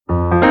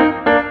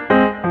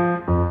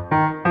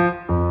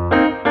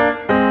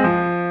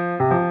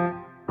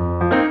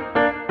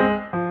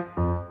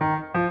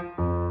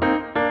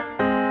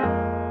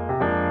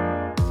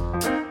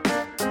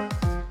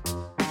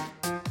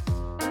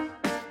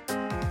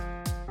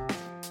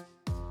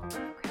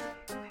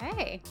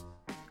Okay.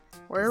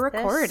 We're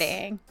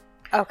recording.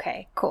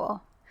 Okay,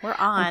 cool. We're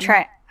on.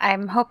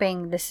 I'm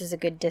hoping this is a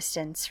good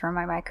distance from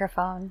my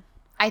microphone.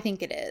 I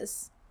think it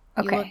is.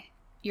 Okay.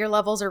 Your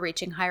levels are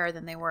reaching higher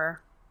than they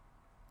were.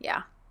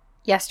 Yeah.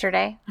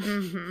 Yesterday?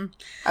 Mm-hmm.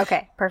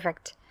 Okay,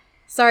 perfect.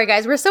 Sorry,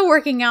 guys. We're still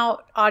working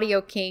out audio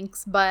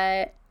kinks,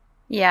 but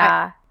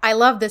yeah, I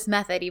love this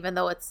method, even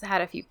though it's had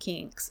a few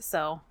kinks.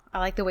 So I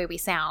like the way we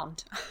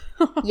sound.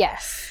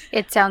 Yes.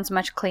 It sounds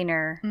much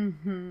cleaner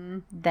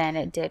than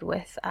it did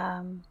with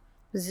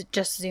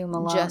just Zoom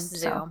alone. Just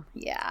Zoom.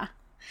 Yeah.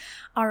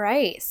 All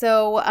right.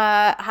 So,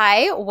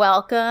 hi.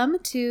 Welcome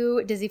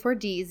to Dizzy for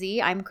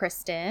Deezy. I'm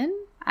Kristen.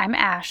 I'm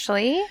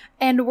Ashley.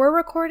 And we're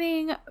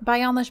recording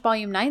Beyond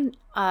Volume 9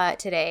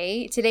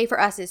 today. Today for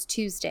us is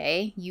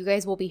Tuesday. You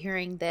guys will be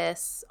hearing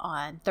this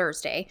on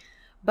Thursday.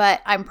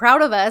 But I'm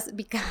proud of us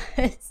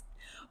because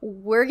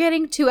we're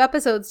getting 2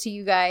 episodes to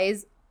you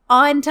guys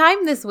on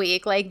time this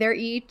week. Like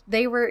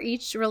they were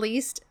each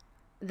released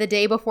the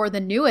day before the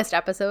newest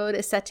episode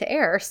is set to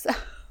air. So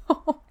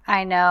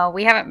I know.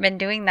 We haven't been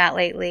doing that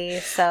lately,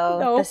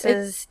 so this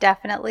is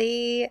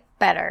definitely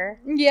better.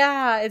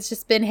 Yeah, it's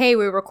just been, hey,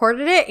 we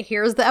recorded it.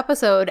 Here's the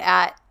episode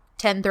at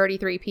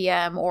 10:33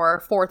 p.m.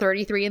 or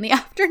 4:33 in the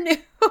afternoon.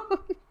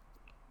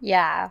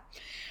 Yeah.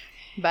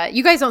 But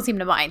you guys don't seem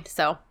to mind,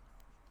 so.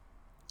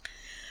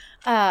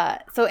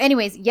 So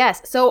anyways,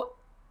 yes. So,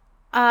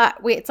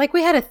 it's like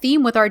we had a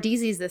theme with our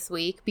Deezies this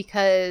week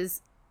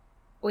because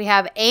we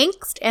have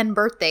angst and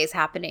birthdays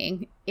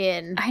happening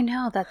in. I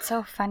know, that's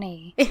so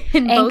funny.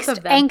 In both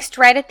of them. Angst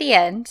right at the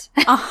end.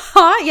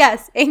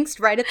 Yes, angst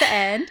right at the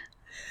end.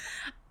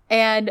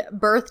 And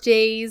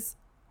birthdays,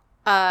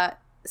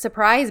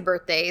 surprise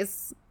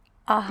birthdays.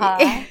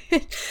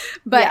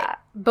 But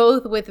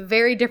both with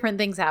very different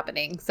things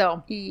happening.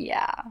 So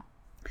yeah.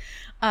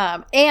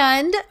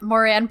 And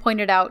Moran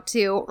pointed out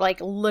too, like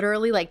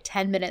literally like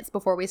 10 minutes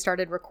before we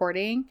started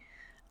recording,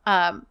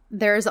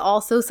 there's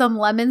also some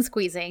lemon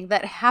squeezing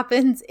that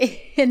happens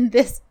in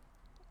this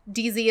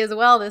DZ as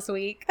well this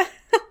week.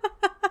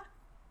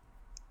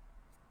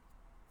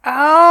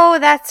 Oh,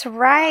 that's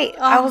right.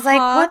 I was like,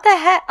 what the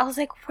heck? I was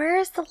like,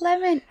 where's the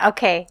lemon?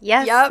 Okay.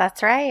 Yes,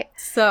 that's right.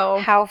 So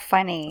how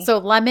funny. So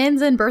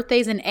lemons and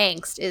birthdays and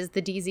angst is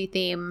the DZ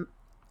theme,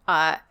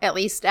 at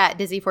least at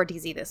Dizzy for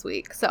Deezy this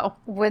week. So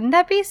wouldn't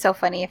that be so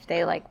funny if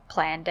they like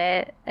planned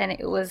it and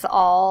it was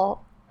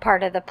all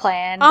part of the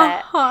plan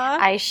that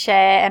Aisha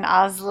and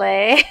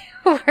Azle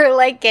were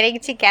like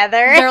getting together?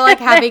 They're like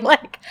having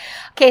like,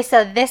 okay,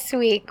 so this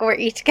week we're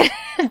each gonna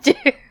do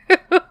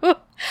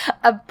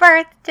a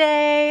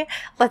birthday.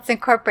 Let's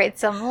incorporate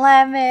some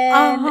lemon,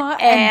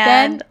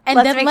 and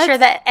let's make sure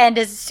that end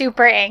is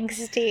super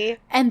angsty.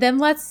 And then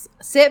let's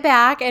sit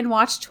back and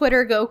watch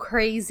Twitter go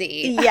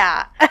crazy.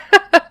 Yeah.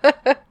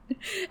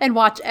 And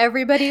watch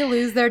everybody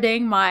lose their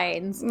dang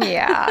minds.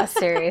 Yeah,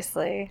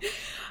 seriously.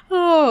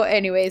 Oh,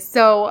 anyways,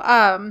 so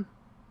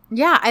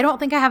yeah, I don't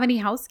think I have any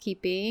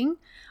housekeeping.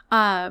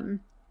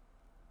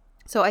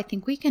 So I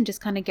think we can just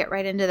kind of get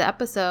right into the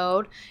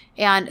episode.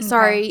 And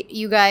sorry,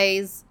 you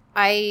guys,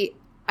 I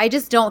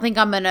just don't think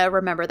I'm going to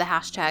remember the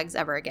hashtags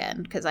ever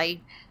again because I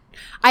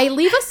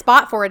leave a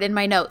spot for it in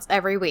my notes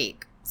every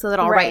week so that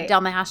I'll write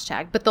down the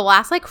hashtag. But the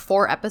last like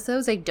 4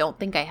 episodes, I don't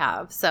think I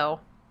have.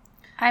 So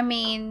I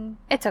mean,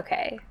 it's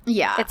okay.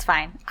 Yeah. It's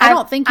fine. I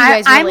don't think you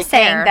guys really I'm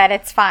saying that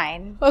it's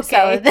fine.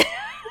 Okay.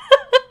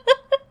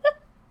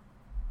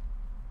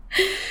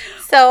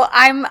 So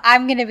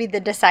I'm going to be the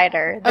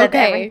decider that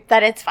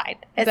that it's fine.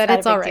 It's that not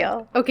it's a big all right.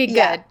 deal. Okay, good.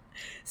 Yeah.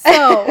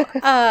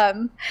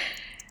 So,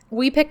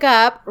 we pick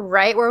up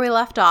right where we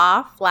left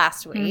off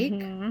last week.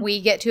 Mm-hmm.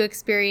 We get to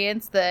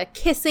experience the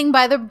kissing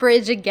by the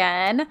bridge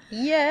again.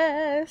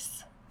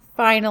 Yes.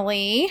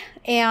 Finally.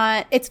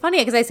 And it's funny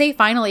because I say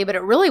finally, but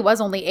it really was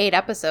only 8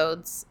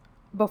 episodes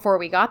before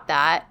we got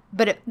that.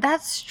 But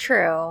that's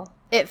true.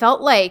 It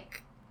felt longer.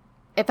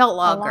 A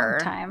long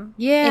time.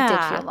 Yeah. It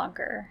did feel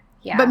longer.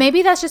 Yeah. But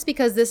maybe that's just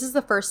because this is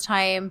the first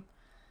time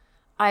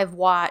I've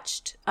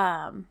watched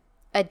a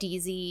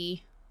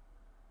DZ,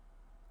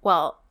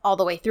 well, all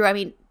the way through. I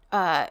mean,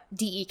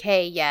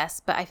 DEK,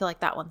 yes, but I feel like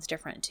that one's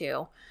different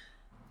too.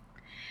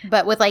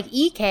 But with like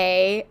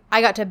EK,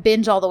 I got to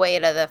binge all the way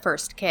to the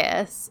first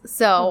kiss.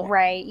 So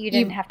right, you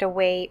didn't have to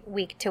wait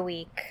week to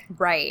week.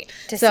 Right.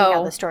 To see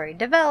how the story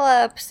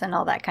develops and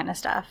all that kind of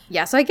stuff.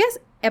 Yeah, so I guess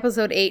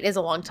episode 8 is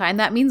a long time.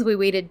 That means we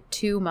waited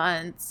 2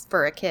 months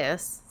for a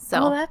kiss.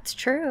 So that's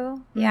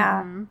true.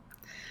 Yeah. Mm-hmm.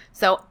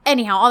 So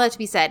anyhow, all that to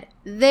be said,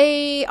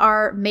 they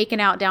are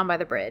making out down by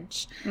the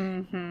bridge.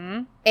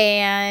 Mm-hmm.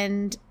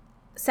 And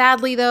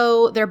sadly,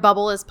 though, their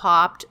bubble is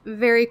popped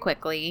very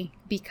quickly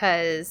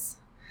because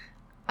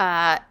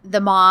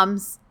the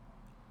mom's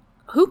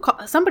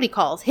somebody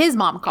calls. His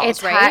mom calls,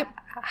 it's right?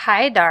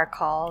 Haidar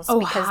calls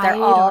because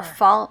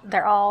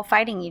they're all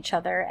fighting each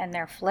other and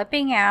they're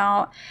flipping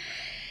out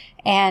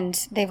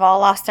and they've all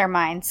lost their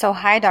minds. So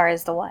Haidar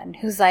is the one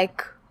who's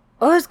like,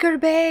 Özgür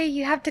Bey,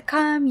 you have to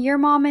come. Your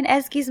mom and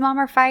Ezgi's mom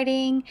are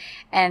fighting.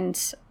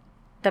 And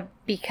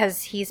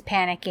because he's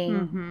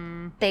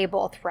panicking, they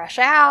both rush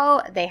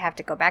out. They have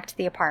to go back to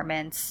the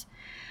apartments.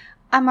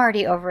 I'm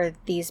already over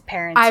these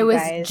parents. I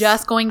was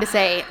just going to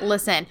say,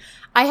 listen,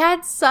 I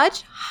had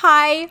such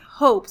high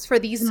hopes for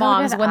these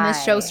moms when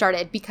this show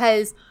started,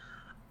 because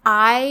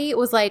I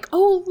was like,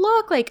 oh,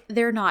 look, like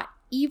they're not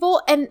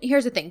evil. And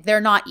here's the thing, they're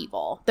not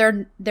evil.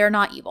 They're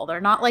not evil. They're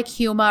not like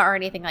Huma or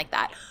anything like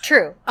that.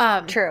 True.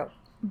 True.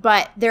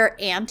 But their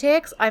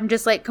antics, I'm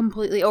just like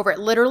completely over it.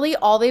 Literally,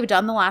 all they've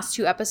done the last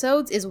 2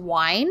 episodes is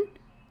whine,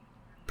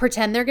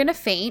 pretend they're gonna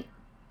faint,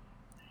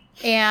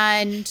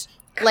 and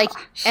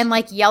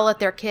yell at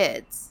their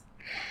kids.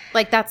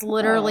 Like that's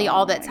literally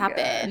all that's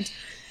happened. Gosh.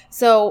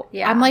 So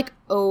I'm like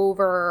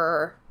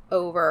over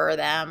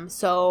them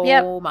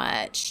so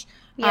much.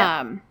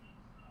 Yep.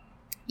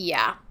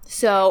 Yeah.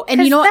 So,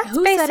 and you know what?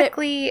 Who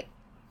basically said it?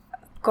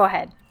 Go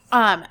ahead.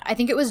 I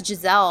think it was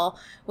Giselle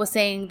was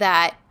saying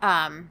that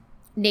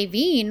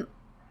Naveen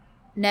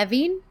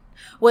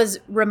was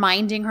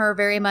reminding her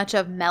very much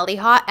of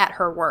Melihot at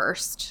her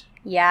worst.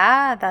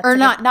 Yeah, that's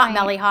not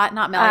Melihot,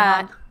 not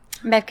Melihot.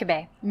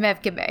 Mevkibe.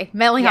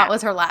 Melihot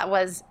was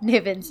was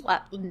Naveen's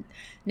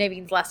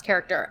last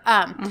character.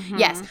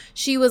 Yes,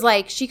 she was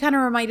like, she kind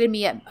of reminded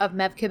me of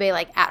Mevkibe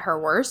like at her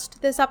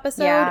worst this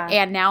episode. Yeah.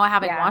 And now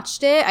having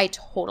watched it, I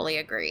totally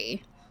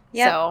agree.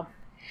 Yep. So.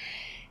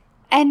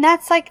 And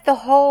that's like the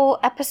whole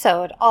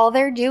episode. All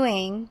they're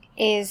doing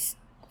is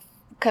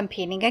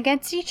competing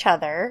against each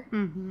other.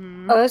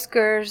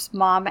 Özgür's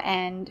mom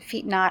and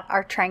Fitnat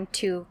are trying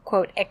to,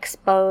 quote,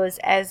 expose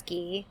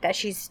Ezgi that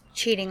she's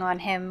cheating on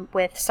him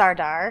with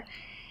Sardar.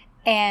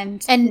 And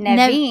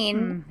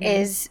Naveen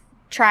is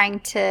trying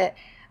to,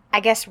 I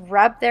guess,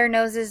 rub their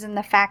noses in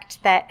the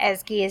fact that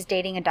Ezgi is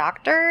dating a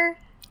doctor.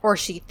 Or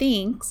she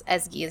thinks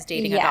Ezgi is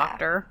dating a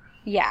doctor.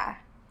 Yeah.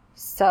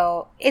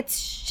 So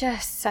it's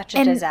just such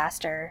a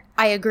disaster.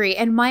 I agree.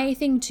 And my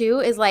thing, too,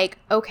 is like,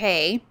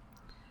 okay,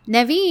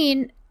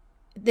 Naveen,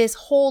 this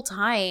whole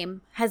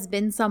time, has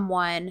been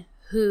someone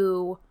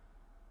who,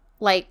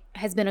 like,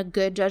 has been a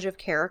good judge of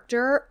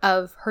character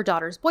of her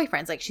daughter's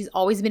boyfriends. Like, she's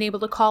always been able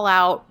to call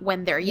out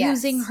when they're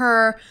using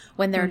her,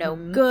 when they're no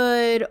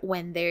good,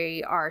 when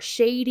they are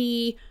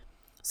shady.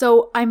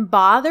 So I'm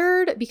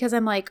bothered because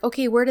I'm like,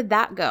 okay, where did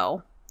that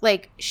go?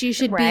 Like, she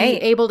should be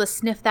able to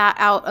sniff that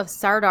out of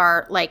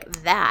Sardar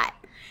like that.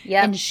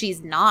 Yeah. And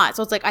she's not.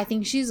 So it's like, I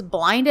think she's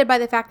blinded by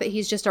the fact that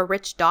he's just a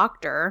rich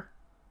doctor.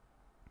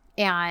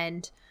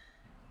 And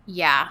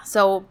yeah,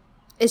 so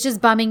it's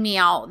just bumming me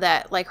out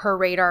that like her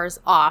radar's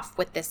off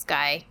with this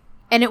guy.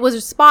 And it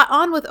was spot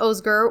on with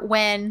Özgür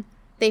when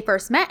they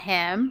first met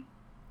him.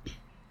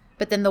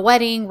 But then the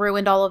wedding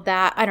ruined all of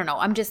that. I don't know.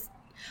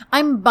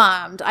 I'm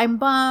bummed.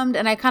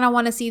 And I kind of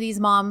want to see these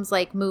moms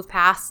like move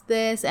past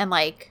this and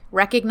like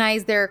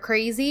recognize they're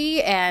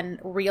crazy and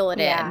reel it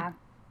in.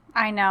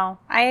 I know.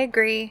 I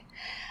agree.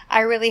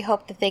 I really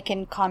hope that they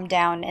can calm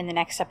down in the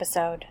next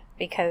episode,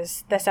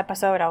 because this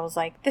episode I was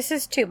like, this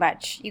is too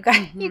much. You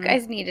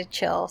guys need to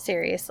chill,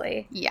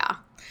 seriously. Yeah.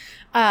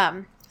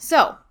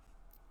 So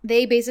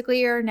they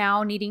basically are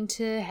now needing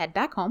to head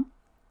back home,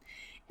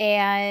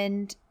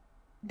 and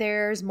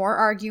there's more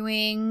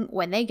arguing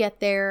when they get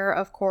there,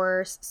 of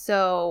course.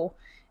 So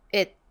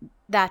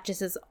that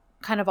just is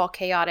kind of all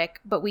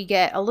chaotic, but we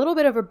get a little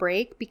bit of a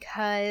break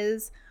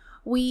because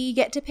we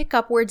get to pick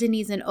up where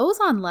Deniz and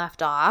Ozan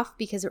left off,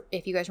 because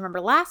if you guys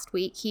remember last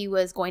week, he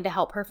was going to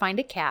help her find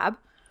a cab.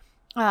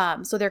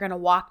 So they're going to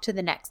walk to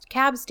the next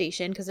cab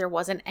station because there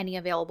wasn't any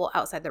available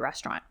outside the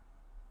restaurant.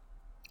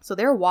 So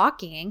they're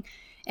walking,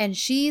 and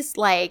she's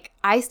like,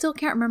 I still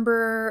can't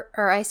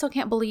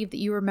believe that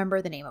you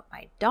remember the name of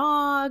my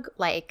dog,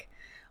 like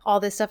all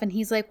this stuff. And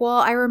he's like, well,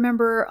 I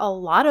remember a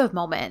lot of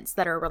moments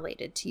that are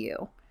related to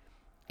you.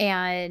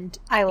 And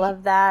I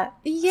love that.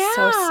 Yeah.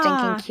 So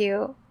stinking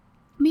cute.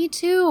 Me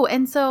too.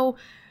 And so,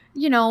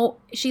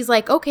 she's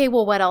like, okay,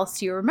 well, what else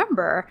do you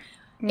remember?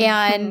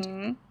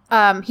 And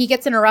he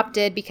gets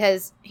interrupted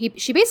because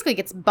she basically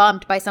gets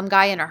bumped by some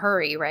guy in a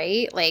hurry,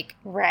 right? Like,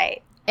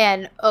 right.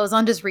 And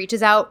Ozan just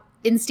reaches out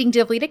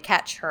instinctively to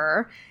catch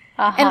her.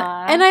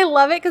 And I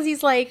love it because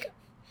he's like,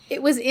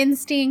 it was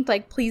instinct.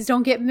 Like, please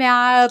don't get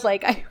mad.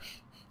 Like,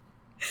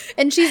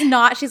 and she's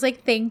not. She's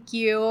like, thank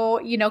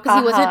you. Because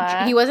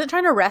he wasn't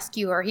trying to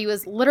rescue her. He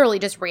was literally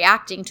just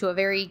reacting to a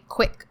very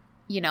quick,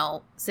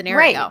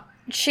 scenario. Right.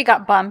 She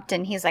got bumped,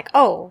 and he's like,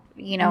 oh,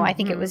 I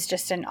think it was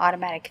just an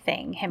automatic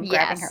thing, him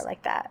grabbing her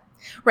like that.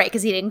 Right,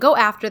 because he didn't go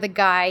after the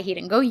guy. He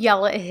didn't go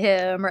yell at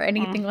him or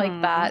anything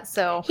like that.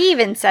 So he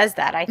even says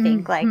that, I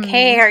think, like,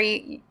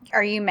 hey,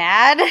 are you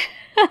mad?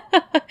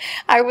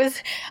 I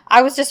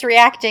was just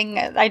reacting.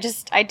 I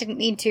didn't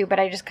need to, but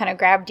I just kind of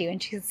grabbed you.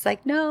 And she's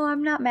like, no,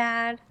 I'm not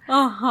mad.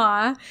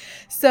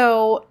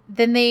 So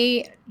then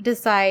they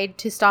decide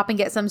to stop and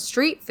get some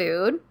street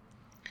food.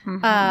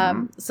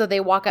 So they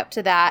walk up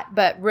to that,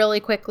 but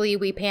really quickly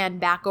we pan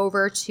back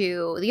over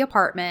to the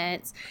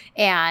apartments,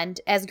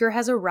 and Özgür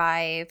has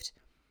arrived.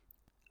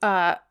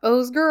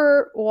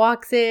 Özgür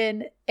walks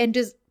in and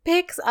just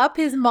picks up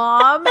his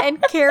mom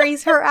and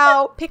carries her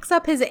out, picks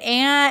up his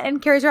aunt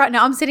and carries her out.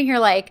 Now I'm sitting here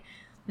like,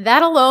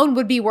 that alone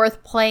would be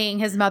worth playing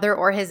his mother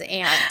or his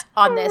aunt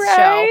on this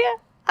show.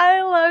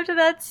 I loved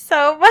that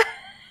so much.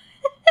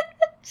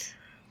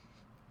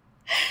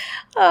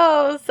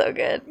 Oh, so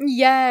good.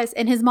 Yes.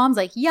 And his mom's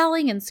like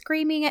yelling and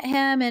screaming at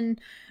him and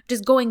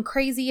just going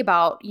crazy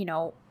about, you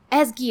know,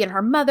 Ezgi and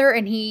her mother.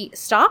 And he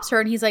stops her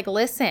and he's like,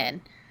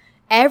 listen,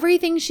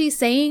 everything she's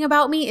saying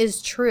about me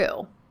is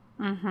true.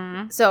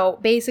 Mm-hmm. So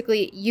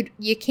basically,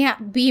 you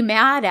can't be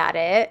mad at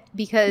it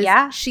because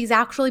she's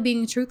actually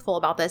being truthful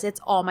about this. It's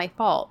all my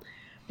fault.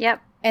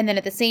 Yep. And then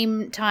at the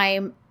same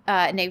time,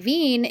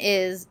 Naveen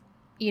is,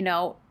 you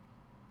know,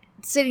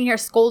 sitting here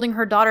scolding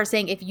her daughter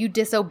saying, if you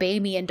disobey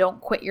me and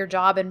don't quit your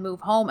job and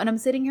move home. And I'm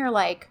sitting here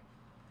like,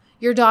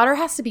 your daughter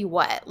has to be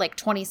what? Like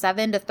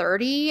 27 to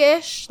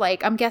 30-ish?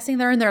 Like, I'm guessing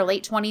they're in their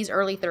late 20s,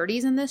 early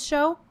 30s in this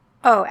show.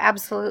 Oh,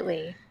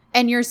 absolutely.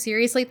 And you're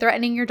seriously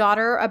threatening your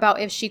daughter about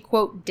if she,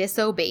 quote,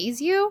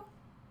 disobeys you?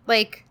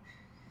 Like,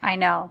 I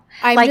know.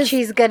 Like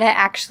she's going to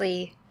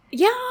actually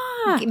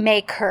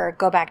make her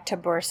go back to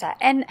Bursa.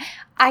 And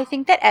I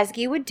think that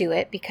Ezgi would do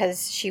it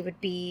because she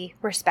would be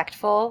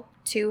respectful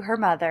to her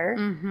mother.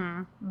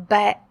 Mm-hmm.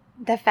 But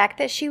the fact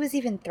that she was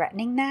even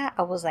threatening that,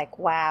 I was like,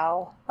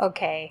 wow,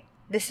 okay,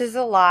 this is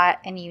a lot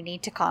and you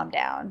need to calm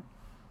down.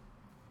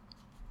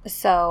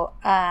 So,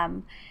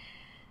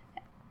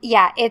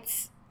 yeah,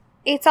 it's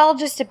all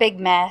just a big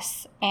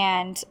mess.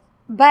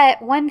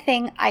 But one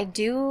thing I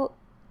do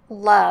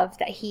love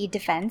that he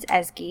defends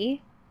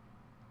Ezgi.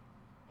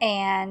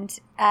 And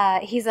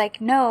he's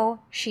like, no,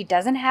 she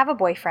doesn't have a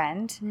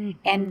boyfriend. Mm-hmm.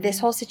 And this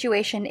whole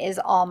situation is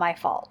all my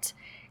fault.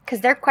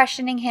 Because they're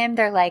questioning him.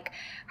 They're like,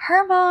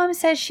 her mom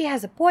says she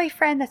has a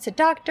boyfriend that's a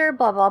doctor,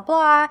 blah, blah,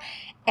 blah.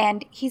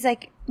 And he's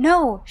like,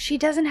 no, she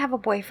doesn't have a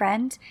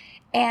boyfriend.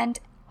 And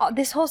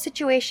this whole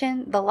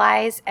situation, the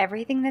lies,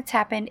 everything that's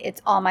happened,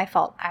 it's all my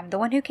fault. I'm the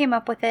one who came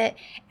up with it,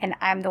 and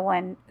I'm the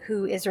one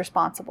who is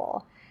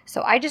responsible.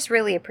 So I just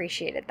really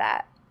appreciated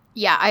that.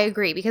 Yeah, I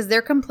agree, because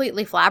they're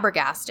completely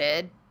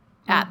flabbergasted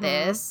at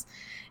this.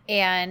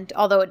 And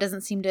although it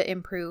doesn't seem to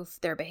improve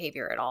their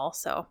behavior at all.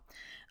 So,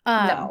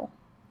 no.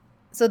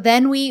 So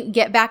then we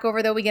get back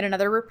over, though. We get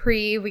another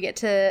reprieve. We get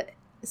to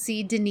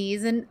see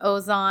Denise and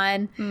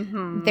Ozan.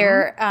 Mm-hmm.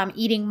 They're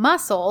eating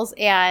mussels,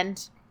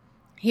 and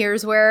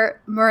here's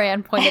where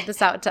Moran pointed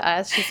this out to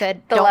us. She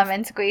said, the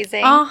lemon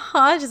squeezing.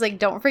 She's like,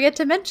 don't forget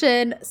to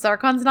mention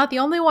Sarkon's not the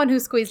only one who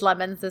squeezed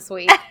lemons this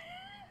week.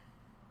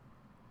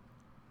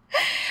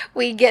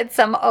 We get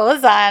some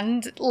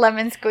Ozan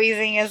lemon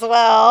squeezing as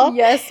well.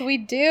 Yes, we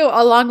do.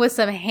 Along with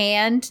some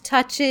hand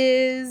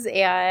touches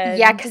and...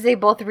 Yeah, because they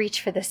both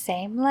reach for the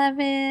same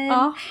lemon.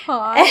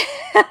 Uh-huh.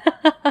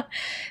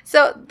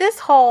 So this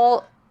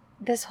whole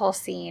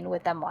scene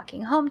with them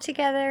walking home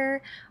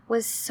together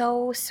was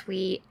so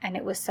sweet, and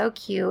it was so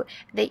cute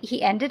that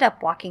he ended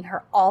up walking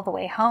her all the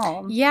way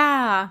home.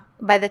 Yeah.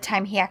 By the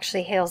time he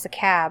actually hails a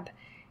cab,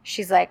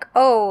 she's like,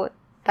 oh,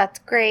 that's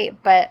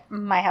great, but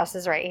my house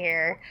is right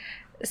here.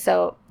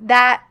 So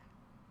that,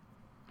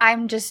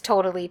 I'm just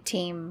totally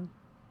team,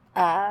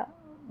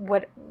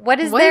 what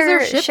is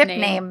their ship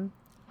name?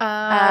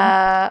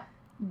 Ozden?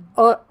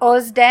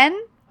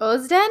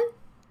 Ozden?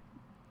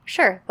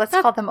 Sure, let's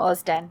call them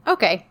Ozden.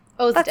 Okay,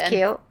 Ozden. That's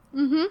cute.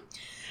 Mm-hmm.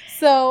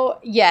 So,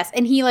 yes,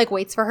 and he, like,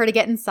 waits for her to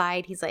get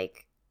inside. He's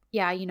like,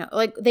 yeah, you know,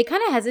 like, they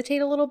kind of hesitate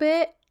a little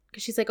bit,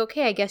 because she's like,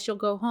 okay, I guess you'll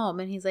go home.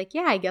 And he's like,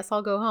 yeah, I guess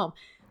I'll go home.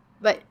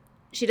 But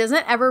she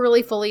doesn't ever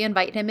really fully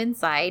invite him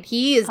inside.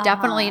 He is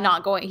definitely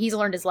not going. He's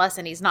learned his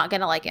lesson. He's not going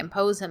to, like,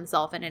 impose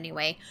himself in any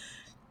way.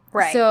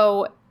 Right.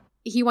 So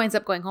he winds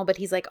up going home, but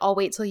he's like, I'll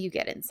wait till you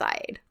get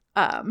inside.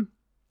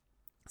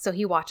 So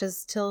he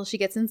watches till she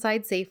gets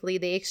inside safely.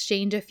 They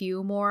exchange a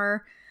few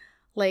more,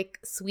 like,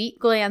 sweet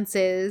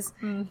glances.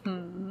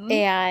 Mm-hmm.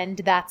 And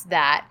that's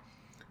that.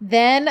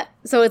 Then,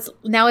 so it's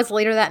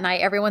later that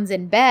night. Everyone's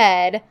in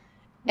bed.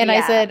 And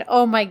I said,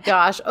 oh my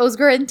gosh,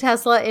 Özgür and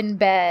Tesla in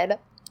bed.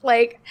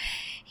 Like,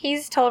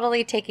 he's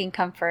totally taking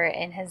comfort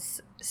in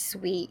his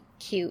sweet,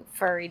 cute,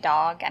 furry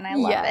dog. And I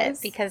love it,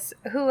 because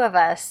who of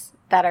us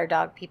that are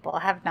dog people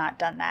have not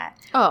done that?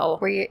 Oh.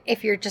 Where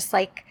if you're just,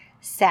 like,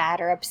 sad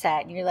or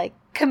upset and you're like,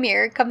 come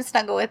here, come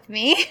snuggle with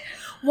me.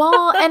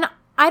 Well, and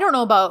I don't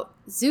know about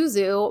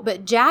Zuzu,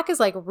 but Jack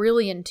is, like,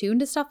 really in tune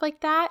to stuff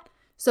like that.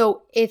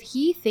 So if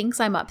he thinks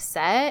I'm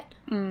upset,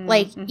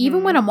 like,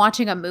 even when I'm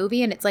watching a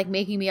movie and it's, like,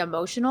 making me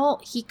emotional,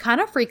 he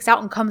kind of freaks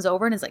out and comes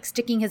over and is, like,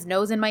 sticking his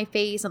nose in my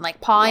face and, like,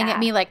 pawing at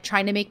me, like,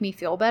 trying to make me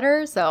feel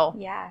better. So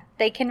yeah,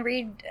 they can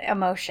read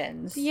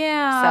emotions.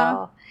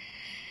 Yeah.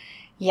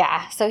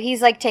 So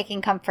he's, like,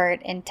 taking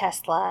comfort in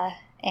Tesla,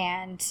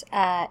 and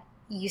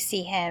you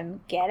see him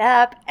get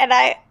up, and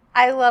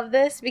I love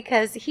this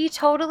because he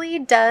totally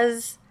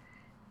does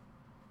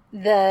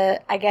the,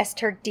 I guess,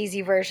 Turk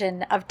Deasy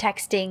version of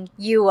texting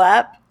you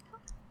up.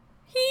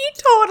 He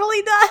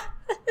totally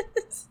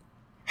does.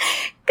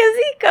 Because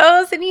he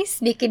goes and he's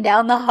sneaking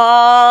down the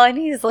hall and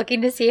he's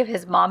looking to see if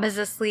his mom is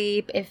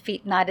asleep, if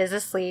Feetnut is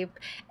asleep.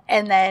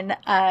 And then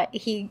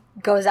he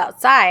goes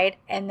outside,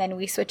 and then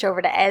we switch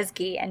over to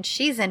Ezgi, and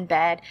she's in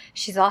bed.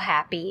 She's all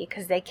happy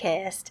because they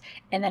kissed.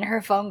 And then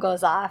her phone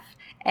goes off,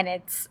 and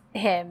it's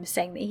him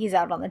saying that he's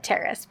out on the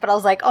terrace. But I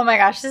was like, oh my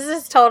gosh, this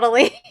is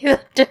totally the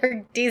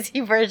Dirk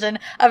Deasy version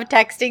of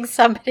texting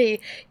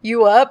somebody,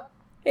 you up?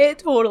 It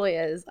totally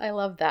is. I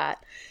love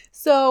that.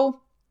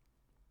 So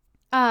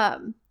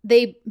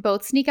they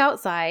both sneak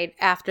outside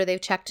after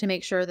they've checked to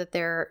make sure that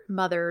their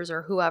mothers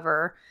or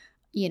whoever,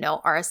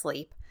 are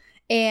asleep.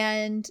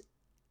 And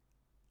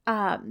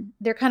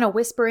they're kind of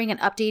whispering and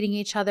updating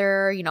each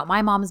other.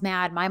 My mom's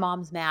mad. My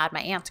mom's mad.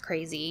 My aunt's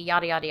crazy.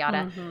 Yada, yada,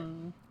 yada.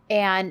 Mm-hmm.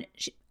 And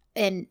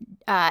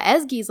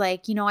Ezgi's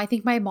like, I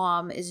think my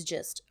mom is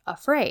just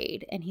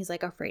afraid. And he's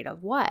like, afraid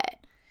of what?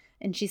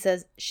 And she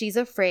says, she's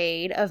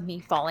afraid of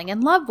me falling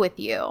in love with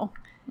you.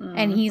 Mm-hmm.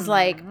 And he's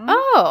like,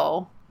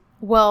 oh,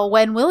 well,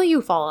 when will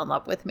you fall in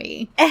love with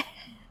me?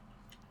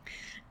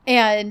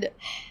 And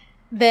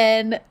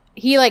then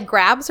he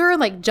grabs her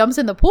and jumps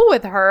in the pool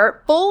with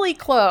her, fully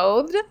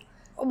clothed.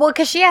 Well,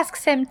 because she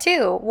asks him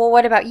too, well,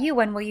 what about you?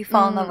 When will you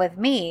fall in love with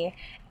me?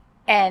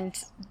 And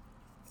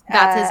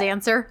that's his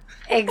answer.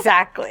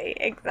 Exactly.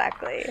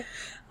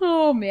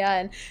 Oh,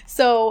 man.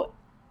 So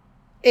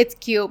it's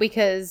cute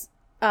because,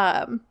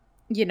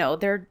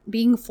 they're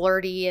being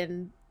flirty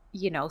and,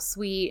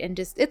 sweet and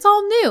just, it's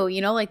all new,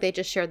 they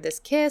just shared this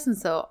kiss. And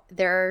so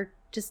they're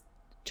just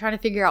trying to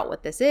figure out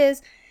what this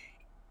is.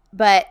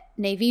 But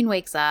Naveen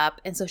wakes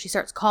up, and so she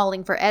starts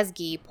calling for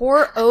Ezgi.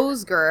 Poor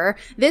Özgür.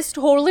 This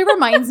totally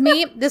reminds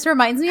me of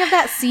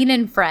that scene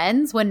in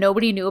Friends when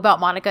nobody knew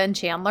about Monica and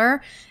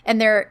Chandler, and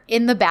they're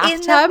in the bathtub.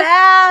 In the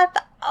bath.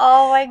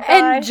 Oh my gosh,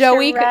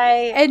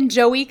 and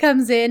Joey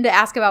comes in to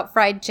ask about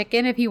fried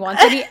chicken if he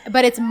wants any,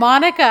 but it's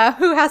Monica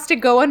who has to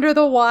go under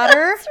the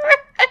water. That's right.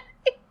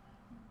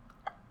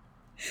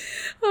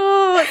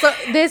 Oh, so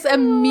this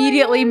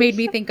immediately made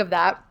me think of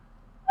that.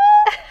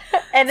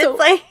 And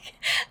it's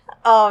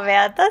oh,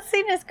 man, that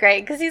scene is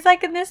great because he's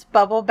in this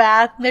bubble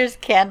bath. There's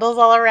candles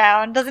all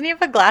around. Doesn't he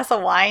have a glass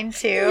of wine,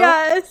 too?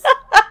 Yes.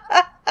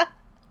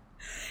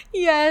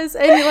 Yes.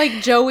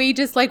 And, Joey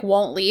just,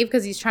 won't leave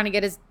because he's trying to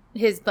get his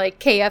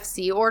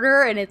KFC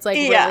order, and it's,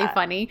 really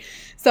funny.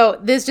 So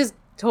this just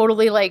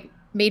totally,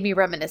 made me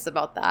reminisce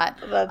about that.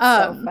 That's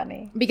so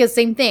funny. Because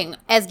same thing.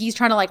 Ezgi's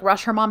trying to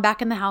rush her mom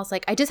back in the house.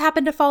 I just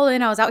happened to fall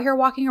in. I was out here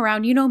walking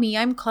around. You know me.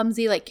 I'm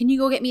clumsy. Can you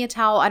go get me a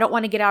towel? I don't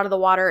want to get out of the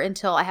water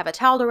until I have a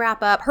towel to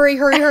wrap up. Hurry,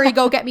 hurry, hurry.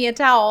 Go get me a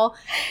towel.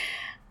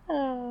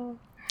 Oh.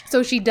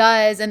 So she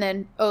does. And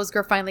then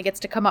Özgür finally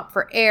gets to come up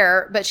for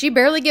air. But she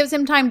barely gives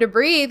him time to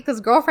breathe because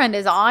girlfriend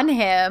is on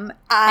him.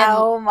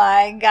 Oh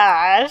my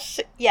gosh.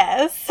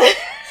 Yes.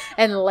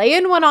 And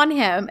laying one on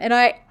him. And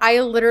I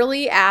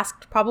literally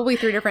asked probably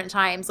 3 different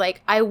times,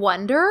 I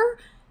wonder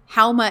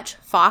how much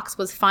Fox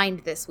was fined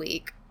this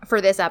week for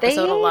this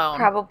episode alone. They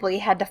probably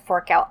had to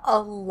fork out a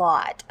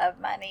lot of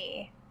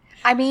money.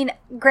 I mean,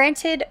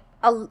 granted,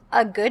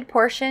 a good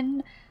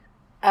portion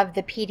of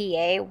the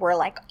PDA were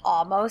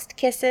almost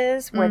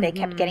kisses where they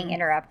kept getting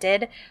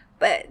interrupted.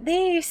 But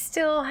they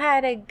still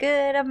had a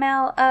good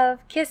amount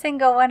of kissing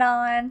going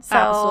on. So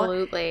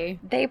absolutely.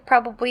 They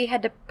probably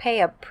had to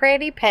pay a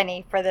pretty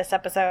penny for this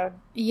episode.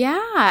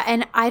 Yeah.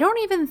 And I don't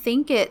even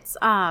think it's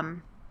the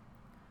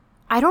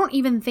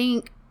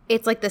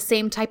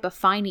same type of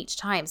fine each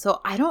time. So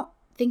I don't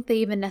think they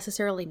even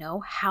necessarily know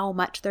how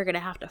much they're going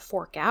to have to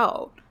fork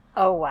out.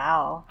 Oh,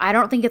 wow. I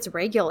don't think it's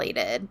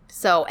regulated.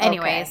 So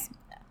anyways,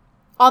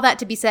 all that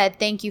to be said,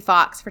 thank you,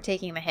 Fox, for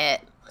taking the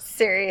hit.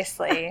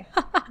 Seriously.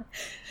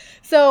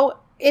 So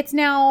it's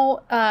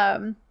now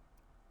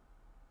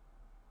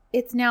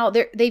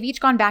they've each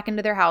gone back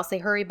into their house. They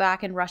hurry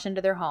back and rush into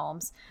their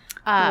homes.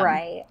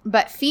 Right.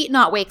 But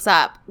Feetnut wakes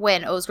up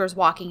when Özgür's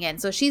walking in.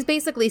 So she's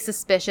basically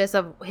suspicious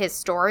of his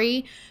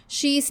story.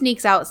 She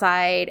sneaks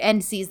outside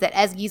and sees that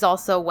Ezgi's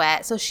also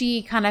wet. So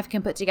she kind of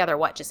can put together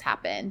what just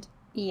happened.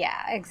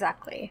 Yeah,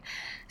 exactly.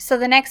 So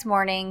the next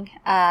morning,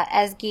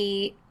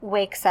 Ezgi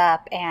wakes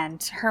up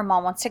and her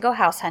mom wants to go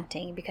house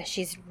hunting because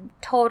she's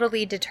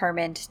totally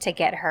determined to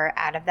get her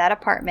out of that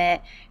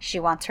apartment. She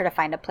wants her to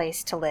find a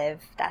place to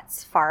live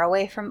that's far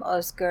away from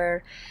Özgür.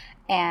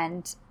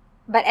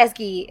 But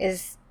Ezgi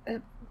is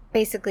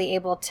basically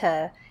able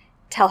to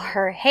tell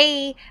her,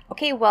 hey,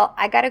 okay, well,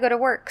 I got to go to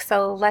work,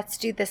 so let's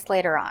do this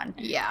later on.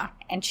 Yeah.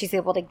 And she's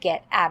able to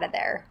get out of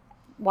there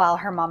while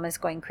her mom is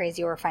going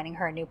crazy or finding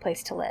her a new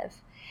place to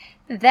live.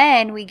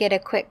 Then we get a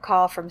quick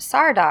call from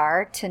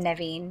Sardar to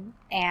Naveen,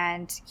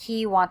 and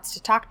he wants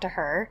to talk to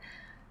her.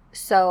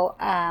 So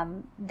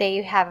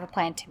they have a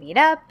plan to meet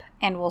up,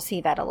 and we'll see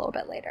that a little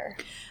bit later.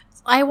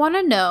 I want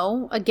to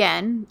know,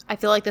 again, I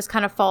feel like this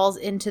kind of falls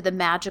into the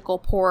magical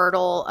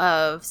portal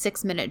of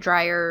 6-minute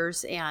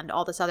dryers and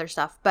all this other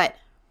stuff, but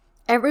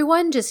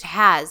everyone just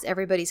has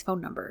everybody's phone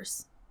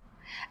numbers.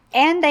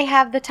 And they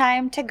have the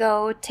time to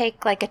go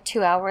take like a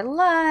 2-hour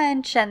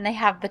lunch, and they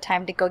have the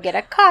time to go get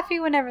a coffee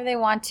whenever they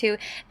want to.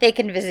 They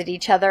can visit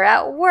each other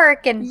at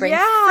work and bring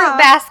fruit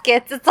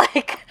baskets. It's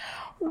like,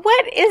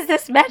 what is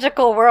this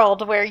magical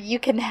world where you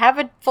can have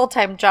a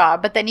full-time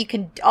job, but then you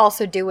can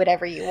also do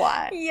whatever you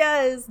want?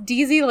 Yes.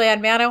 DZ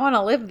Land, man. I want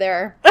to live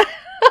there.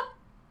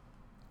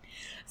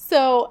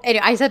 So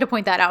anyway, I just had to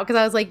point that out because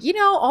I was like,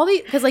 all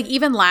these, because like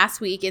even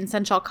last week in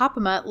Senchal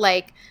Kapama,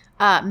 like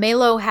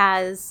Melo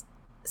has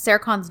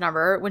Serkon's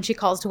number when she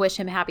calls to wish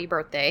him happy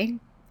birthday.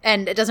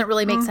 And it doesn't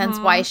really make sense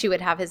why she would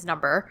have his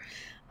number.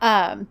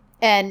 And,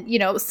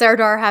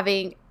 Serdar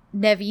having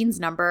Neveen's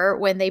number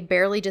when they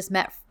barely just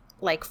met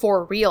like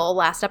for real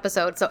last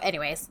episode. So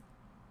anyways,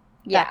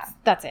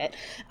 that's it.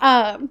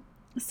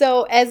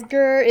 So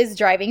Esger is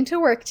driving to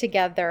work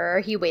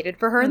together. He waited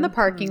for her in the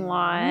parking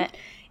lot.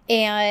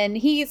 And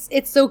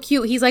it's so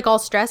cute. He's like all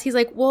stressed. He's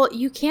like, well,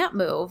 you can't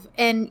move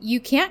and you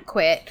can't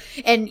quit.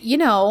 And,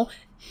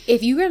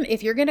 if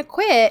you're going to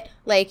quit,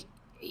 like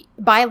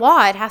by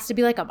law, it has to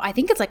be like, I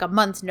think it's like a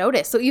month's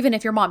notice. So even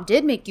if your mom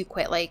did make you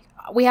quit, like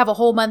we have a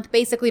whole month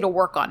basically to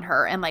work on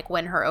her and like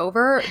win her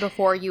over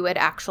before you would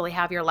actually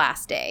have your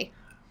last day.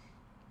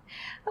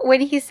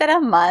 When he said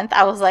a month,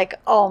 I was like,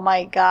 oh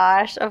my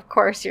gosh, of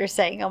course you're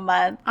saying a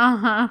month.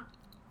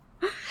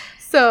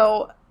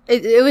 So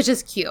it was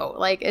just cute.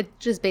 Like, it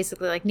just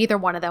basically, like, neither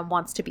one of them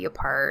wants to be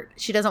apart.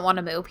 She doesn't want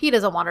to move. He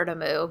doesn't want her to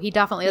move. He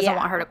definitely doesn't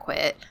want her to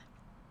quit.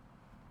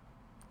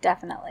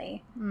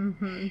 Definitely.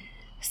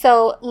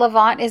 So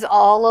Levant is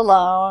all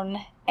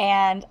alone.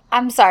 And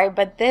I'm sorry,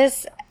 but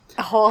this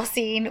whole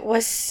scene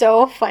was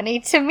so funny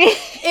to me.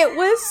 It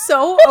was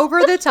so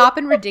over the top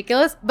and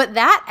ridiculous. But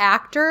that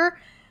actor,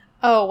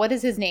 what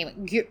is his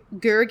name?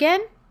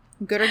 Gurgen,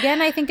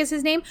 I think is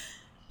his name.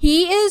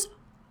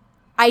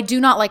 I do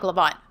not like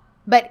Levant.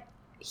 But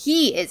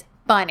he is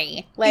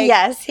funny. Like,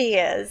 yes, he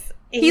is.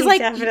 He's like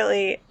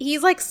definitely.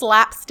 He's like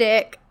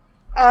slapstick.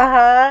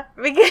 Because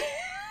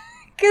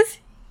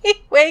he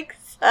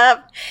wakes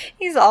up,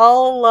 he's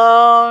all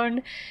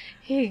alone.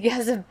 He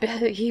has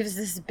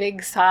this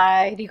big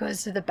sigh. And he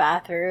goes to the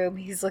bathroom.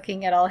 He's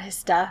looking at all his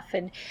stuff,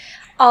 and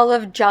all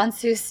of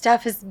Jansu's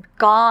stuff is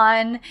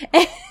gone.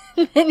 And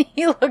then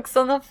he looks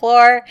on the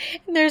floor,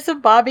 and there's a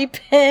bobby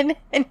pin,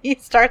 and he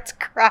starts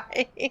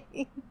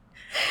crying.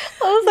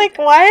 I was like,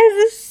 why is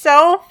this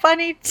so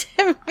funny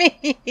to me?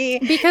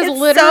 Because it's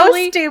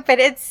literally so stupid.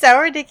 It's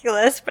so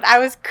ridiculous, but I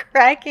was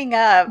cracking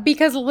up.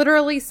 Because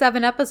literally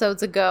 7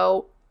 episodes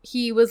ago,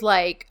 he was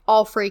like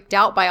all freaked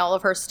out by all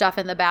of her stuff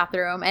in the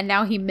bathroom, and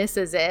now he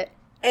misses it.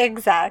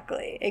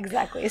 Exactly.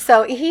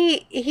 So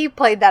he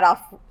played that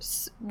off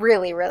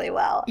really, really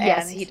well.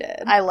 Yes, he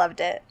did. I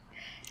loved it.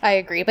 I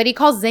agree. But he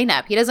calls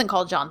Zeynep. He doesn't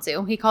call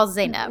Jansu. He calls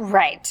Zeynep.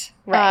 Right.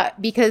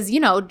 Because,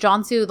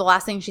 Jansu, the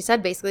last thing she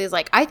said basically is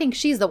like, I think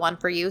she's the one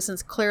for you,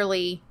 since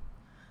clearly,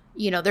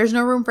 there's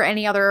no room for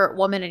any other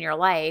woman in your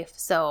life.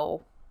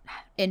 So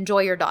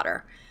enjoy your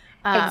daughter.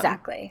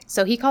 Exactly.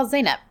 So he calls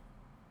Zeynep.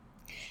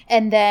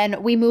 And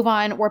then we move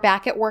on. We're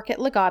back at work at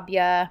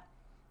Lagabia.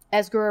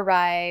 Esger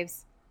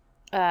arrives.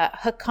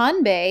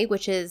 Hakan Bey,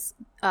 which is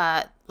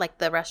like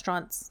the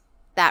restaurant's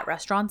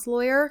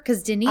lawyer,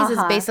 because Denise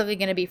is basically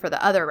going to be for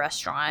the other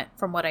restaurant,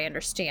 from what I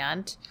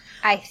understand.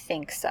 I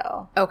think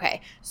so. Okay.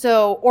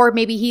 So, or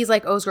maybe he's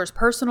like Osger's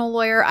personal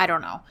lawyer. I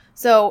don't know.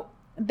 So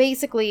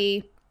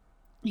basically,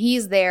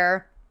 he's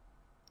there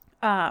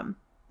to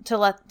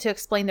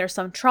explain there's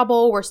some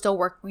trouble. We're still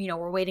we're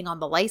waiting on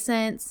the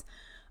license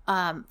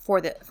for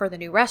the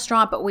new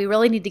restaurant, but we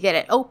really need to get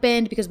it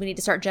opened because we need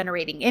to start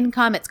generating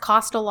income. It's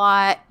cost a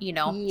lot,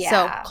 Yeah.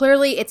 So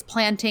clearly it's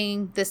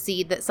planting the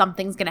seed that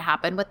something's going to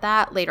happen with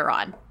that later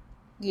on.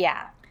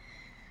 Yeah.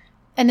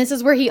 And this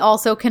is where he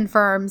also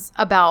confirms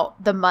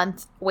about the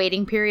month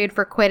waiting period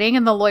for quitting,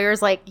 and the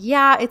lawyer's like,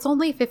 yeah, it's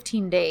only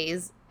 15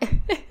 days.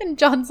 And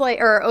John's like,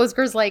 or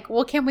Osger's like,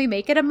 well, can we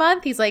make it a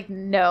month? He's like,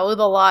 no,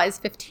 the law is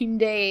 15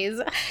 days.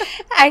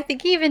 I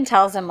think he even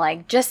tells him,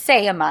 like, just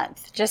say a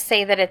month. Just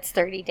say that it's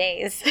 30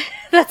 days.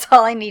 That's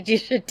all I need you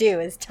to do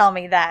is tell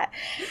me that.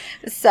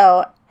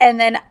 So,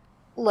 and then,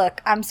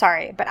 look, I'm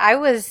sorry, but I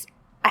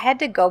had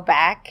to go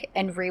back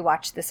and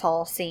rewatch this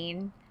whole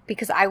scene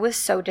because I was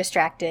so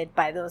distracted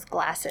by those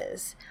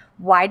glasses.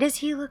 Why does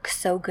he look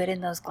so good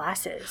in those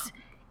glasses?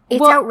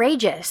 It's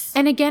outrageous.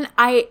 And again,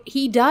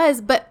 he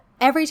does, but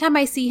every time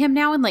I see him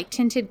now in like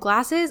tinted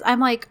glasses, I'm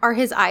like, are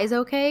his eyes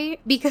okay?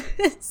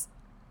 Because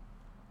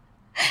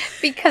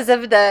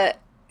of the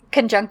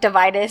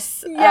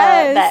conjunctivitis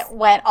that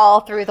went all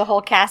through the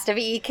whole cast of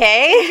EK.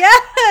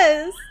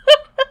 Yes.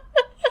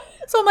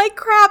 So I'm like,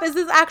 crap, is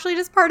this actually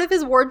just part of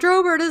his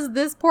wardrobe, or does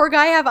this poor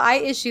guy have eye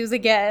issues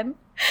again?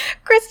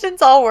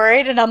 Kristen's all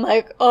worried, and I'm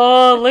like,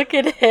 oh, look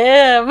at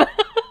him.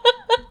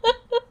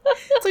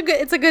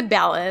 It's a good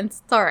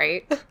balance. It's all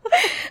right.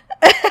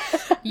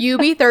 You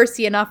be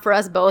thirsty enough for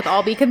us both.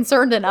 I'll be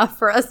concerned enough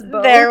for us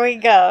both. There we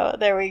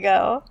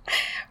go.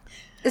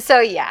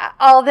 So, yeah,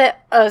 all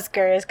that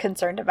Oscar is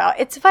concerned about.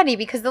 It's funny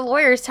because the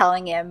lawyer is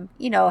telling him,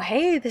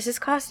 hey, this is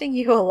costing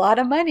you a lot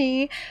of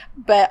money.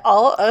 But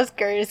all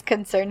Oscar is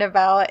concerned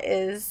about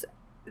is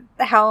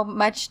how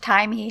much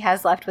time he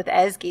has left with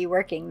Ezgi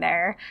working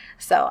there.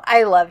 So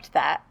I loved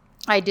that.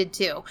 I did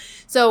too.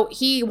 So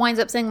he winds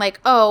up saying like,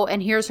 oh,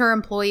 and here's her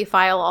employee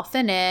file all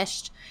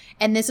finished.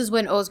 And this is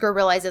when Oscar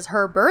realizes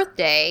her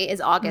birthday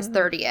is August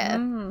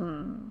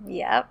 30th.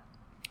 Yep.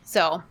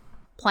 So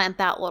plant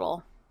that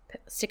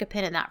stick a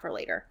pin in that for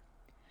later.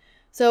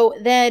 So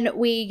then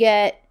we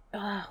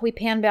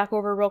pan back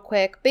over real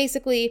quick.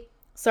 Basically,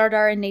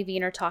 Sardar and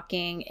Naveen are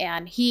talking,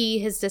 and he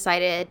has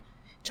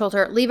told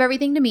her, leave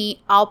everything to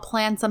me. I'll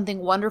plan something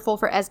wonderful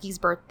for Ezgi's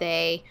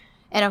birthday.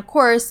 And of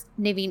course,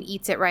 Naveen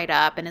eats it right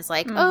up and is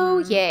like, oh,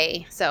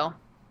 yay. So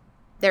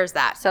there's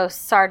that. So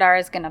Sardar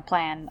is going to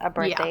plan a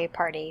birthday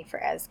party for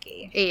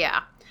Ezgi.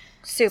 Yeah.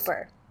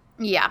 Super.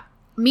 Yeah.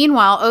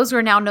 Meanwhile,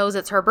 Oscar now knows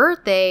it's her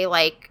birthday,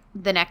 like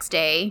the next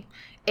day.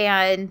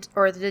 In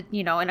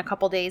a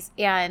couple days.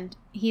 And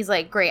he's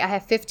like, great, I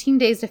have 15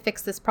 days to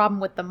fix this problem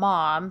with the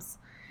moms.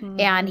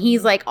 And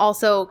he's like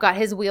also got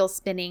his wheels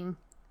spinning,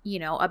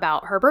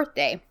 about her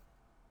birthday.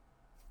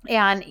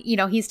 And,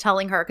 he's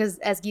telling her, because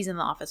Ezgi's in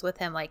the office with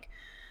him, like,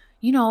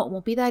 it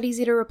won't be that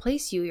easy to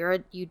replace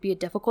you. You'd be a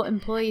difficult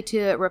employee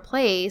to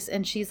replace.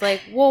 And she's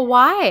like, well,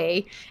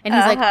 why? And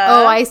he's like,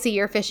 oh, I see,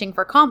 you're fishing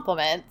for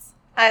compliments.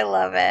 I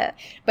love it.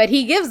 But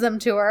he gives them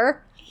to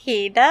her.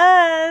 He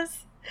does.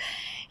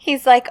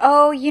 He's like,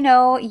 oh,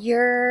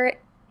 you're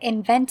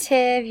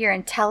inventive, you're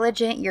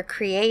intelligent, you're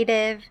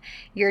creative,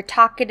 you're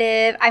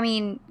talkative. I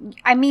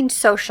mean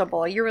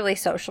sociable. You're really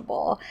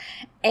sociable.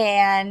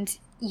 And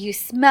you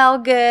smell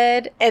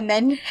good. And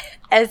then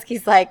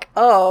Ezgi's like,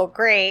 oh,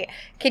 great.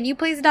 Can you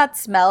please not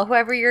smell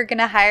whoever you're going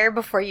to hire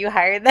before you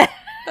hire them?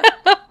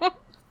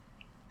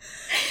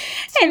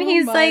 And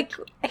he's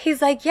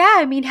like,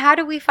 yeah, how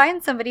do we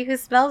find somebody who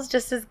smells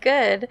just as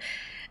good?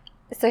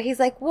 So he's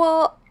like,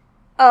 well,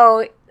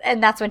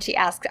 and that's when she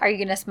asks, are you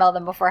going to smell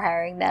them before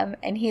hiring them?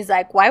 And he's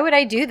like, why would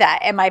I do that?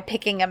 Am I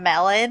picking a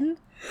melon?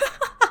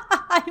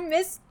 I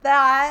missed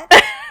that.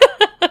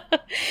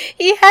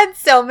 He had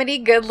so many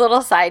good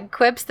little side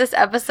quips this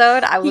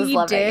episode. I was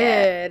loving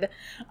it.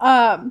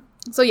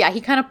 So yeah, he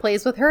kind of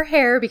plays with her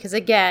hair because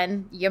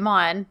again,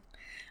 Yaman.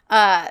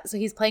 So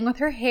he's playing with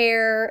her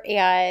hair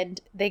and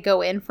they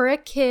go in for a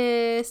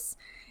kiss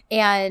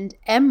and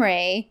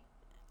Emre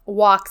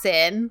walks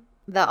in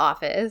the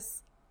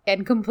office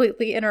and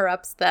completely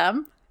interrupts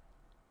them.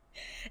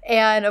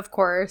 And of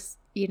course,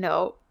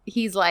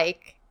 he's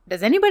like,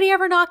 does anybody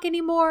ever knock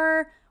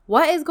anymore?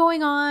 What is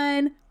going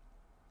on?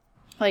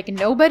 Like,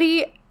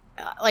 nobody,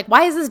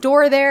 why is this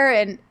door there?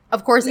 And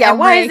of course, yeah,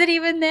 why is it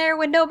even there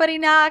when nobody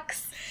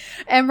knocks?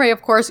 Emre,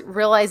 of course,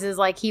 realizes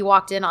he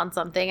walked in on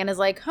something and is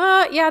like,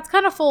 yeah, it's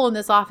kind of full in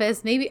this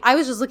office. Maybe I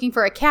was just looking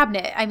for a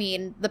cabinet.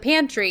 The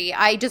pantry.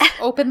 I just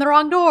opened the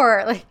wrong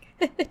door.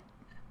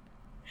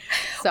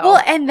 So.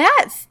 Well, and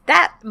that's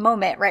that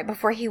moment right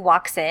before he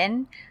walks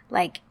in,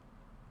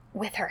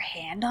 with her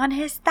hand on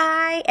his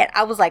thigh. And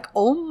I was like,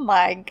 oh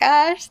my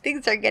gosh,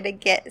 things are going to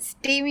get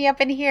steamy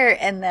up in here.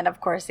 And then, of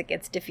course, it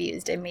gets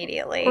diffused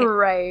immediately.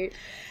 Right.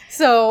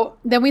 So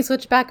then we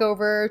switch back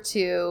over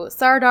to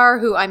Sardar,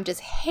 who I'm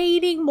just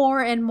hating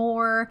more and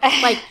more.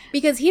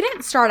 Because he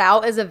didn't start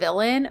out as a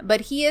villain,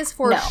 but he is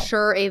for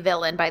sure a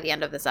villain by the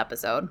end of this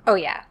episode. Oh,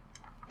 yeah.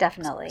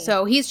 Definitely.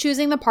 So he's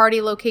choosing the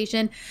party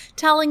location,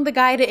 telling the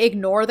guy to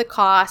ignore the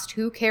cost.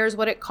 Who cares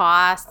what it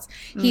costs?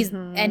 He's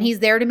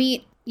there to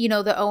meet,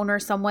 the owner,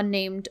 someone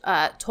named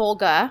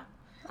Tolga.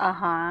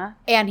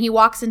 And he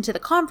walks into the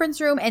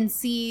conference room and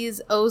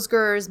sees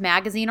Oscar's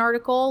magazine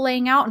article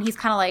laying out, and he's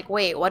kind of like,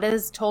 wait, what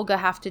does Tolga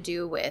have to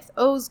do with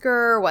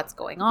Oscar? What's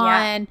going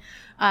on?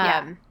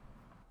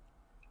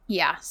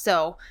 Yeah.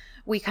 So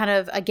we kind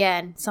of,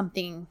 again,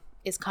 something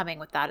is coming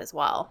with that as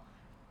well.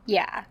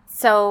 Yeah.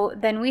 So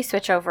then we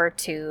switch over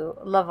to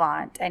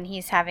Levant, and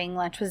he's having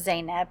lunch with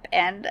Zeynep,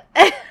 and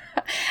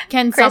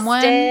can Chris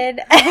someone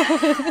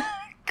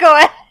go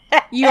ahead?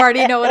 You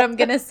already know what I'm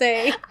gonna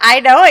say. I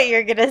know what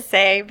you're gonna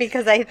say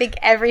because I think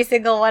every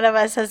single one of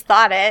us has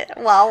thought it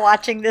while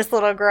watching this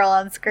little girl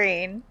on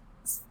screen.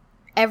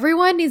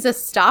 Everyone needs to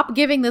stop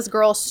giving this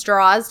girl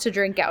straws to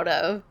drink out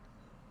of.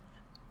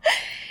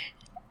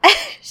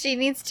 She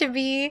needs to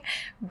be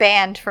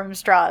banned from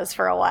straws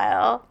for a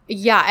while.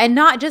 Yeah, and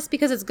not just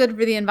because it's good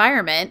for the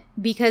environment,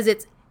 because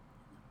it's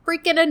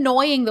freaking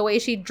annoying the way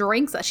she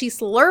drinks. She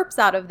slurps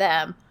out of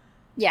them.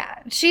 Yeah,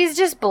 she's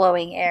just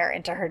blowing air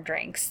into her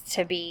drinks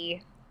to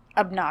be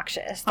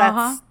obnoxious.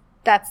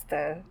 That's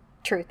the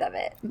truth of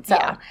it.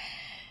 So,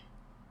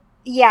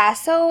 yeah,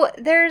 so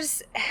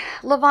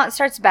Levant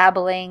starts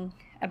babbling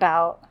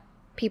about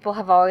people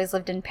have always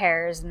lived in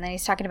pairs, and then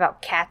he's talking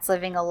about cats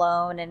living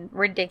alone and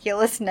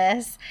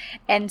ridiculousness.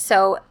 And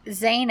so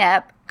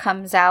Zeynep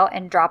comes out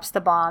and drops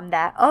the bomb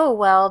that, oh,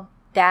 well,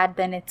 Dad,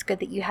 then it's good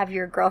that you have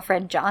your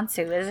girlfriend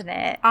Jansu, isn't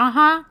it?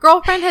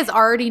 Girlfriend has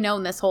already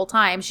known this whole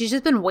time. She's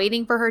just been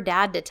waiting for her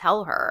dad to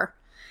tell her.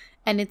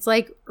 And it's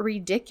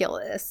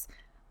ridiculous.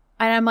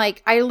 And I'm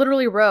like, I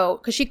literally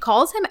wrote, because she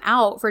calls him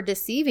out for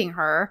deceiving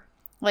her.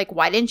 Like,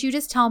 why didn't you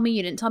just tell me?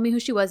 You didn't tell me who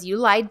she was. You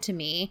lied to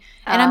me.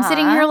 And I'm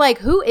sitting here like,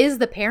 who is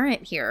the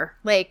parent here?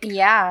 Like,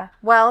 yeah.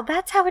 Well,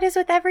 that's how it is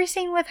with every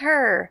scene with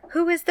her.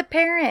 Who is the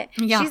parent?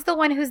 Yeah. She's the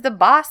one who's the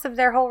boss of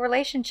their whole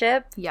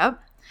relationship.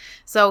 Yep.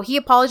 So he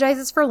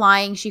apologizes for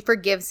lying. She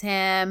forgives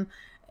him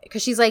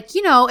because she's like,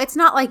 it's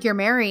not like you're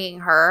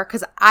marrying her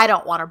because I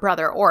don't want a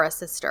brother or a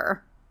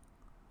sister.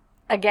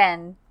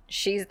 Again,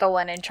 she's the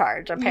one in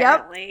charge,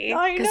 apparently.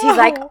 Yep, because he's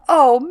like,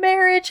 oh,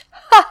 marriage?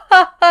 Ha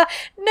ha ha.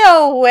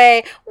 No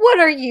way. What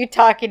are you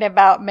talking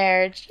about,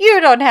 marriage?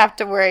 You don't have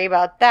to worry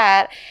about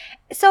that.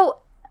 So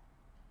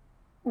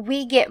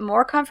we get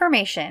more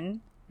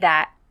confirmation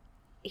that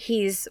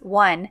he's,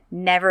 one,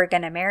 never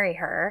going to marry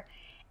her.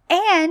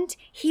 And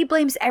he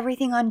blames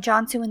everything on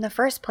Jeonsu in the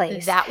first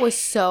place. That was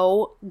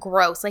so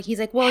gross. Like,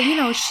 he's like,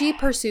 well, she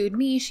pursued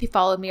me. She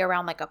followed me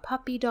around like a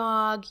puppy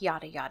dog,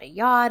 yada, yada,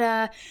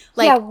 yada.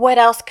 Like, yeah, what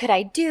else could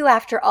I do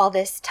after all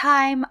this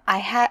time? I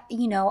had,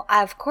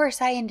 of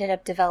course I ended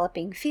up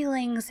developing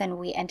feelings and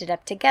we ended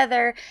up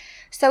together.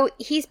 So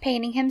he's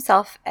painting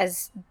himself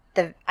as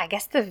the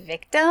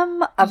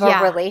victim of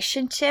a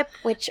relationship,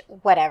 which,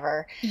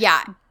 whatever.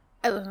 Yeah.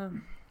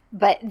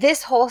 But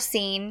this whole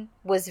scene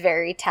was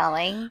very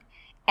telling.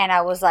 And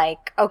I was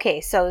like, okay,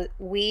 so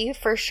we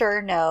for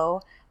sure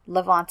know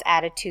Levant's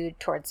attitude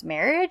towards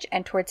marriage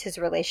and towards his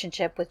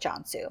relationship with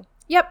Jeonsu.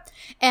 Yep.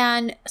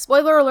 And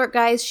spoiler alert,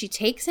 guys, she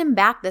takes him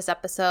back this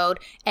episode.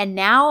 And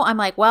now I'm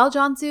like, well,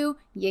 Jeonsu,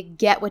 you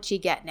get what you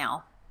get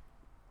now.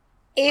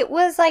 It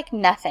was like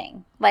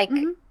nothing. Like,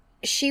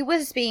 she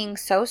was being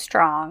so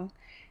strong.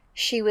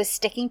 She was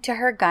sticking to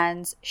her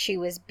guns. She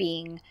was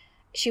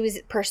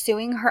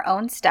pursuing her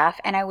own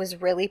stuff, and I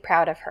was really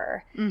proud of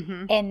her.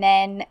 Mm-hmm. And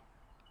then,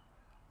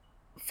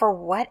 for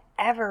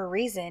whatever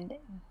reason,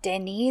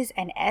 Denise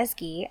and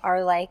Ezgi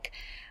are like,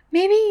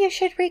 maybe you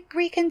should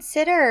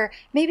reconsider.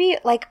 Maybe,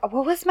 like,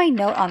 what was my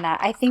note on that?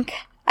 I think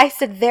I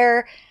said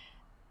they're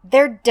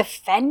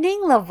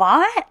defending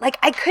Levant. Like,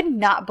 I could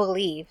not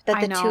believe that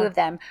the two of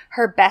them,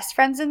 her best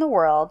friends in the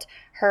world,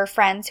 her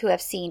friends who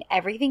have seen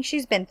everything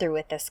she's been through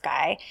with this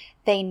guy,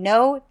 they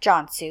know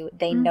Jeonsu,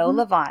 they know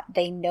Levant,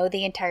 they know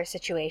the entire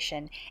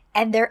situation,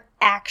 and they're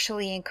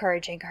actually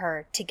encouraging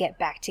her to get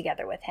back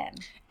together with him.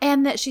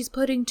 And that she's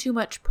putting too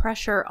much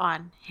pressure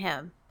on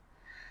him.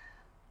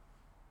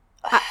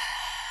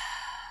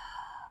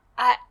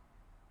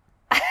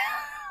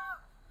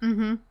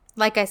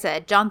 Like I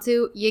said,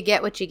 Jeonsu, you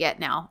get what you get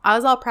now. I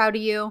was all proud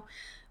of you,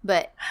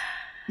 but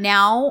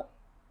now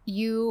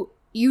you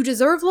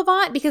deserve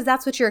Levant because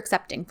that's what you're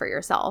accepting for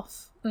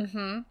yourself.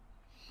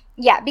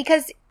 Yeah,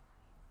 because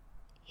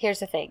here's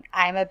the thing.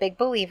 I'm a big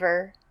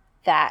believer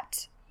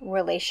that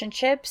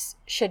relationships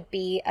should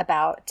be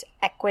about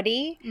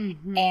equity,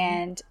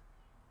 and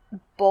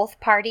both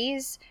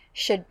parties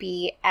should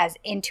be as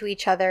into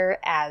each other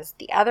as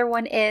the other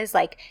one is.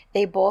 Like,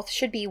 they both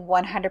should be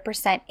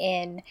 100%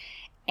 in.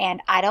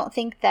 And I don't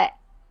think that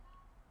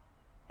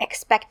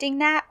expecting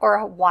that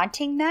or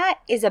wanting that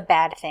is a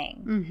bad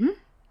thing.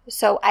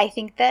 So I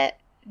think that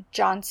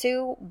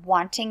Jeonsu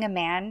wanting a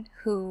man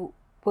who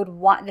would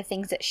want the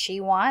things that she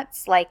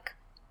wants, like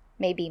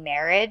maybe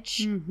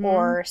marriage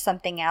or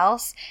something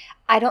else,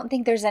 I don't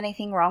think there's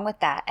anything wrong with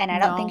that. And I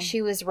don't think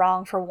she was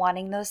wrong for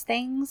wanting those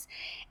things.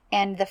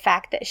 And the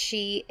fact that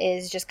she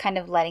is just kind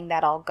of letting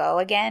that all go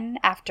again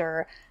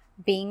after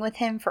being with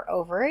him for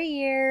over a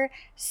year,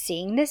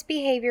 seeing this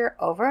behavior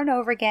over and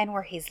over again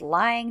where he's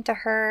lying to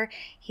her,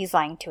 he's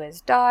lying to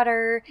his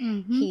daughter,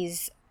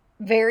 he's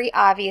very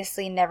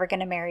obviously never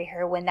going to marry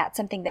her when that's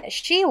something that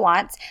she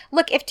wants.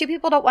 Look, if two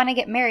people don't want to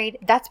get married,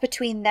 that's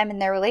between them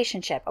and their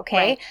relationship, okay?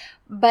 Right.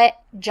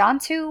 But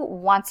Jeonsu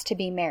wants to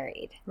be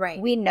married. Right.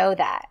 We know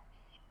that.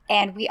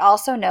 And we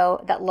also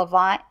know that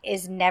Levant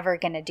is never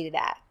going to do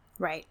that.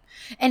 Right.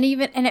 And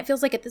it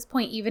feels like at this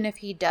point, even if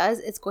he does,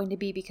 it's going to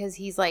be because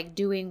he's like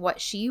doing what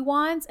she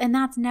wants. And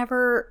that's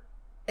never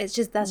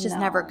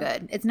never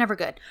good. It's never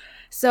good.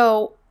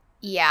 So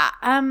yeah,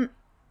 I'm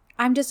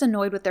just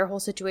annoyed with their whole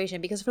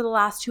situation because for the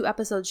last 2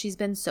 episodes, she's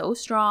been so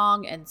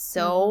strong and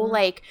so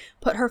like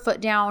put her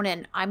foot down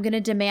and I'm going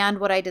to demand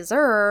what I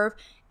deserve.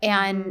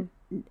 And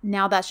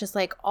now that's just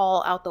like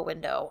all out the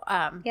window.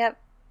 Yep.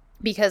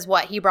 Because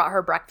he brought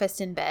her breakfast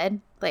in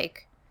bed,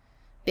 like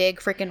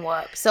big freaking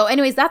whoop. So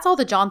anyways, that's all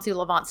the Jeonsu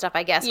Levant stuff,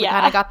 I guess. We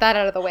kind of got that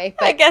out of the way.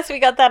 But I guess we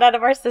got that out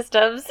of our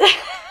systems.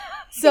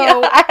 So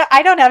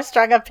I don't have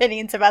strong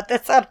opinions about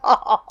this at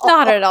all.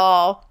 Not at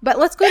all. But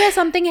let's go to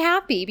something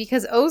happy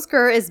because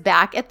Özgür is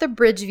back at the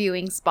bridge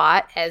viewing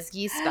spot,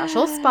 Ezgi's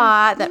special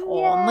spot that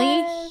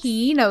only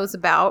he knows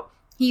about.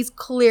 He's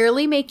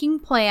clearly making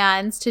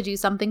plans to do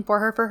something for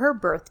her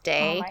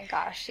birthday. Oh my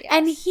gosh, yes.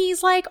 And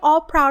he's like all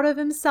proud of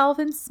himself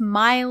and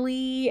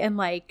smiley and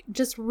like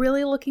just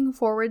really looking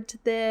forward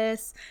to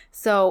this.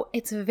 So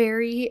it's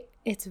very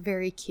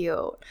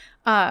cute.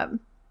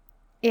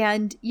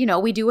 And,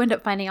 we do end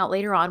up finding out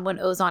later on when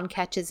Ozan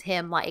catches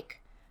him, like,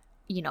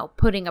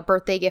 putting a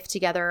birthday gift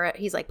together.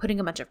 He's, like, putting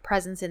a bunch of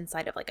presents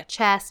inside of, like, a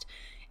chest.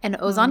 And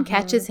Ozan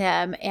catches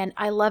him, and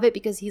I love it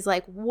because he's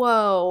like,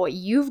 whoa,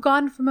 you've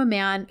gone from a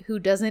man who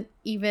doesn't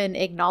even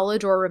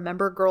acknowledge or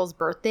remember girls'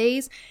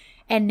 birthdays,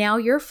 and now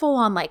you're full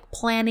on like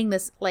planning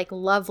this like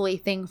lovely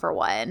thing for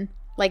one.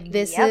 Like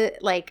this is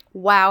like,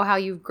 wow, how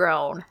you've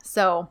grown.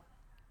 So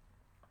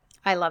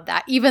I love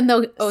that. Even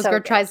though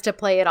Oscar tries to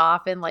play it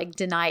off and like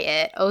deny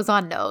it,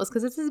 Ozan knows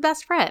because it's his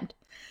best friend.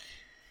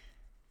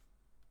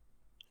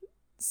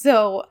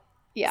 So,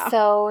 yeah.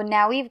 So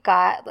now we've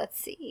got, let's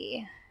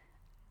see.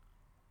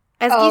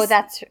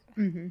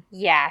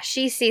 Yeah,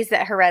 she sees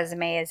that her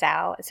resume is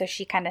out, so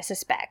she kind of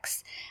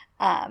suspects.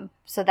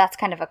 So that's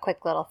kind of a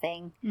quick little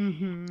thing.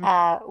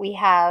 We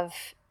have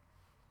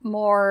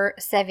more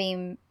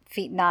Sevim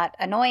Fitnat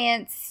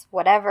annoyance,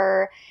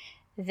 whatever.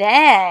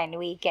 Then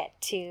we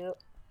get to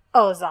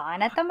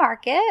Ozan at the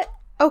market.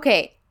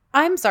 Okay,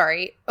 I'm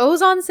sorry.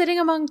 Ozan sitting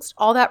amongst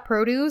all that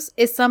produce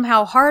is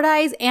somehow hard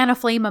eyes and a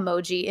flame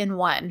emoji in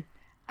one.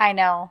 I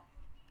know.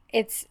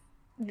 It's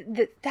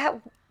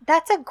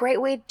that's a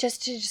great way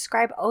just to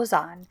describe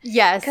Ozan.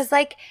 Yes. Because,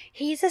 like,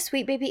 he's a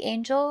sweet baby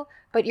angel,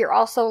 but you're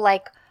also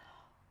like,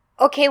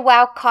 okay,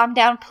 wow, calm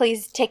down,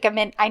 please take a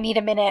minute. I need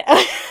a minute.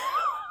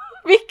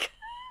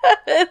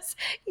 Because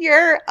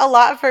you're a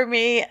lot for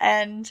me.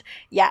 And,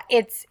 yeah,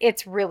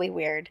 it's really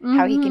weird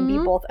how he can be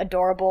both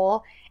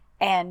adorable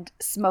and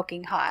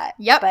smoking hot.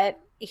 Yep. But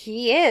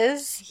he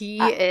is. He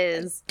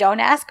is. Don't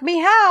ask me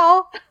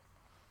how.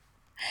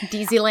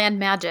 Disneyland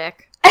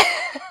magic.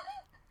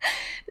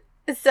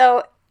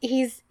 So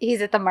he's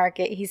at the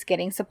market, he's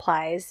getting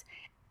supplies,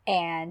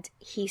 and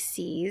he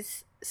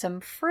sees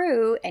some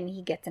fruit and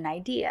he gets an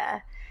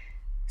idea.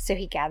 So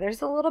he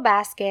gathers a little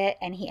basket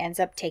and he ends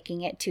up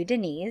taking it to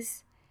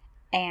Denise,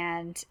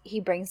 and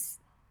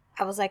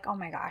I was like, oh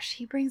my gosh,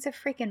 he brings a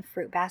freaking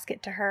fruit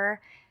basket to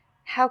her.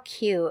 How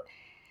cute.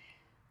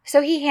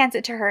 So he hands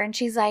it to her and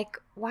she's like,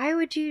 why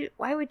would you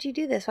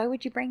do this? Why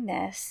would you bring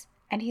this?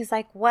 And he's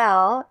like,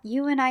 well,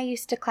 you and I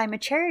used to climb a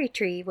cherry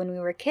tree when we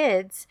were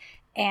kids,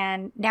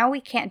 and now we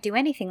can't do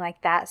anything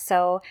like that,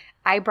 so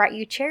I brought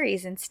you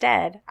cherries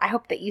instead. I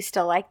hope that you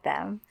still like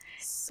them.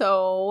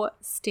 So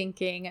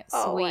stinking sweet.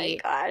 Oh my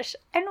gosh.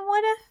 And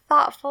what a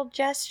thoughtful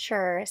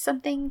gesture.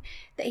 Something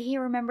that he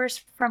remembers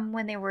from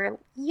when they were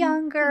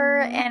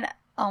younger. And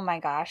oh my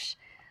gosh.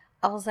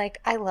 I was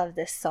like, I love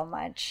this so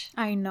much.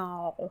 I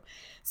know.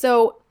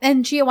 So,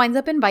 and Gia winds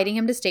up inviting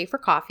him to stay for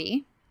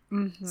coffee.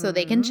 So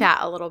they can chat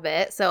a little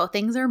bit. So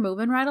things are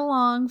moving right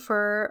along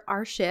for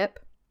our ship.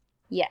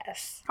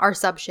 Yes. Our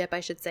sub-ship, I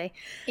should say.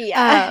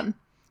 Yeah.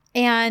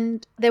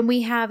 And then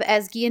we have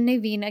Ezgi and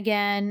Naveen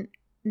again.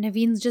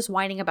 Naveen's just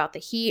whining about the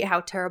heat, how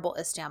terrible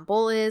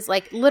Istanbul is.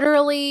 Like,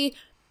 literally,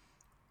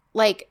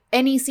 like,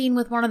 any scene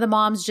with one of the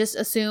moms, just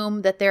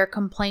assume that they're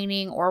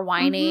complaining or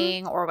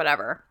whining or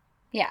whatever.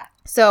 Yeah.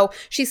 So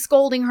she's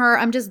scolding her.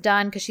 I'm just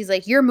done because she's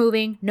like, you're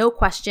moving. No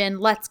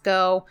question. Let's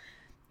go.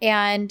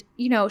 And,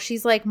 you know,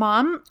 she's like,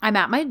 Mom, I'm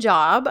at my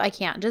job. I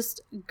can't just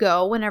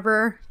go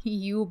whenever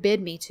you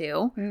bid me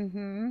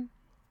to.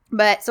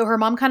 But so her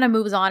mom kind of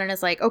moves on and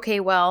is like, okay,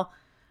 well,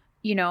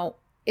 you know,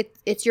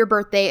 it's your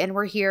birthday and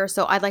we're here.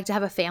 So I'd like to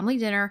have a family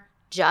dinner,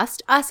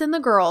 just us and the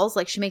girls.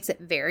 Like, she makes it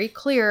very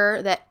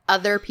clear that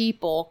other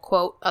people,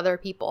 quote, other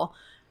people,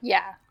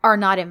 are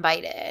not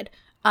invited.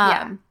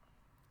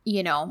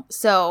 You know,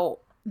 so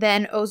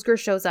then Özgür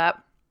shows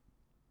up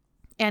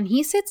and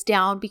he sits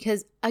down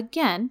because,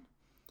 again,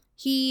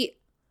 he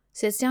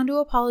sits down to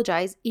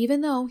apologize, even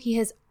though he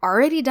has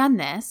already done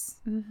this,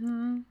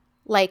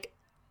 like,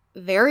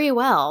 very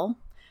well.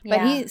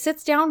 But he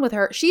sits down with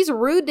her. She's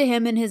rude to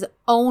him in his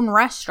own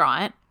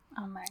restaurant.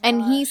 Oh my gosh.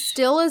 And he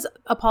still is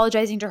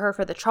apologizing to her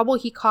for the trouble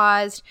he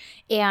caused.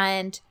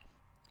 And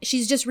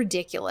she's just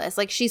ridiculous.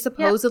 Like, she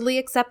supposedly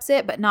accepts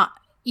it, but not,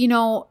 you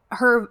know,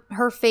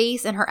 her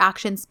face and her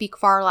actions speak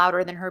far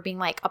louder than her being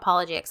like,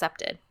 apology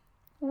accepted.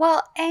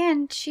 Well,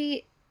 and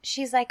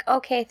she's like,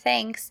 okay,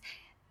 thanks.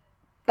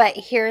 But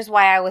here's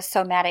why I was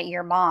so mad at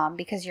your mom,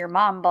 because your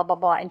mom, blah, blah,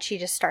 blah. And she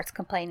just starts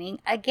complaining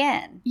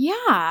again.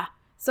 Yeah.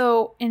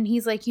 So, and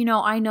he's like, you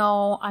know,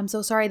 I'm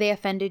so sorry they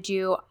offended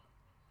you.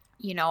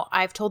 You know,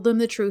 I've told them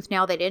the truth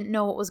now. They didn't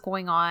know what was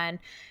going on.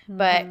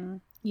 But,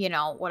 you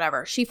know,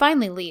 whatever. She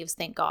finally leaves,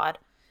 thank God.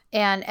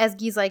 And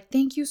Ezgi's like,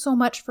 thank you so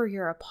much for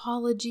your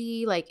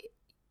apology. Like,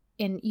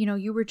 and, you know,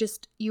 you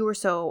were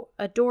so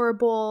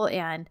adorable.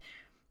 And,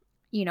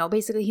 you know,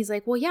 basically he's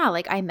like, well, yeah,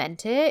 like, I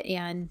meant it.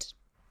 And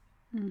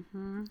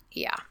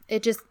yeah,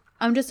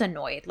 I'm just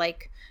annoyed.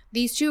 Like,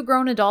 these two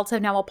grown adults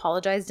have now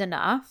apologized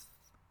enough.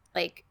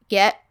 Like,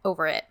 get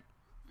over it.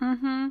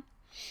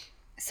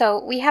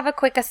 So we have a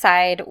quick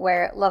aside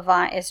where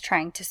Levant is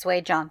trying to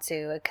sway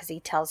Cansu because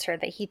he tells her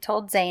that he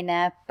told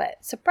Zeynep,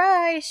 but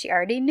surprise, she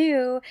already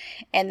knew.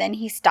 And then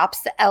he stops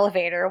the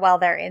elevator while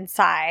they're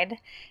inside.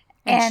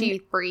 And she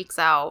freaks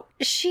out.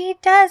 She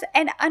does,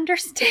 and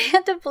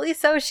understandably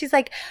so. She's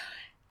like,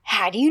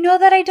 how do you know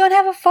that I don't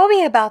have a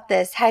phobia about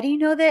this? How do you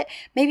know that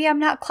maybe I'm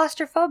not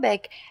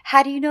claustrophobic?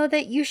 How do you know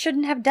that you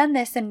shouldn't have done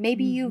this and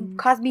maybe you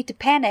caused me to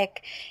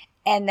panic?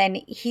 And then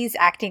he's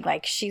acting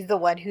like she's the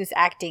one who's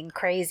acting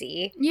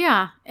crazy.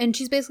 Yeah. And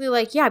she's basically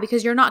like, yeah,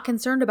 because you're not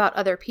concerned about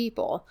other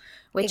people.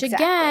 Which,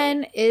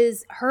 again,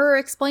 is her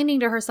explaining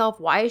to herself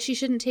why she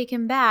shouldn't take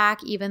him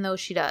back, even though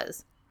she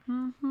does.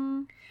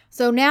 Mm-hmm.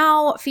 So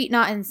now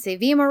Fitna and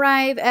Sevim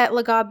arrive at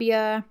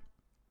Lagabia.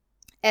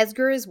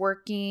 Esger is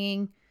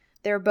working.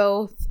 They're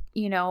both,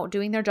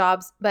 doing their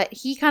jobs. But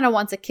he kind of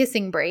wants a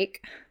kissing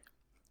break.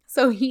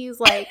 So he's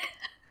like...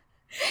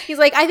 He's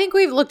like, I think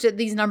we've looked at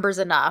these numbers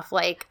enough.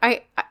 Like,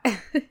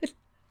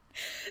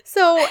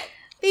 So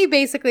they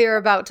basically are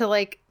about to,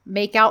 like,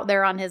 make out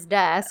there on his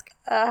desk.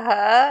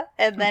 Uh-huh.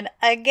 And then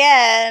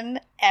again,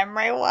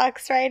 Emre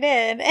walks right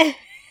in. And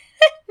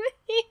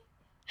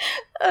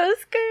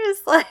Oscar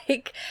is,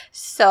 like,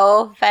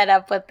 so fed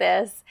up with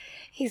this.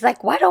 He's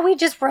like, why don't we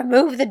just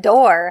remove the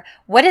door?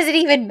 What does it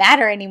even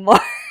matter anymore?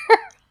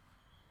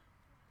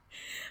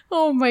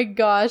 Oh my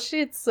gosh.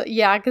 It's,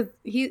 yeah, because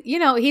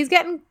he's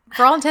getting,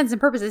 for all intents and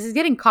purposes, he's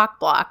getting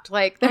cock blocked.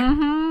 Like,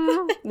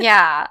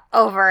 yeah,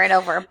 over and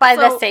over by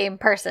the same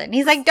person.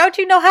 He's like, don't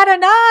you know how to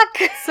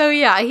knock? So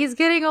yeah, he's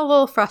getting a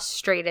little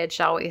frustrated,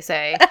 shall we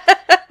say.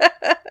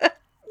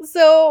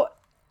 So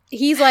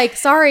he's like,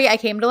 sorry, I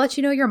came to let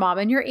you know your mom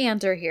and your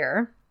aunt are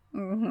here.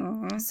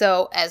 Mm-hmm.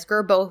 So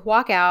Esger both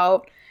walk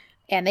out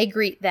and they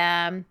greet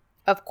them.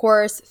 Of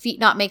course,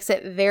 Fitna makes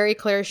it very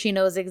clear she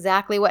knows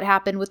exactly what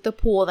happened with the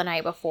pool the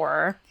night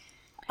before.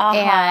 Uh-huh.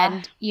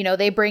 And,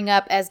 they bring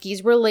up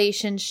Ezgi's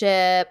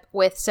relationship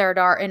with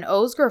Serdar, and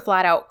Özgür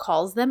flat out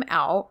calls them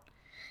out.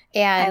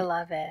 And I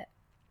love it.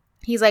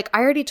 He's like,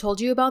 I already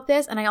told you about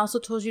this, and I also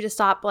told you to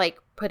stop, like,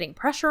 putting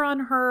pressure on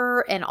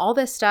her and all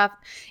this stuff.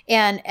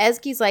 And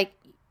Ezgi's like,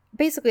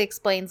 basically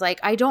explains, like,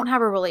 I don't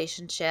have a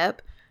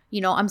relationship.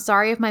 I'm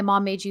sorry if my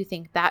mom made you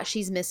think that.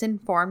 She's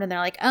misinformed. And they're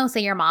like, oh, so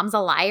your mom's a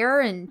liar?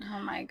 And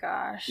oh my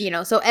gosh.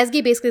 So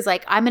Ezgi basically is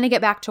like, I'm going to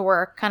get back to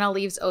work, kind of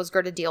leaves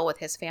Özgür to deal with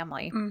his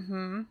family.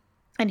 Mm-hmm.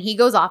 And he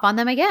goes off on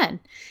them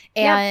again.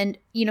 And,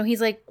 he's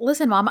like,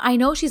 listen, Mom, I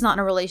know she's not in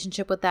a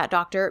relationship with that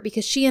doctor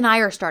because she and I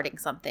are starting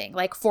something,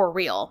 like, for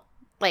real.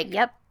 Like,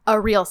 a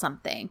real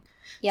something.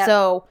 Yep.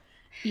 So,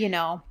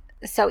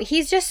 So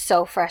he's just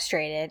so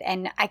frustrated,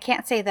 and I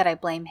can't say that I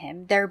blame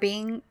him. They're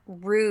being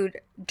rude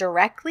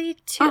directly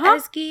to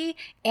Ezgi,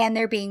 and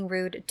they're being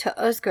rude to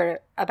Özgür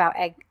about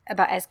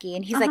Ezgi.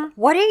 And he's like,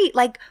 what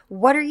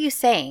are you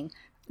saying?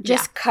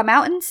 Just come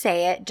out and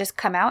say it. Just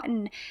come out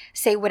and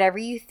say whatever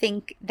you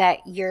think that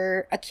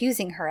you're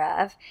accusing her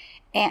of.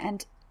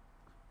 And,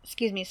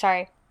 excuse me,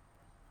 sorry.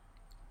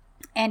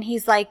 And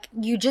he's like,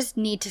 you just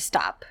need to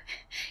stop.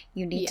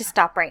 You need to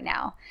stop right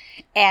now.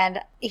 And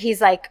he's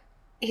like,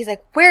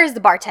 where's the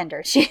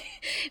bartender?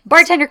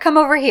 Bartender, come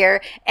over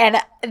here. And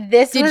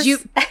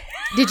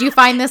did you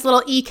find this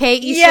little EK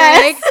Easter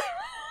egg?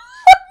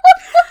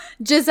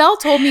 Giselle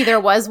told me there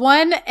was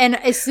one, and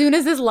as soon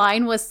as this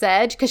line was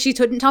said, because she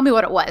couldn't tell me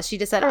what it was, she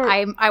just said,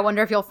 I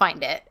wonder if you'll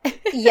find it.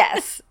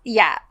 Yes.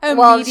 Yeah.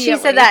 Well, she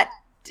said that.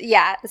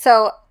 Yeah.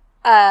 So,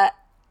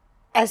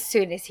 as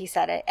soon as he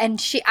said it, and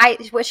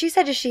what she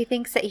said is she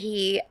thinks that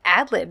he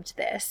ad-libbed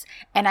this,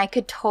 and I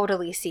could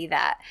totally see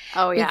that.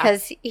 Oh yeah,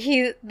 because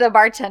the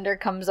bartender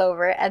comes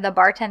over, and the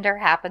bartender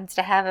happens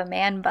to have a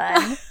man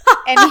bun,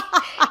 and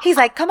he's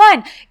like, "Come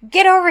on,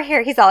 get over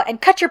here." He's all, and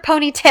cut your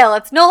ponytail.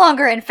 It's no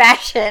longer in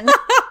fashion.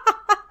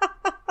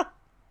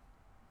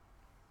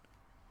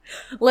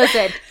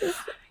 Listen,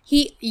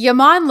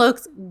 Yaman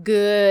looks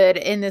good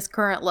in this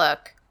current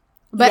look,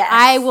 but yes.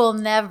 I will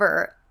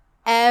never,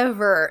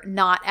 ever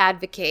not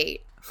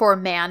advocate for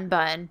man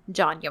bun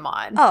Can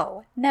Yaman.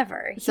 Oh,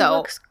 never. He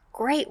looks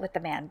great with the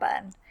man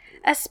bun,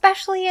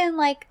 especially in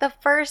like the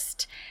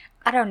first,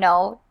 I don't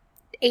know,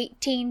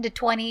 18 to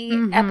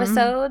 20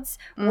 episodes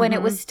when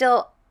it was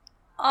still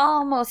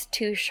almost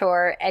too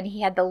short and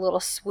he had the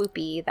little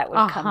swoopy that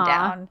would come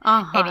down.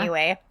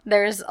 Anyway,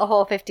 there's a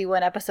whole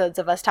 51 episodes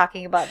of us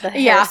talking about the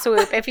hair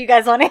swoop if you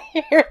guys want to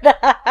hear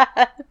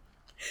that.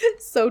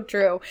 So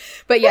true.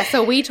 But yeah,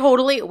 so we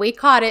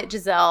caught it,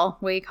 Giselle.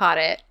 We caught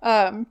it.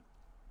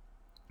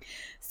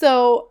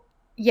 So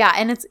yeah,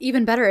 and it's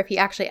even better if he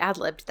actually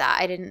ad-libbed that.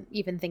 I didn't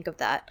even think of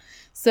that.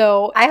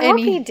 So I hope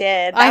he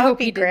did. I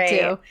hope he did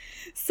too.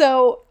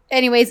 So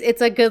anyways,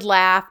 it's a good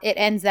laugh. It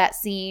ends that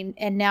scene.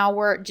 And now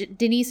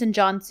Denise and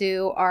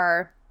Cansu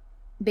are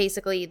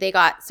basically, they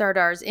got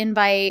Serdar's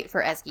invite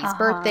for Ezgi's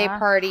birthday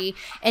party.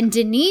 And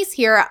Denise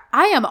here,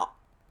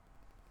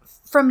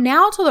 from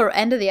now till the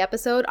end of the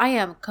episode, I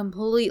am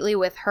completely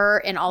with her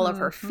in all of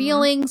her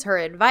feelings, her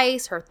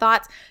advice, her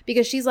thoughts.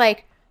 Because she's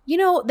like,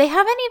 they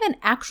haven't even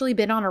actually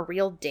been on a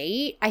real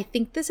date. I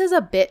think this is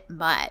a bit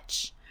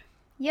much.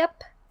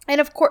 Yep. And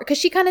of course, because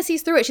she kind of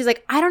sees through it. She's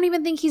like, I don't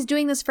even think he's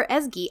doing this for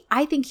Ezgi.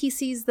 I think he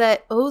sees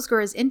that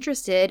Özgür is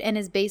interested and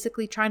is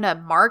basically trying to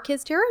mark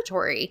his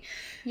territory.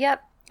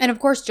 Yep. And of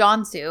course,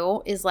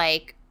 Cansu is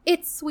like,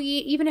 it's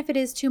sweet. Even if it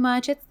is too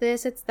much, it's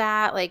this, it's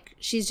that. Like,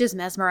 she's just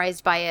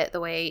mesmerized by it the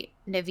way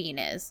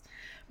Naveen is.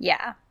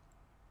 Yeah.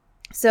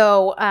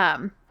 So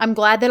I'm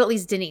glad that at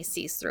least Denise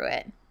sees through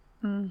it.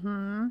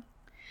 Mm-hmm.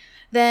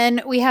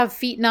 Then we have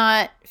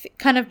Feetnot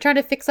kind of trying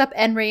to fix up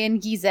Enrei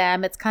and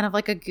Gizem. It's kind of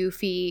like a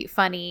goofy,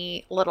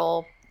 funny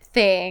little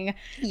thing.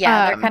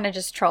 Yeah, they're kind of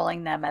just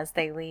trolling them as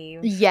they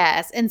leave.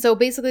 Yes. And so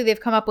basically they've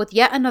come up with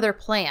yet another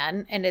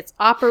plan, and it's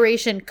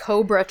Operation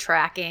Cobra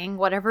Tracking,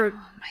 whatever.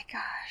 Oh my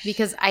gosh.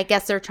 Because I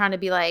guess they're trying to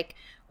be like,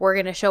 we're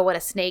going to show what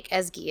a snake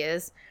Ezgi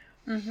is.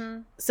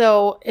 Mm-hmm.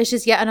 So it's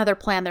just yet another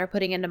plan they're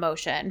putting into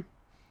motion.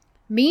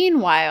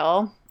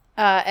 Meanwhile,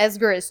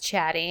 Esger is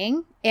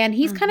chatting, and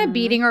he's kind of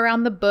beating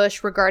around the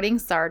bush regarding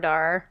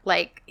Sardar.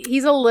 Like,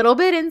 he's a little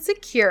bit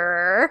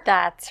insecure.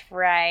 That's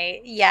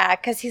right. Yeah,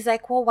 because he's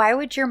like, well, why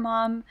would your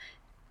mom,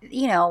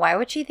 why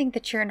would she think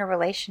that you're in a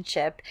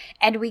relationship?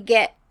 And we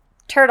get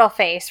Turtle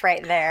Face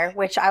right there,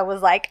 which I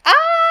was like,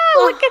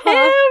 look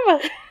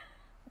at him.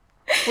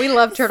 We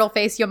love Turtle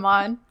Face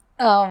Yaman.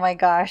 Oh my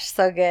gosh,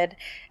 so good.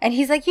 And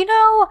he's like,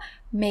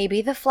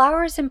 maybe the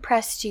flowers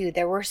impressed you.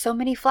 There were so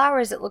many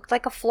flowers. It looked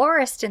like a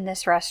florist in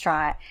this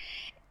restaurant.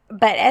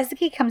 But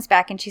Ezgi comes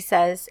back and she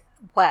says,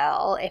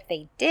 well, if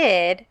they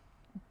did,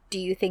 do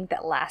you think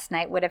that last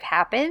night would have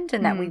happened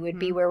and that we would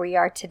be where we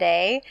are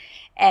today?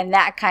 And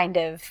that kind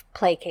of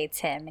placates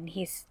him. And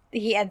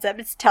he ends up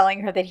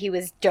telling her that he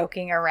was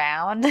joking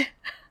around.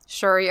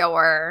 Sure you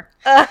were.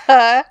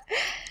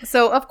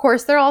 So, of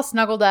course, they're all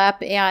snuggled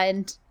up,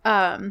 and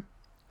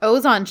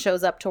Ozan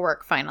shows up to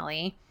work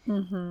finally.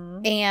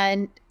 Mm-hmm.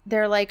 And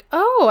they're like,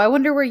 oh, I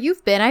wonder where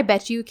you've been. I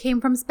bet you came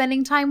from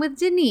spending time with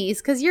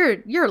Denise because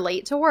you're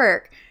late to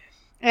work.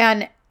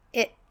 And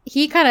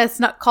he kind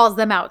of calls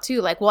them out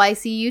too. Like, well, I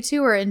see you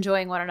two are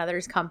enjoying one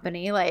another's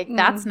company. Like,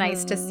 that's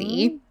nice to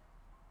see.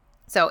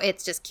 So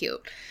it's just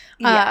cute.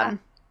 Yeah.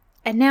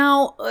 And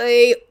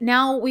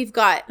now we've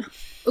got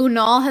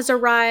Unal has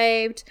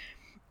arrived,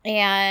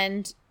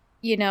 and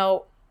he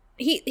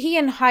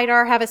and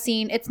Haidar have a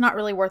scene. It's not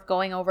really worth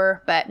going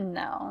over, but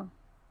no.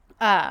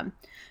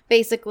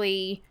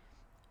 Basically,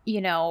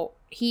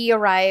 he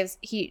arrives,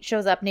 he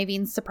shows up,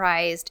 Naveen's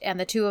surprised, and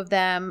the two of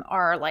them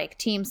are like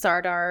Team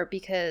Sardar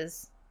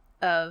because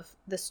of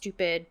the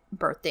stupid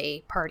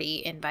birthday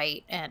party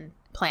invite and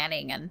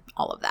planning and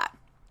all of that.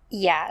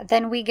 Yeah,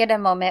 then we get a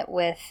moment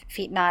with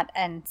Feetnot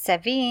and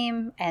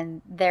Sevim,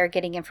 and they're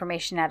getting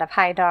information out of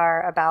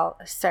Haidar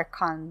about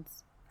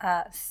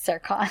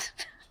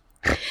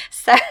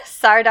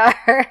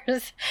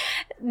Sardar's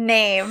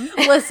name.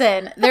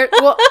 Listen,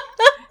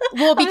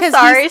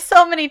 because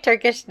so many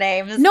Turkish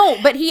names.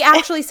 No, but he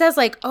actually says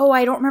like, oh,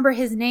 I don't remember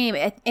his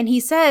name. And he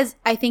says,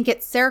 I think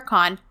it's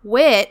Serkan,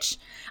 which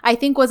I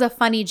think was a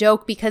funny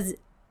joke because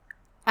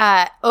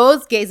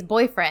Özge's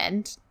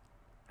boyfriend,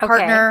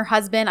 partner,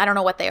 husband, I don't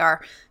know what they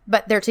are,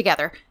 but they're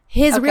together.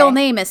 His real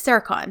name is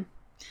Serkan.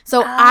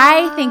 So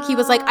I think he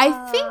was like, I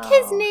think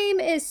his name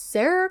is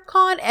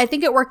Serkan. I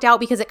think it worked out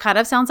because it kind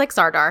of sounds like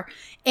Sardar.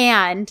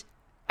 And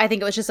I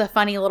think it was just a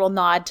funny little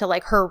nod to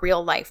like her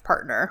real life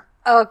partner.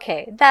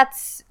 Okay,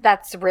 that's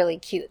really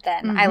cute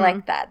then. Mm-hmm. I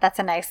like that. That's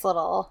a nice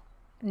little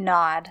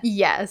nod.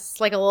 Yes,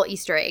 like a little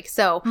Easter egg.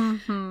 So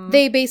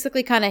they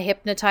basically kind of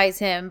hypnotize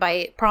him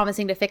by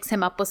promising to fix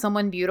him up with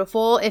someone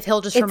beautiful if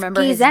he'll just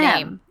remember his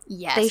name.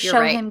 Yes, they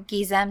show him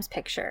Gizem's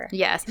picture.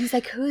 Yes. He's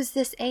like, who's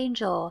this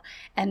angel?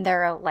 And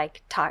they're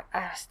like,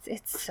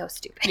 it's so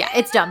stupid. Yeah,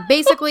 it's dumb.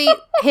 Basically,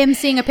 him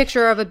seeing a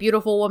picture of a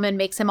beautiful woman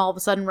makes him all of a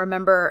sudden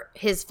remember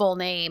his full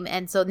name.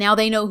 And so now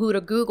they know who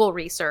to Google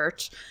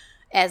research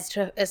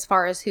as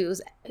far as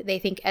who's they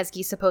think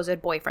Ezgi's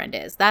supposed boyfriend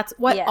is. That's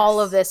what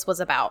all of this was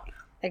about.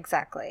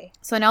 Exactly.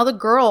 So now the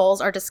girls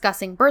are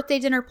discussing birthday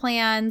dinner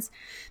plans.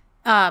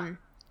 And,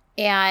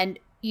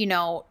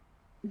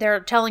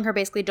 they're telling her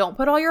basically don't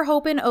put all your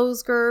hope in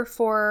Özgür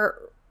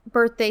for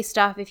birthday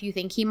stuff if you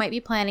think he might be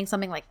planning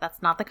something. Like,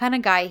 that's not the kind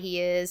of guy he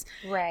is.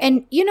 Right.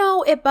 And,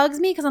 it bugs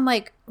me because I'm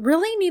like,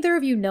 really? Neither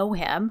of you know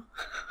him?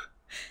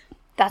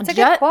 That's a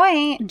good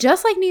point.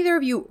 Just like neither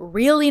of you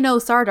really know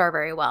Sardar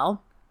very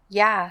well.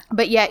 Yeah.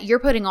 But yet you're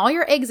putting all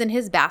your eggs in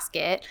his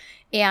basket.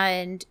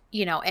 And,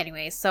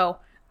 anyways, so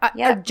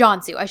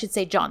Cansu, I should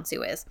say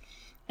Cansu is.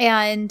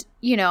 And,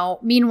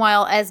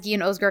 meanwhile, Ezgi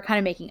and Özgür are kind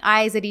of making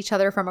eyes at each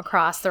other from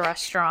across the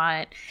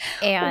restaurant.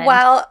 And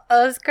while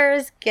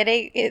Özgür's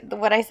getting,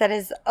 what I said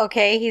is,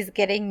 okay, he's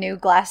getting new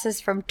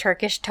glasses from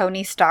Turkish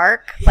Tony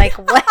Stark. Like,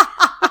 what?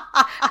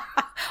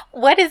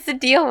 What is the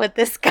deal with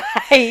this guy?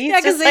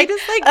 He's just like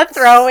a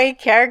throwaway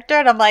character.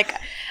 And I'm like,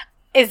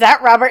 is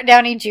that Robert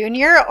Downey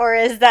Jr. or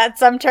is that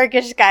some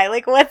Turkish guy?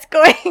 Like, what's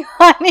going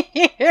on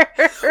here?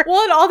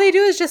 Well, and all they do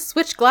is just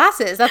switch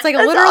glasses. That's like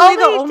literally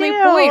the only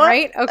point,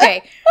 right?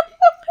 Okay.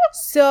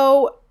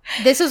 So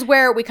this is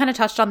where we kind of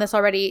touched on this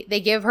already.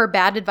 They give her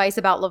bad advice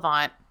about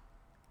Levant.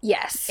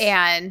 Yes.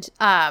 And,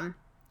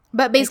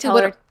 but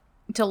basically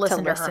to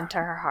listen to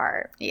her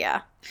heart.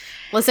 Yeah.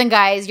 Listen,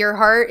 guys, your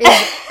heart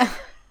is...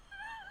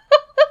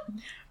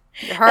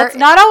 That's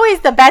not always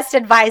the best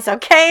advice,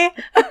 okay?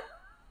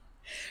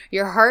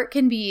 Your heart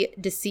can be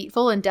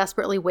deceitful and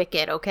desperately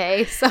wicked,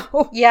 okay?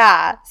 So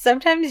yeah,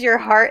 sometimes your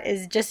heart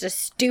is just a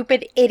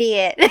stupid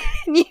idiot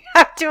and you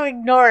have to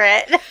ignore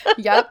it.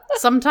 Yep.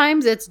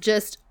 Sometimes it's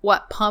just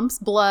what pumps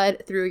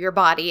blood through your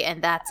body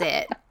and that's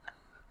it.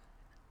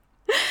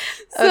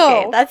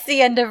 Okay, that's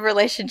the end of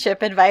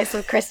relationship advice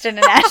with Kristen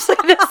and Ashley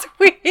this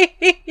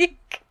week.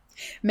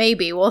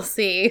 Maybe. We'll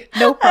see.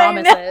 No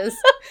promises.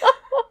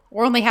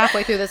 We're only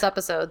halfway through this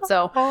episode,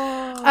 so.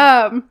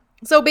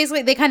 So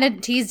basically, they kind of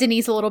tease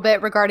Denise a little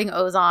bit regarding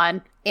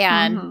Ozan,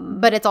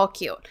 but it's all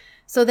cute.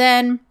 So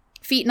then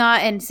Feetna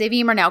and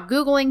Sevim are now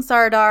Googling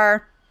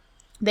Sardar.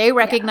 They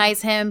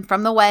recognize him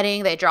from the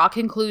wedding. They draw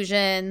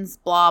conclusions,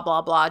 blah,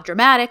 blah, blah.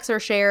 Dramatics are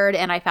shared,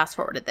 and I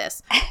fast-forwarded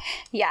this.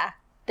 Yeah.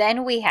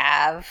 Then we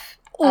have...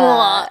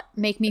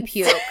 make me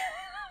puke.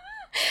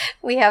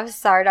 We have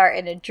Sardar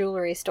in a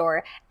jewelry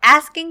store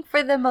asking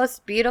for the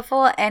most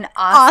beautiful and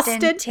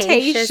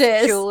ostentatious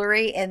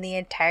jewelry in the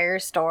entire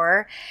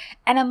store.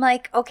 And I'm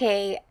like,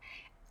 okay,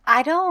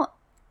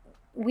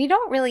 we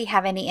don't really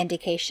have any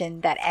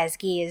indication that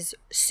Ezgi is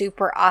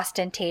super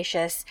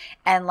ostentatious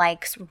and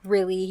likes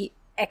really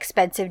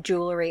expensive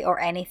jewelry or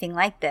anything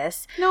like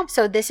this. Nope.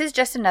 So this is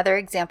just another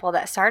example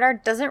that Sardar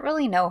doesn't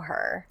really know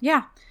her.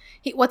 Yeah.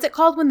 What's it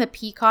called when the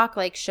peacock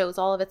like shows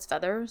all of its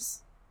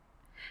feathers?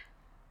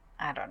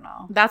 I don't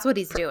know. That's what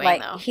he's doing,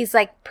 like, though. He's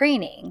like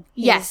preening.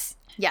 Yes.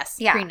 Yeah.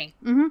 Preening.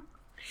 Mm-hmm.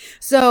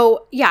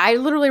 So, I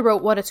literally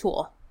wrote, what a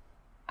tool.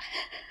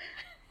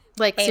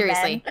 Like, Amen.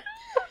 Seriously.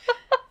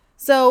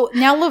 So,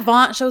 now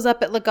Levant shows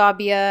up at La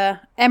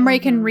Gabia.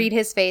 Emre can read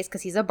his face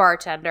because he's a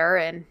bartender.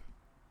 And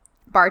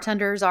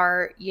bartenders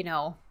are,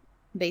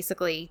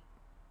 basically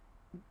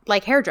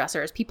like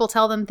hairdressers. People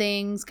tell them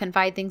things,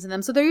 confide things in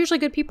them. So, they're usually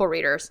good people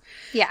readers.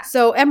 Yeah.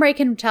 So, Emre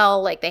can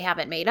tell, like, they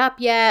haven't made up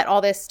yet, all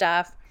this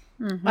stuff.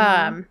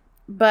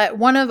 But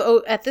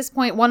at this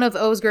point, one of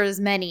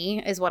Özgür's many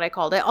is what I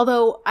called it.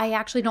 Although I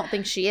actually don't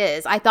think she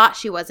is. I thought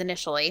she was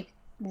initially.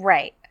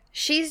 Right.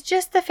 She's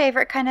just the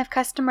favorite kind of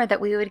customer that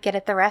we would get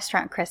at the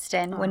restaurant,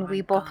 Kristen, when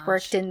we both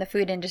worked in the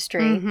food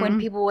industry. When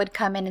people would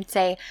come in and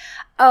say,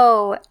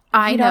 oh,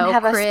 you don't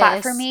have Chris. A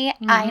spot for me?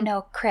 I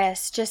know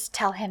Chris. Just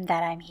tell him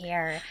that I'm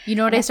here. You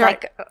know what I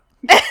start...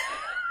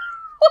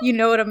 You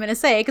know what I'm going to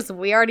say because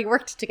we already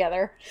worked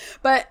together.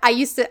 But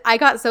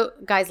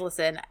guys,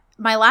 listen.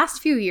 My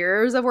last few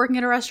years of working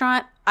at a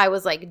restaurant, I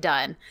was like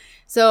done.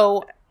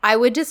 So I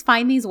would just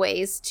find these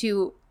ways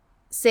to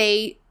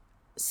say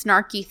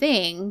snarky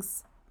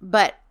things,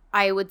 but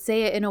I would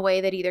say it in a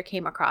way that either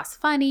came across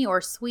funny or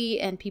sweet,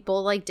 and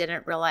people like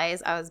didn't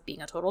realize I was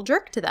being a total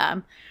jerk to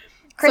them.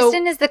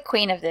 Kristen is the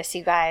queen of this,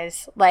 you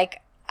guys.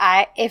 Like,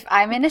 if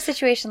I'm in a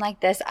situation like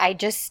this, I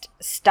just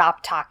stop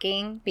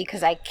talking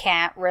because I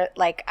can't,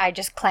 I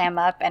just clam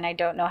up and I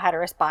don't know how to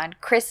respond.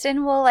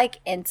 Kristen will,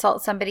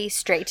 insult somebody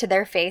straight to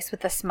their face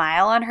with a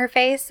smile on her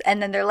face, and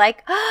then they're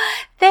like, oh,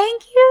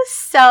 thank you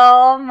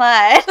so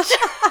much.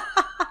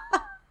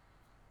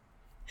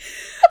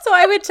 So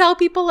I would tell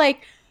people,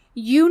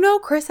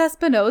 Chris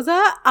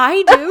Espinoza?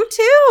 I do,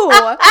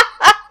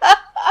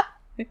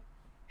 too.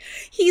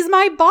 He's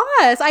my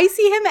boss. I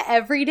see him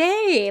every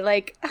day.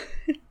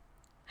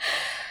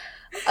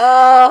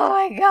 Oh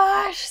my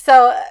gosh.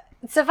 So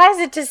suffice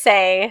it to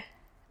say,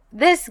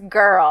 this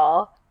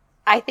girl,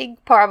 I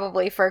think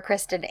probably for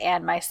Kristen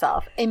and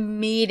myself,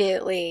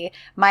 immediately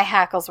my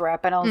hackles were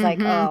up and I was like,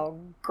 oh,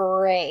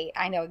 great.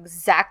 I know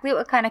exactly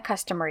what kind of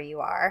customer you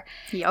are.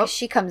 Yep.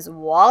 She comes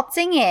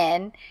waltzing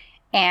in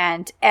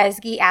and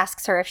Ezgi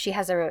asks her if she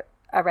has a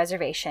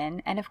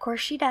reservation, and of course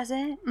she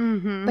doesn't.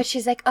 But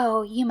she's like,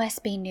 oh, you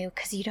must be new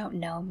because you don't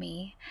know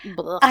me.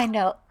 Blah. I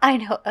know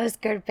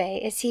Özgür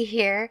Bey. Is he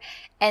here?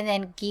 And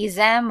then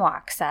Gizem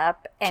walks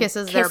up and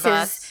kisses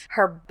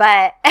her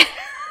butt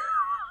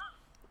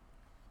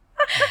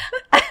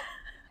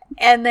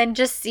and then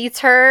just seats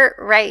her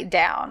right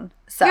down.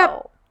 So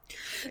yep.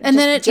 And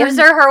then it gives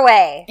her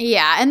way.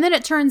 Yeah, and then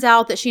it turns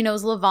out that she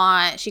knows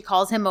Levant. She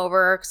calls him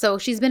over, so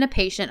she's been a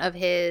patient of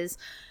his.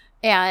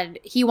 And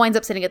he winds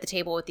up sitting at the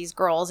table with these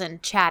girls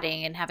and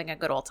chatting and having a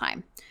good old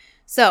time.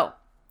 So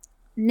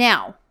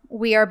now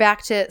we are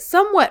back to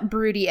somewhat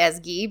broody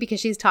Ezgi because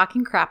she's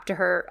talking crap to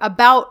her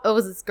about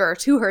Özgür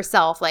to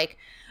herself. Like,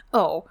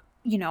 oh,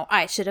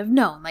 I should have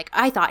known. Like,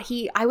 I thought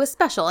I was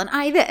special and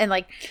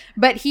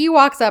but he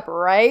walks up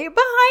right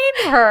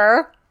behind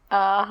her.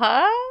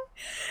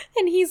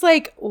 And he's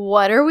like,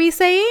 what are we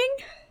saying?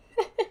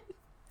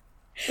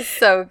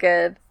 So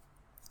good.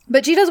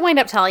 But she does wind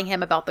up telling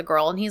him about the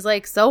girl, and he's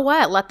like, so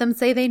what? Let them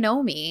say they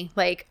know me.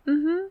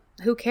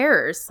 Who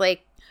cares?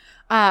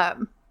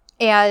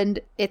 And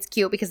it's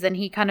cute because then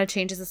he kind of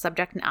changes the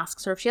subject and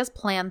asks her if she has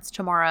plans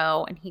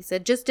tomorrow. And he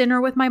said, just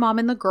dinner with my mom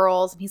and the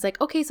girls. And he's like,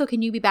 okay, so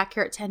can you be back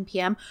here at 10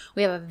 p.m.?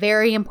 We have a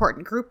very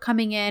important group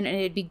coming in, and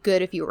it'd be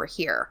good if you were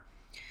here.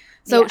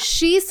 So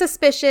she's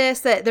suspicious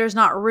that there's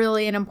not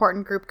really an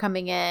important group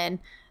coming in,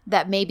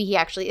 that maybe he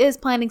actually is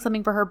planning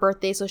something for her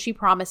birthday. So she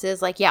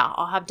promises,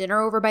 I'll have dinner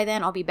over by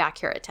then. I'll be back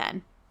here at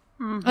 10.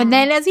 And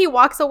then as he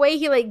walks away,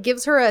 he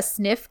gives her a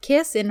sniff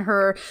kiss in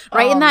her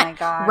right in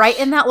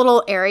that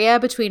little area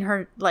between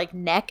her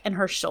neck and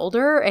her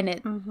shoulder. And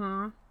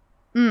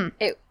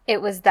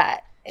it was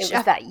that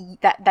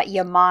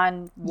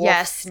Yaman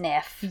wolf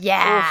sniff.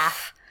 Yeah.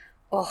 Oof.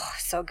 Oh,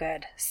 so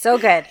good. So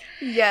good.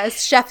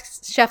 Yes.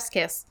 Chef's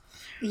kiss.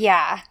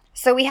 Yeah.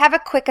 So we have a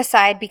quick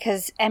aside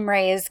because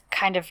Emre is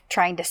kind of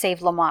trying to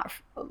save Levant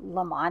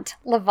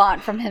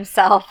from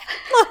himself.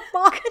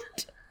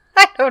 Levant.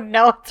 I don't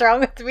know what's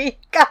wrong with me,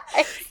 guys.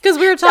 Because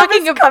we were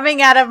talking about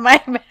coming out of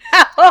my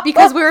mouth.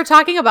 Because we were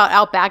talking about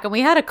Outback, and we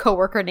had a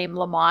coworker named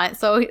Lamont,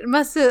 so it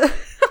must have.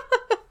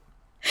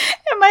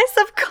 Am I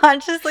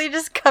subconsciously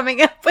just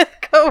coming up with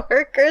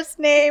coworkers'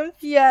 names?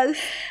 Yes.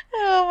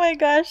 Oh my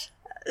gosh.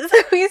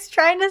 So he's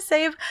trying to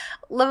save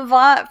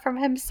Levant from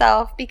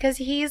himself because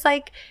he's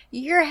like,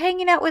 you're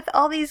hanging out with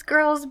all these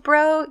girls,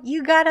 bro.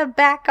 You gotta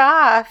back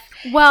off.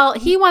 Well,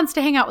 he wants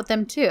to hang out with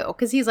them too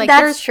because he's like,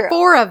 That's there's true.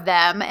 4 of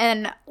them,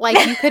 and like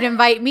you could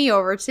invite me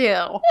over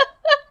too.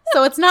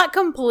 So it's not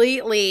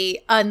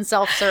completely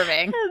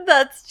unself-serving.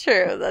 That's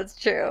true. That's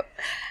true.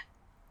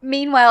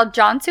 Meanwhile,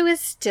 Jansu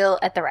is still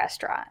at the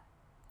restaurant.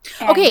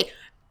 Okay,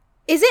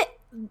 is it?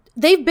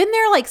 They've been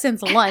there like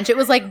since lunch. It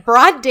was like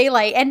broad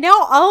daylight, and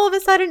now all of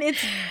a sudden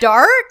it's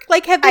dark.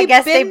 Like, have they? I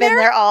guess they've been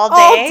there all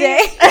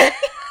day.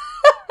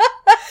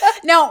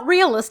 Now,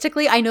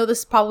 realistically, I know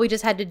this probably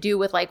just had to do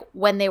with like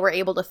when they were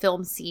able to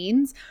film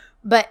scenes,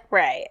 but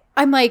right.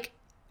 I'm like,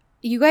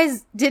 you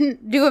guys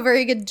didn't do a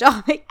very good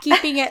job at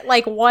keeping it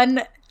like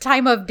one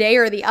time of day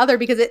or the other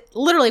because it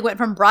literally went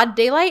from broad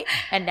daylight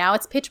and now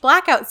it's pitch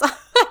black outside.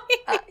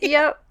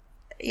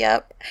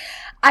 Yep.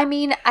 I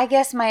mean, I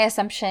guess my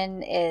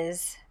assumption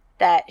is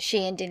that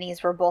she and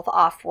Denise were both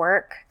off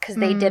work because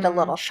they did a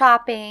little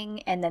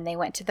shopping and then they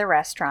went to the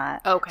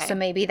restaurant. Okay. So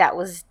maybe that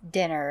was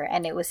dinner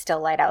and it was still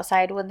light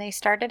outside when they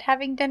started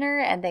having dinner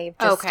and they've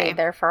just stayed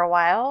there for a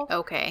while.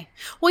 Okay.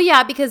 Well,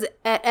 yeah, because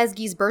at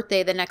Ezgi's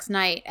birthday the next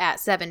night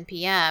at 7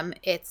 p.m.,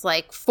 it's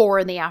like 4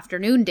 in the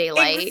afternoon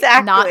daylight,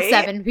 not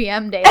 7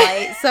 p.m.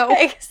 daylight. So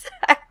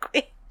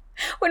Exactly.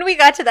 When we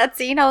got to that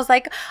scene, I was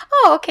like,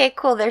 oh, okay,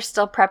 cool. They're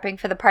still prepping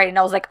for the party. And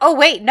I was like, oh,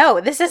 wait, no,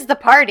 this is the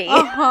party.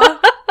 Uh-huh.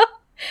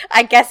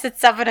 I guess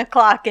it's 7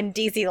 o'clock in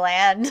DZ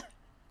Land.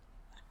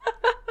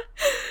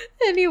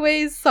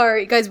 Anyways,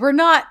 sorry. Guys, we're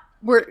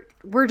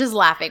just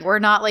laughing. We're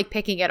not like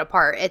picking it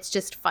apart. It's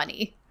just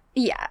funny.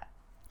 Yeah.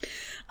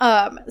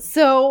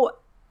 So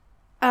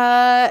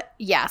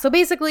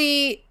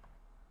basically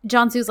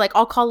Jansu's like,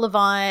 I'll call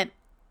Levant,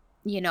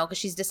 because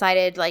she's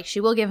decided like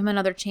she will give him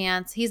another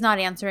chance. He's not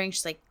answering.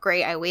 She's like,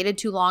 great, I waited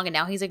too long and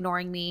now he's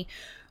ignoring me.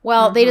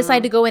 Well, they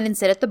decide to go in and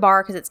sit at the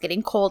bar because it's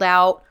getting cold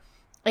out.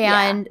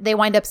 And they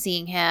wind up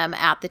seeing him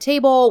at the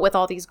table with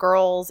all these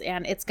girls,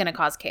 and it's going to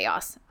cause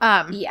chaos.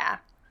 Yeah.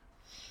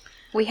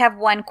 We have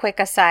one quick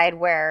aside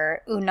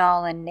where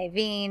Unal and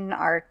Naveen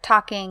are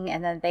talking,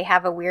 and then they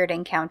have a weird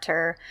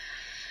encounter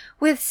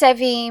with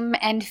Sevim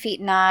and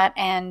Fitnat,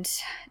 and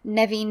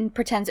Naveen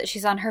pretends that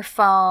she's on her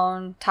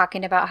phone,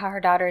 talking about how her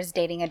daughter is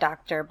dating a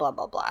doctor, blah,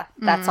 blah, blah.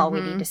 That's all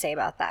we need to say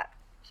about that.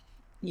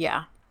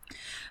 Yeah.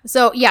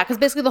 So, yeah, because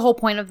basically the whole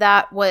point of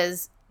that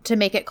was to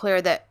make it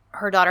clear that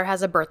her daughter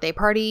has a birthday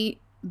party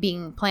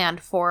being planned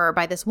for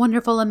by this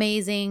wonderful,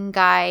 amazing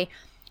guy.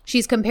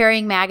 She's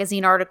comparing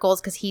magazine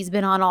articles because he's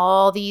been on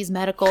all these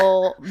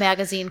medical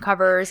magazine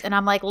covers. And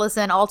I'm like,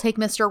 listen, I'll take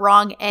Mr.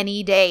 Wrong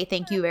any day.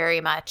 Thank you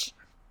very much.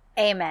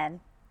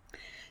 Amen.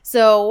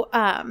 So,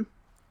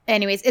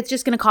 anyways, it's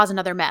just going to cause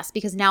another mess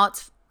because now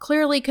it's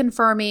clearly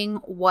confirming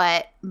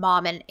what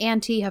Mom and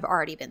Auntie have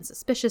already been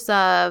suspicious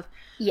of.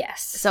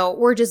 Yes. So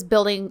we're just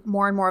building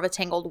more and more of a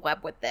tangled web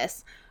with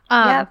this.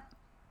 Yep.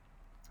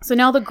 So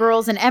now the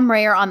girls and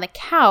Emre are on the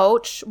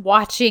couch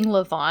watching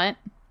Levant.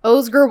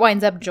 Ozgur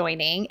winds up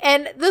joining.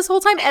 And this whole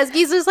time,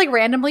 Ezgi's just like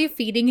randomly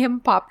feeding him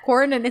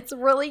popcorn. And it's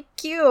really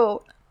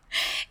cute.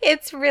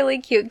 It's really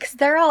cute because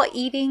they're all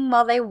eating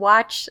while they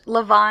watch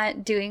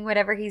Levant doing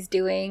whatever he's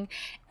doing.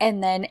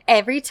 And then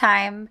every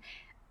time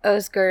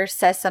Ozgur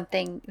says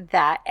something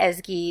that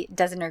Ezgi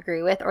doesn't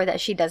agree with or that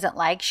she doesn't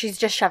like, she's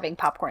just shoving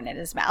popcorn in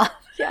his mouth.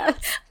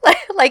 Yes.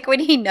 like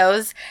when he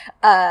knows...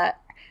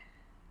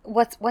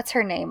 What's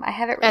her name? I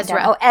have it written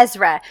down. Oh,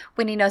 Ezra.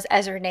 When he knows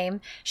Ezra's name,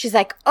 she's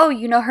like, oh,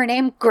 you know her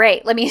name?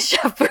 Great. Let me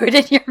shove food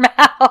in your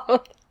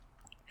mouth.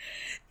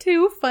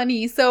 Too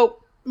funny.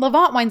 So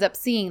Levant winds up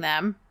seeing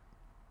them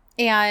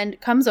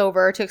and comes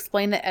over to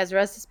explain that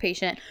Ezra is his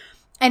patient.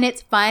 And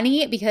it's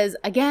funny because,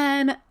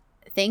 again,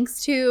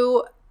 thanks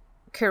to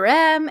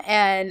Kerem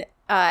and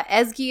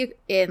Ezgi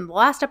in the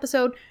last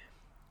episode,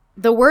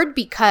 the word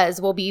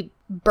because will be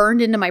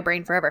burned into my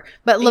brain forever.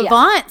 But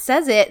Levant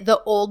says it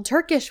the old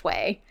Turkish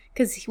way.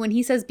 Because when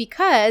he says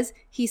because,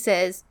 he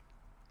says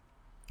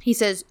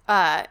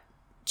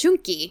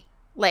chunki,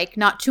 like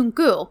not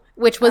chunku,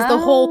 which was the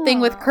whole thing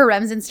with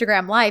Kerem's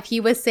Instagram Live.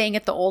 He was saying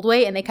it the old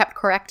way and they kept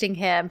correcting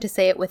him to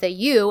say it with a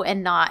U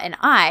and not an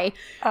I.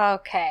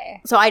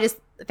 Okay. So I just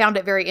found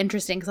it very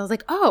interesting because I was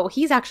like, oh,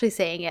 he's actually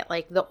saying it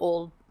like the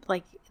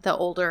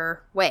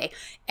older way.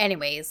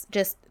 Anyways,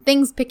 just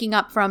things picking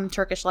up from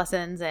Turkish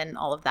lessons and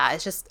all of that.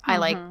 It's just I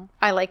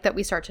like that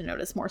we start to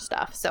notice more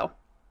stuff. So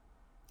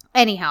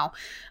anyhow,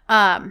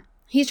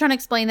 he's trying to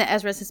explain that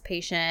Ezra's his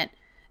patient.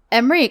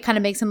 Emre kind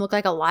of makes him look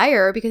like a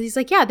liar because he's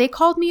like, yeah, they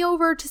called me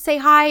over to say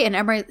hi.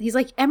 And he's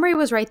like, Emre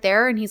was right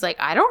there. And he's like,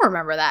 I don't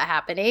remember that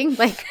happening.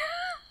 Like,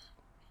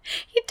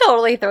 He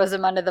totally throws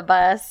him under the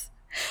bus.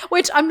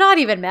 Which I'm not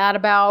even mad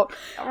about.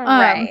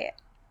 Right.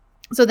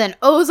 So then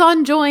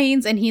Ozan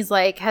joins and he's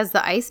like, has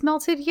the ice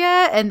melted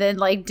yet? And then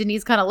like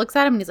Denise kind of looks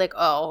at him and he's like,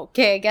 oh,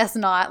 okay, I guess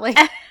not. Like,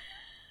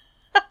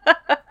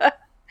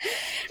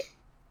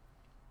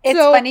 it's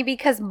funny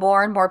because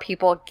more and more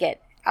people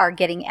are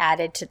getting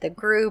added to the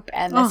group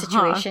and the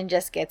situation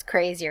just gets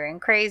crazier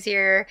and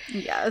crazier.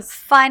 Yes.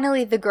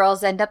 Finally, the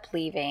girls end up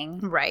leaving.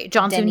 Right.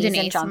 Jansu and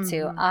Denise. And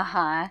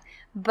Jansu.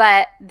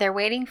 But they're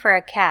waiting for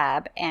a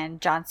cab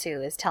and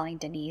Jansu is telling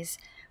Denise,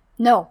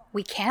 no,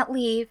 we can't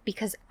leave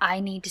because I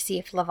need to see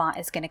if Levant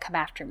is going to come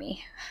after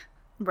me.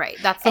 Right.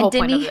 That's the whole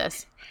point of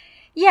this.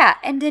 Yeah.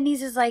 And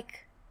Denise is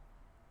like,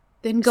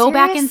 then go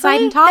back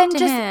inside and talk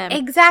to him.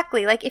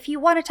 Exactly. Like, if you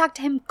want to talk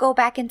to him, go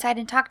back inside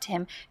and talk to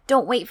him.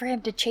 Don't wait for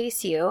him to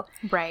chase you.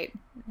 Right.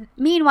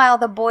 Meanwhile,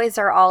 the boys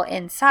are all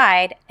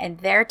inside, and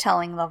they're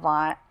telling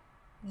Levant,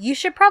 you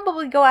should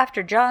probably go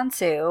after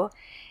Jansu.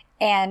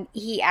 And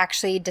he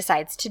actually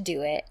decides to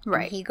do it.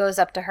 Right. And he goes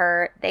up to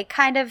her. They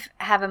kind of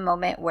have a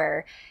moment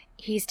where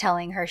he's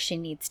telling her she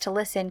needs to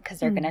listen because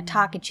they're going to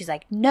talk. And she's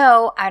like,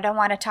 no, I don't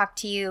want to talk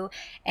to you.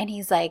 And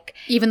he's like,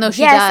 even though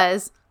she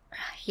does.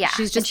 Yeah.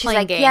 She's just playing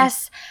like, games.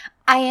 Yes,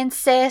 I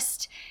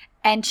insist.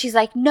 And she's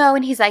like, no.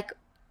 And he's like,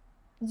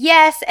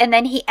 yes. And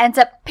then he ends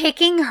up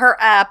picking her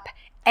up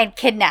and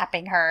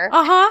kidnapping her.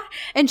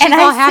 And she's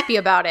all happy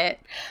about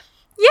it.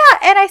 Yeah.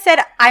 And I said,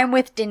 I'm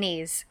with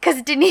Denise.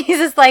 Because Denise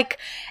is like,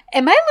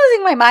 am I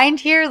losing my mind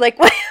here? Like,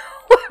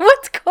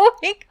 what's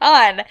going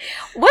on?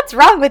 What's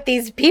wrong with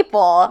these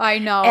people? I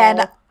know.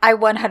 And I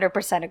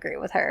 100% agree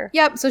with her.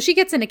 Yep. So she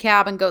gets in a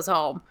cab and goes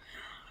home.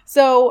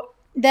 So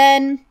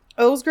then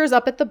Osger's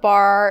up at the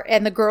bar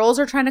and the girls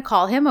are trying to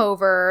call him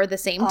over the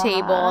same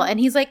table. And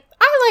he's like,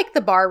 I like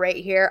the bar right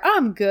here.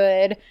 I'm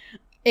good.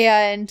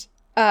 And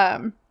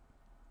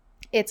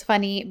it's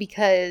funny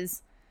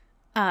because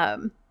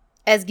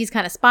Ezgi's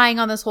kind of spying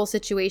on this whole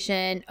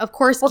situation. Of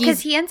course,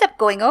 because he ends up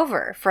going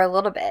over for a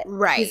little bit.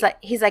 Right.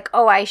 He's like,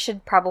 oh, I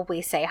should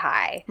probably say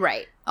hi.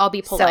 Right. I'll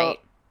be polite.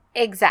 So,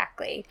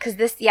 exactly. Because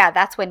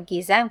that's when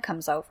Gizem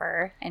comes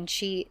over and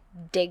she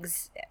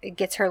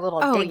gets her little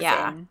digs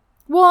in.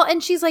 Well,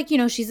 and she's like,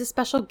 she's a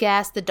special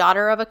guest, the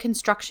daughter of a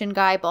construction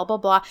guy, blah, blah,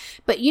 blah.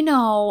 But,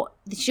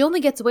 she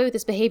only gets away with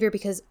this behavior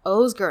because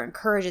Osger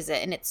encourages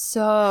it. And it's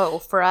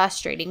so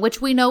frustrating,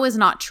 which we know is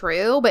not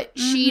true. But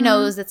she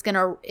knows it's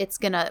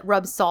gonna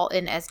rub salt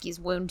in Ezgi's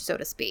wound, so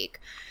to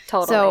speak.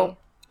 Totally.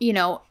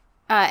 So,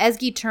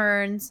 Ezgi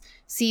turns,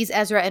 sees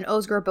Ezra and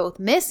Osger both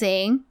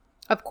missing.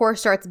 Of course,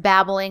 starts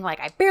babbling like,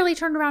 I barely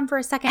turned around for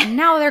a second. And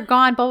now they're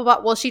gone, blah, blah,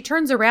 blah. Well, she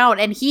turns around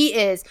and he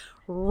is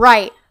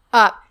right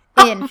up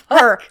in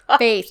her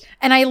face.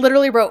 And I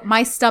literally wrote,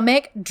 my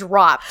stomach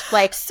dropped.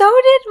 Like, so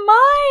did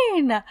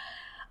mine.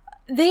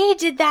 They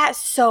did that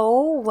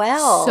so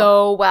well.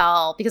 So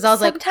well. Because I was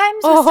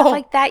sometimes with stuff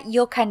like that,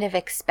 you'll kind of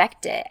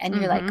expect it. And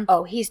you're like,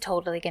 oh, he's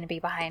totally going to be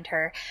behind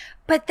her.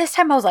 But this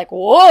time I was like,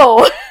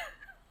 whoa.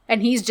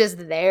 And he's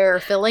just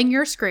there filling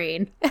your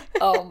screen.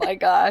 Oh my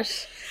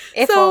gosh.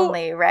 If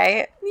only,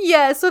 right?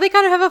 Yeah. So they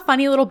kind of have a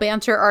funny little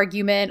banter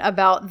argument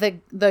about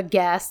the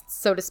guests,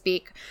 so to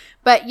speak.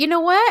 But you know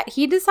what?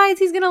 He decides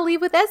he's going to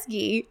leave with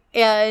Ezgi.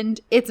 And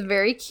it's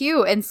very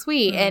cute and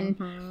sweet.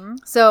 And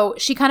so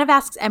she kind of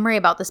asks Emery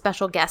about the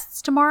special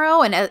guests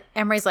tomorrow. And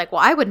Emery's like,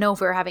 well, I would know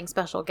if we were having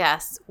special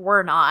guests.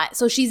 We're not.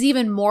 So she's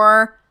even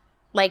more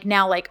like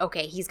now like,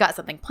 okay, he's got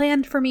something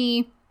planned for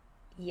me.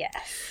 Yes.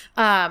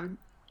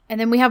 And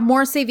then we have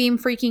more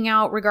Savim freaking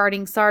out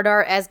regarding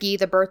Sardar, Ezgi,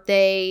 the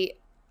birthday.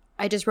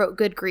 I just wrote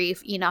good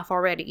grief, enough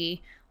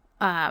already.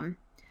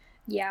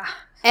 Yeah.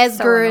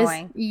 Esger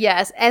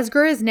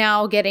is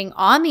now getting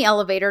on the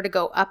elevator to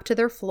go up to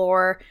their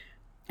floor.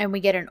 And we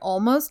get an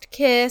almost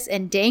kiss.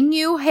 And dang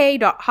you,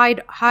 Haidar.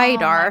 Oh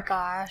my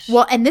gosh.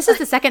 Well, and this is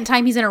the second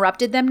time he's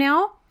interrupted them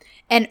now.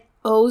 And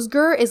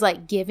Osger is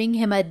like giving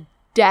him a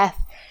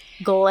death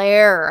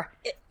glare.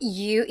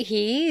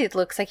 He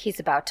looks like he's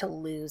about to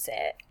lose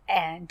it.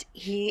 And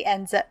he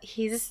ends up,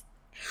 he's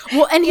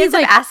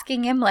like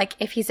asking him like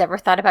if he's ever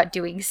thought about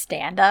doing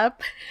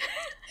stand-up.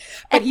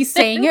 But he's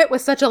saying it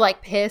with such a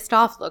like pissed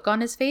off look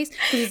on his face.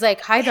 Because he's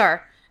like,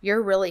 Haidar,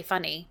 you're really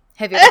funny.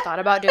 Have you ever thought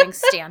about doing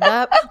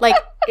stand-up? Like,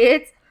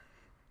 it's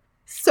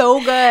so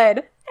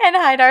good. And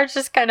Haidar's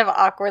just kind of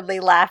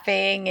awkwardly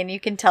laughing, and you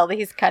can tell that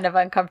he's kind of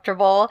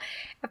uncomfortable.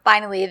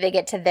 Finally, they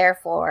get to their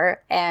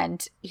floor,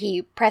 and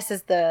he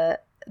presses the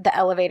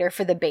elevator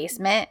for the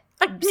basement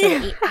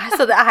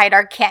so that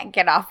Haidar can't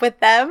get off with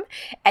them,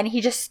 and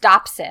he just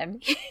stops him.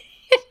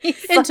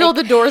 Until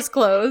the doors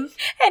close.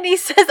 And he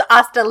says,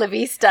 hasta la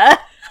vista.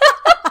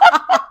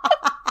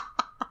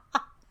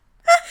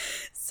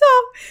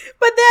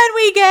 But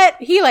then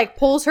he like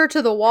pulls her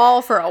to the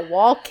wall for a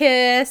wall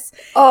kiss.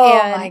 Oh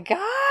my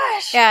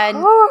gosh.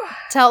 And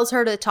tells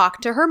her to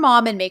talk to her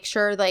mom and make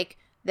sure like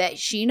that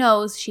she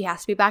knows she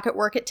has to be back at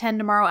work at 10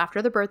 tomorrow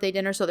after the birthday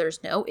dinner so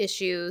there's no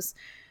issues.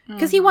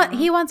 Because he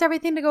wants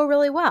everything to go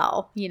really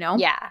well,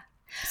 Yeah.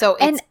 So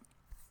it's... And,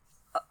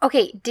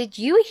 okay, did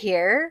you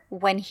hear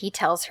when he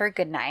tells her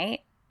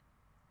goodnight?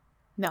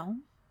 No.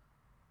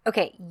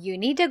 Okay,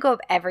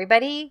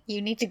 everybody,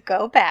 you need to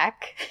go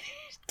back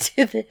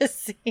to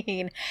this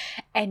scene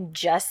and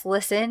just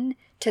listen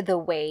to the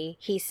way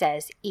he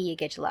says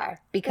Iyagijlar,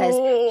 because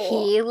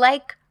he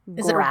like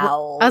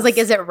growls. I was like,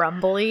 is it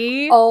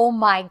rumbly? Oh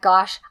my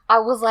gosh. I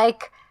was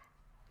like,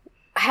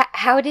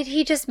 how did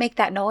he just make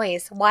that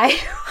noise? Why?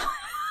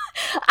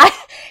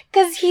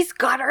 Because he's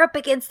got her up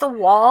against the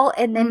wall,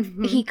 and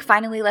then he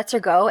finally lets her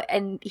go,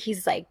 and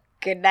he's like,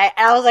 good night.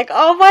 And I was like,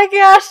 oh my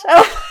gosh,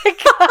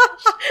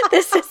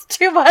 this is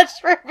too much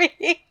for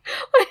me.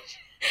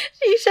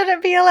 She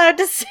shouldn't be allowed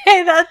to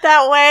say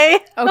that way.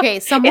 Okay,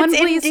 someone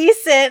please.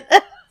 Indecent.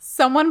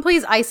 Someone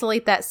please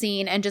isolate that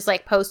scene and just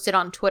like post it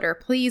on Twitter,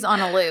 please, on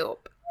a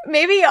loop.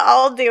 Maybe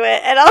I'll do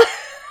it, and I'll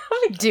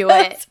do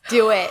it.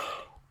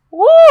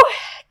 Woo!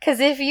 Because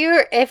if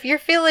you're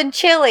feeling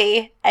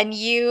chilly and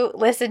you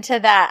listen to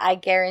that, I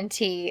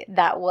guarantee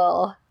that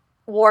will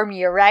warm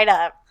you right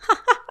up.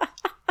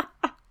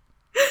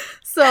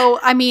 So,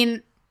 I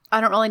mean, I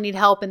don't really need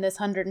help in this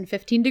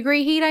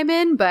 115-degree heat I'm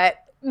in, but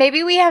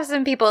maybe we have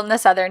some people in the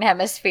southern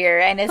hemisphere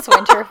and it's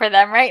winter for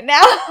them right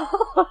now.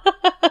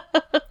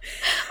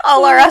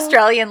 All our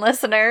Australian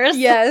listeners.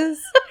 Yes.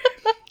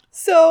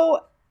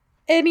 So,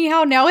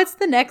 anyhow, now it's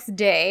the next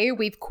day.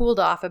 We've cooled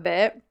off a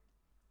bit.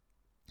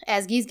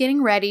 Ezgi's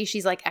getting ready.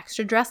 She's like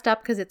extra dressed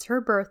up because it's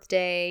her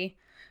birthday.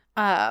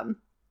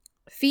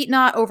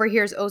 Feetnot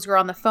overhears Ozgur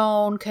on the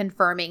phone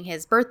confirming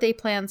his birthday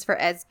plans for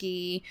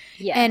Ezgi.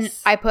 Yes. And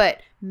I put,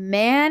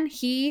 man,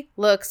 he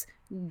looks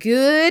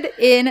good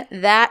in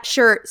that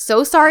shirt.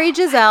 So sorry,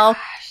 Giselle.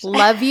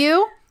 Love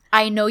you.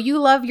 I know you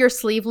love your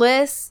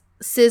sleeveless,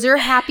 scissor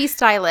happy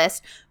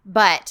stylist,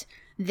 but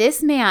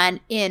this man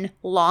in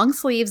long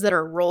sleeves that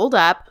are rolled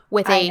up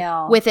with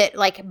it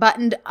like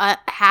buttoned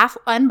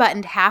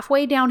unbuttoned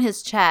halfway down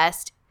his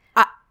chest.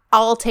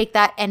 I'll take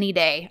that any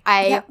day.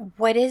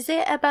 What is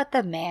it about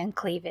the man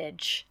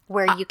cleavage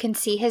where you can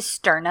see his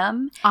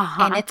sternum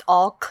and it's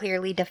all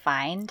clearly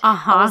defined?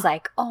 I was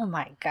like, oh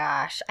my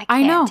gosh,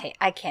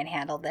 I can't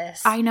handle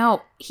this. I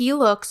know. He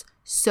looks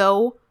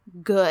so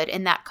good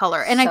in that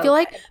color. And I feel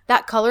like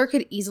that color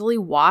could easily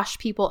wash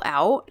people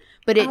out,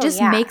 but it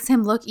just makes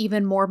him look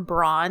even more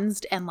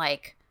bronzed and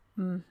like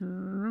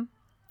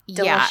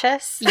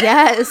delicious.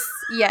 Yes.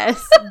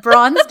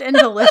 Bronzed and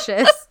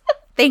delicious.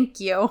 Thank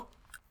you.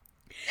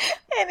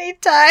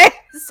 Anytime.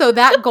 So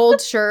that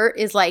gold shirt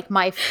is like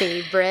my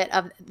favorite.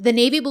 Of the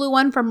navy blue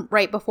one from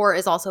right before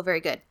is also very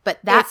good, but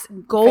that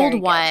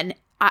gold one,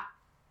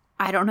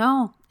 I don't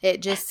know.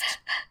 It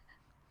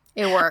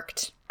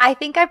worked. I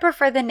think I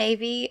prefer the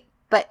navy,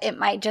 but it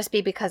might just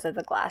be because of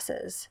the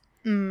glasses.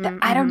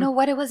 I don't know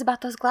what it was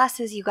about those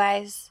glasses, you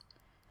guys.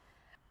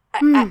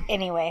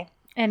 Anyways,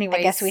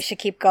 I guess we should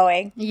keep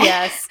going.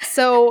 Yes.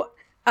 So,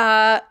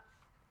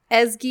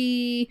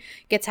 Ezgi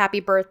gets happy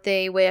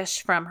birthday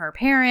wish from her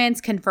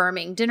parents,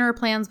 confirming dinner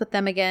plans with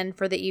them again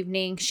for the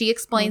evening. She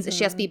explains that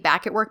she has to be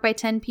back at work by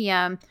 10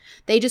 p.m.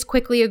 They just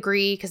quickly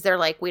agree because they're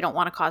like, we don't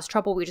want to cause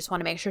trouble. We just want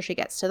to make sure she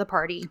gets to the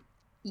party.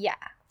 Yeah.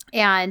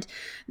 And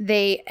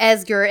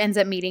Ezgur ends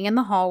up meeting in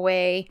the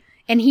hallway.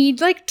 And he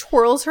like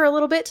twirls her a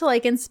little bit to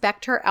like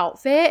inspect her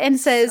outfit and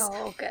says,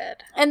 so good.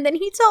 And then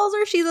he tells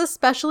her she's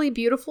especially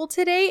beautiful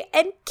today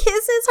and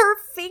kisses her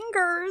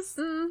fingers.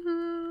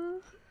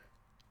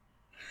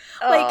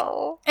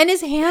 And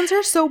his hands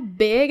are so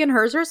big and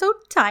hers are so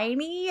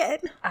tiny.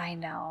 I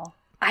know.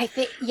 I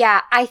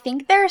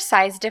think their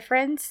size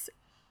difference,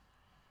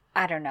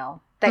 I don't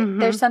know.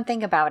 There's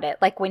something about it.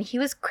 Like when he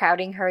was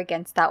crowding her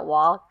against that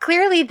wall,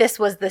 clearly this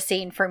was the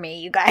scene for me,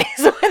 you guys,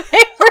 when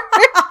they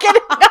were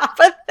getting off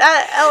of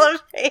that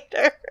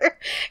elevator.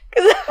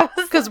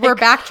 Because we're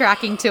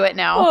backtracking to it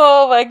now.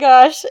 Oh my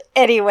gosh.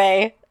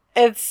 Anyway,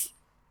 this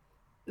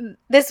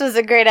was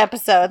a great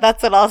episode.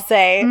 That's what I'll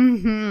say.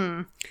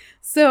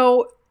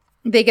 So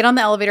they get on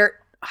the elevator.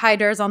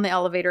 Haidar's on the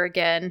elevator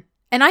again.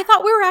 And I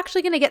thought we were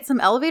actually going to get some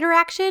elevator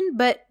action,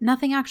 but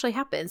nothing actually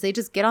happens. They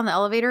just get on the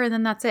elevator and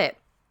then that's it.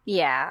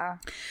 Yeah.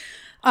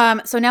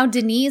 So now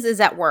Denise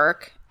is at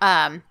work.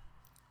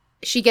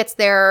 She gets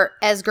there.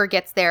 Ezgur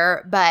gets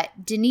there. But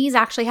Denise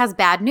actually has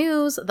bad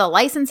news. The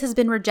license has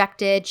been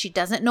rejected. She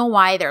doesn't know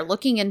why. They're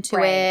looking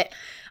into it.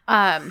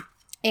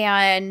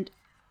 And,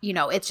 you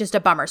know, it's just a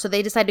bummer. So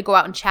they decide to go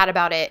out and chat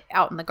about it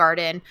out in the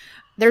garden.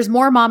 There's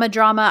more mama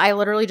drama. I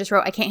literally just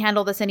wrote, I can't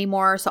handle this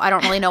anymore. So I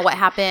don't really know what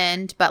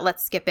happened, but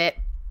let's skip it.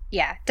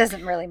 Yeah,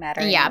 doesn't really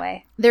matter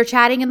anyway. They're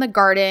chatting in the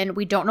garden.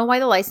 We don't know why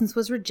the license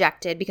was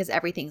rejected because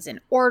everything's in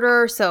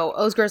order. So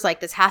Ozgur's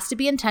like, this has to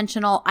be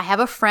intentional. I have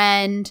a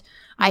friend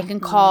I can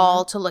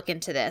call to look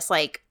into this,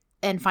 like,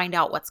 and find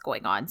out what's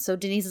going on. So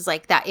Denise is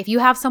like, that if you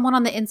have someone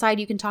on the inside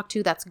you can talk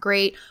to, that's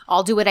great.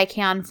 I'll do what I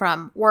can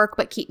from work,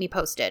 but keep me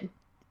posted.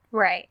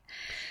 Right.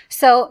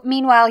 So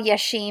meanwhile,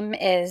 Yashim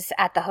is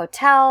at the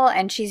hotel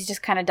and she's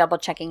just kind of double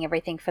checking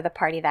everything for the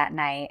party that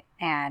night.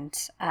 And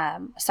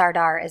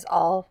Sardar is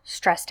all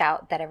stressed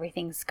out that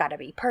everything's got to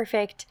be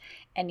perfect.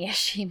 And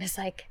Yashim is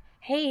like,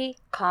 hey,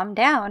 calm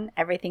down.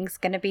 Everything's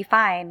going to be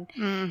fine.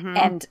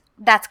 And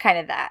that's kind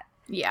of that.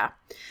 Yeah.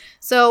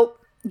 So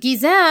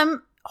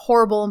Gizem,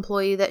 horrible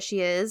employee that she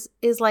is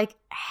like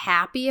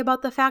happy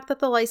about the fact that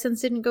the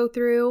license didn't go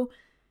through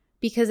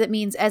because it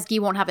means Ezgi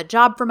won't have a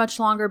job for much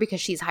longer because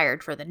she's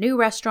hired for the new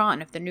restaurant.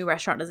 And if the new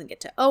restaurant doesn't get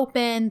to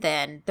open,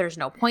 then there's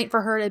no point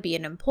for her to be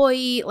an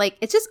employee. Like,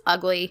 it's just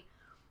ugly.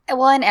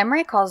 Well, and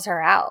Emery calls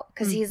her out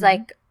because he's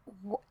like,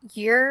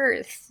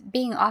 you're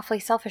being awfully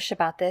selfish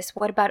about this.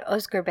 What about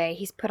Özgür Bey?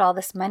 He's put all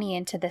this money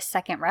into this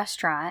second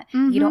restaurant.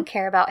 You don't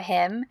care about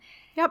him.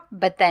 Yep.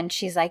 But then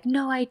she's like,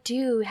 no, I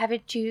do.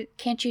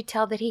 Can't you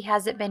tell that he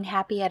hasn't been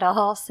happy at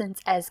all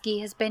since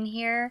Ezgi has been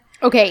here?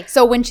 Okay,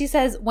 so when she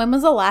says, when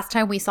was the last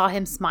time we saw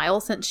him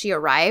smile since she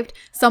arrived?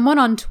 Someone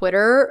on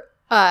Twitter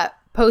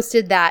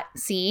posted that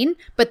scene,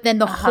 but then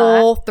the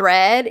whole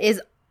thread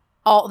is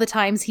all the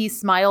times he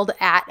smiled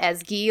at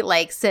Ezgi,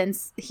 like,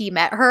 since he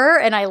met her.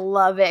 And I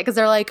love it because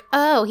they're like,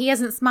 oh, he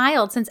hasn't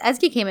smiled since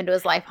Ezgi came into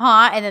his life,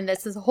 huh? And then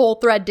this whole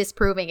thread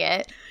disproving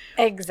it.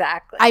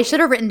 Exactly. I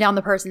should have written down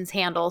the person's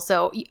handle.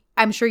 So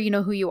I'm sure you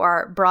know who you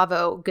are.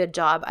 Bravo. Good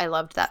job. I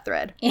loved that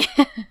thread.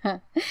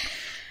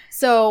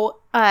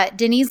 So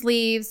Denise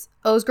leaves.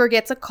 Özgür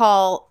gets a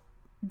call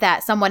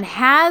that someone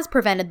has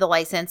prevented the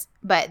license,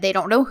 but they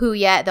don't know who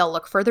yet. They'll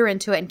look further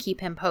into it and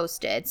keep him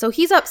posted. So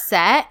he's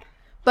upset.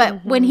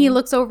 But when he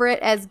looks over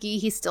at Ezgi,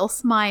 he still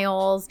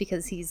smiles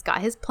because he's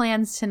got his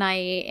plans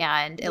tonight.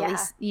 And at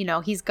least, you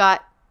know, he's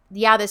got,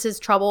 this is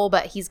trouble,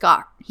 but he's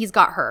got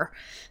her.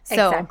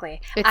 So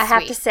exactly. I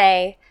have to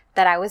say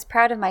that I was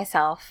proud of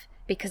myself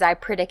because I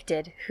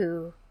predicted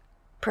who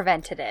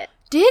prevented it.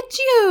 Did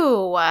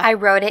you? I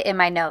wrote it in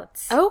my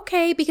notes.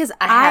 Okay, because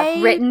I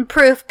have written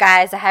proof,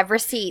 guys. I have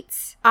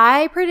receipts.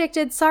 I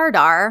predicted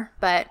Sardar,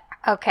 but...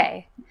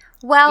 Okay.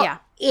 Well,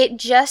 it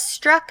just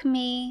struck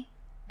me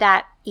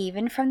that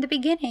even from the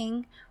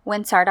beginning,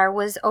 when Sardar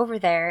was over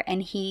there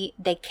and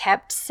they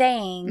kept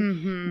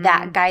saying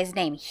that guy's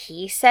name.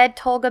 He said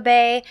Tolga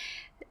Bey.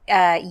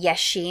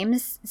 Yashim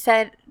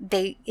said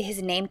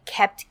his name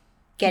kept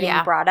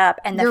getting brought up.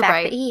 And the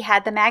fact that he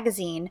had the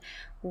magazine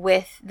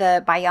with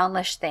the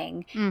Bayanlish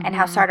thing and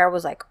how Sardar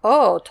was like,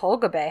 oh,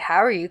 Tolga Bey, how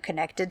are you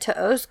connected to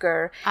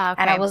Özgür? Okay.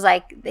 And I was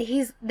like,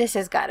 this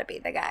has got to be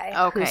the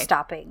guy who's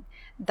stopping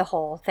the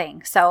whole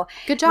thing. So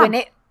good job.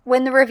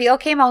 When the reveal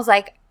came, I was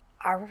like,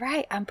 all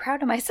right, I'm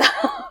proud of myself.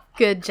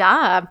 Good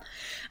job.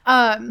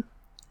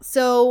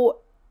 So,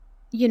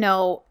 you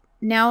know,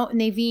 now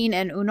Naveen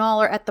and Unal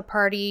are at the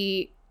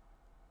party,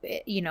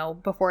 you know,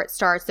 before it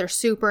starts. They're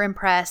super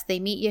impressed. They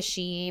meet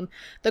Yashim.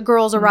 The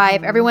girls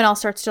arrive. Everyone else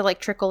starts to,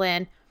 like, trickle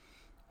in.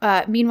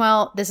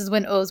 Meanwhile, this is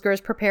when Özgür is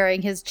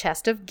preparing his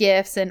chest of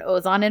gifts, and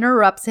Ozan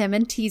interrupts him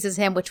and teases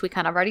him, which we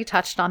kind of already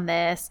touched on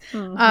this.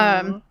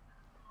 Ozan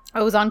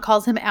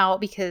calls him out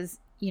because,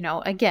 you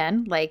know,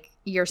 again, like,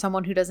 you're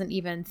someone who doesn't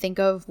even think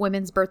of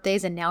women's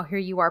birthdays, and now here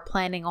you are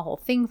planning a whole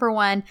thing for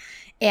one.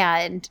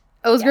 And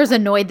Özgür's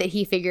annoyed that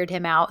he figured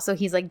him out, so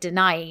he's, like,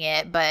 denying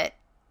it, but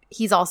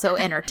he's also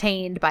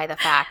entertained by the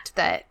fact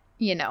that,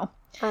 you know.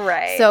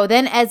 Right. So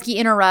then Ezgi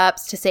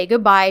interrupts to say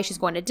goodbye. She's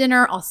going to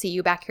dinner. I'll see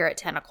you back here at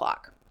 10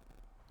 o'clock.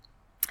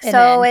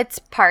 So it's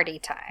party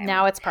time.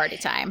 Now it's party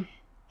time.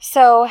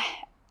 So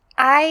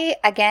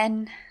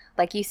again,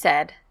 like you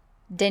said,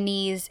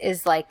 Denise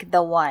is like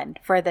the one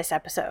for this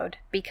episode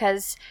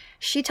because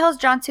she tells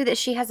Cansu that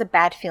she has a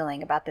bad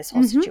feeling about this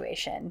whole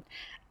situation.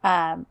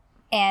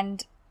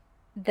 And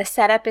the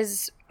setup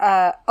is,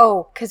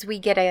 because we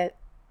get a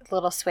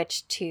little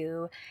switch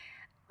to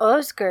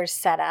Özgür's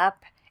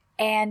setup.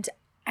 And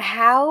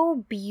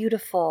how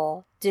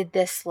beautiful did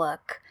this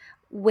look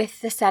with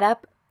the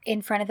setup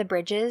in front of the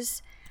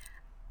bridges?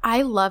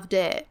 I loved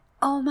it.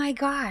 Oh my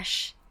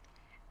gosh.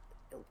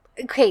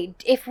 Okay,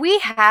 if we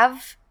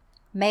have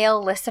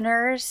male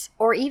listeners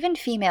or even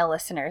female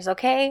listeners,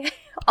 okay?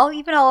 All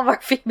of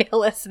our female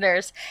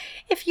listeners,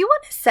 if you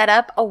want to set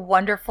up a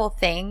wonderful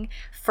thing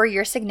for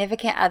your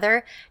significant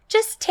other,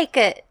 just take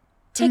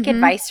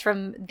advice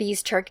from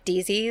these Turk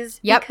Dizis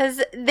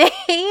because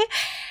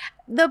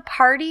the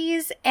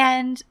parties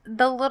and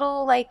the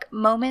little like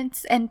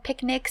moments and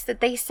picnics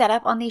that they set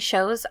up on these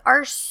shows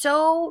are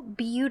so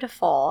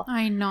beautiful.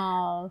 I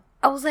know.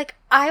 I was like,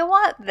 I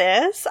want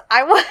this.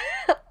 I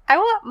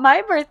want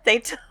my birthday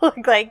to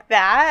look like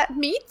that.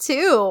 Me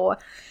too.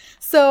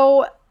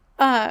 So,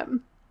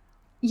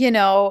 you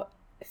know,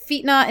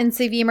 Fitna and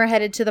Sevim are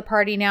headed to the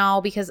party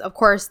now because, of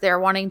course, they're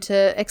wanting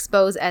to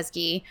expose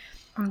Ezgi.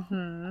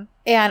 And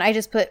I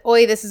just put,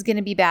 oi, this is going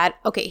to be bad.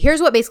 Okay,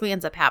 here's what basically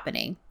ends up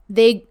happening.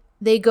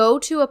 They go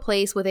to a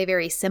place with a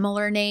very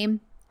similar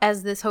name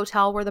as this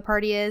hotel where the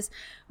party is,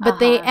 but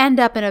they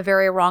end up in a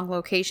very wrong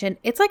location.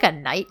 It's like a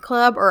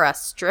nightclub or a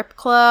strip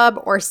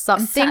club or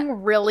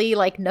something really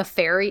like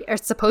nefarious.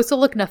 It's supposed to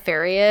look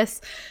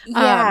nefarious.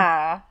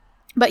 Yeah.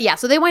 But yeah,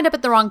 so they wind up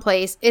at the wrong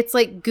place. It's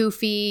like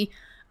goofy.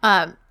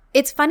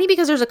 it's funny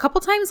because there's a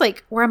couple times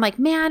like where I'm like,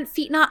 man,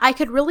 Fitna, I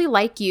could really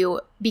like you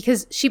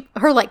because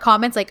her like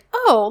comments like,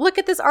 oh, look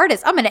at this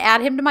artist. I'm going to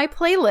add him to my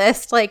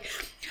playlist. Like,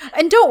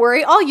 and don't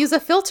worry, I'll use a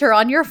filter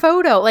on your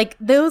photo. Like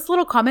those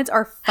little comments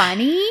are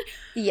funny.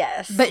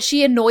 Yes. But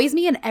she annoys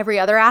me in every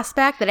other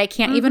aspect that I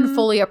can't even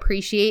fully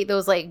appreciate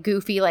those like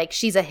goofy, like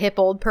she's a hip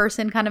old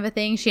person kind of a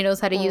thing. She knows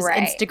how to use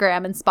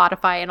Instagram and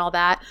Spotify and all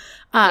that.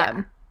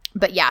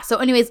 But yeah. So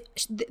anyways,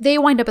 they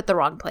wind up at the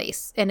wrong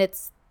place and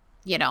it's,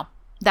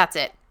 that's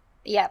it.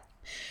 Yep.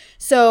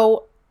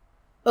 So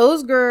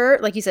Özgür,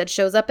 like you said,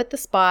 shows up at the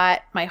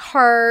spot. My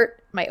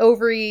heart, my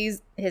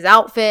ovaries, his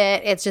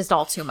outfit, it's just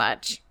all too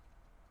much.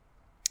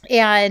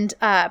 And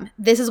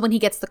this is when he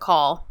gets the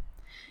call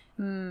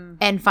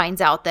and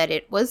finds out that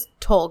it was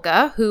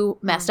Tolga who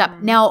messed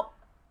up. Now,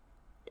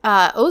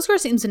 Özgür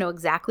seems to know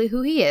exactly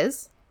who he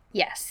is.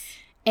 Yes.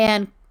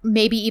 And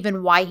maybe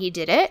even why he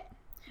did it.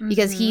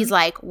 Because he's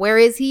like, where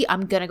is he?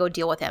 I'm going to go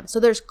deal with him.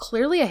 So there's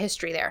clearly a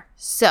history there.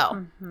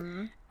 So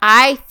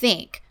I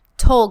think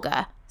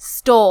Tolga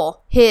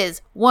stole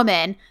his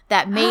woman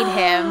that made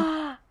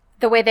him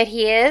the way that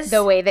he is.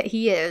 The way that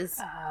he is.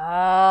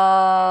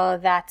 Oh,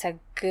 that's a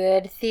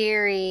good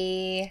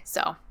theory.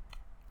 So,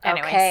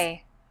 anyways.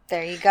 Okay,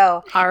 there you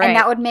go. All right. And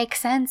that would make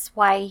sense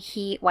why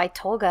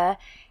Tolga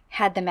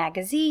had the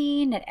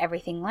magazine and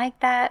everything like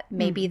that.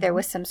 Maybe there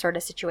was some sort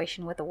of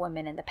situation with a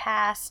woman in the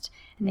past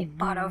and they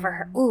fought over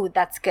her. Ooh,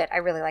 that's good. I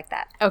really like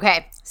that.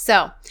 Okay,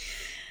 so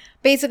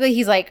basically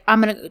he's like,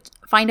 I'm going to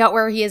find out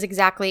where he is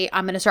exactly.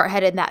 I'm going to start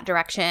headed in that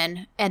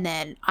direction and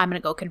then I'm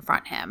going to go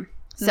confront him.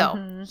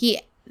 So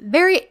he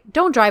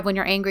don't drive when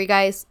you're angry,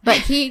 guys, but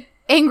he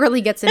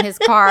angrily gets in his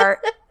car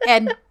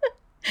and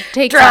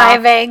takes Drive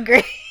off.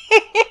 Angry.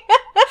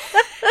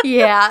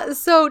 Yeah,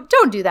 so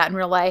don't do that in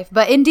real life.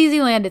 But in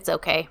Disneyland, it's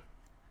okay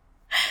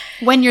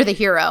when you're the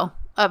hero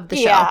of the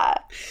show. Yeah.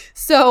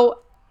 So,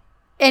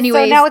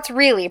 anyways. So now it's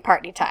really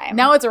party time.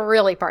 Now it's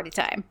really party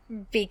time.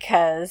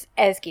 Because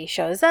Ezgi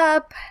shows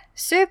up,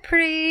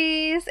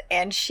 surprise,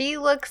 and she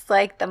looks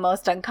like the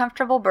most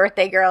uncomfortable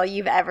birthday girl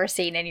you've ever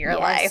seen in your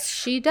life.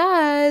 She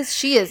does.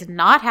 She is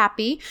not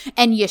happy.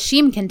 And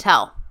Yashim can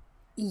tell.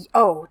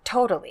 Oh,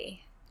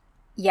 totally.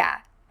 Yeah.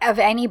 Of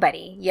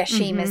anybody,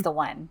 Yashim is the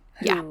one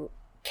who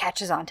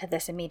catches on to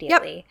this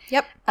immediately.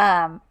 Yep.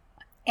 And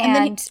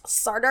then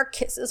Sardar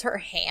kisses her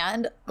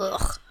hand.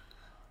 Ugh.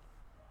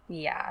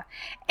 Yeah.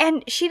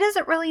 And she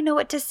doesn't really know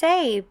what to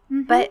say,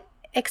 but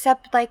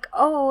except like,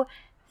 oh,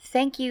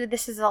 thank you.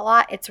 This is a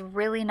lot. It's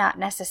really not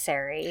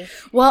necessary.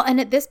 Well,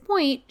 and at this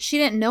point, she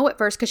didn't know at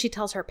first because she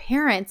tells her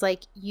parents,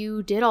 like,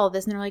 you did all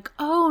this. And they're like,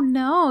 oh,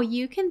 no,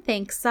 you can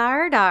thank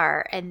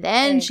Sardar. And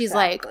then she's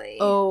like,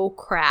 oh,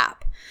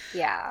 crap.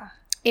 Yeah.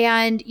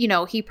 And,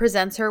 he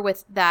presents her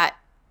with that.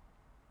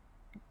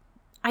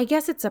 I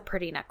guess it's a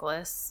pretty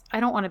necklace. I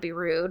don't want to be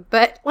rude,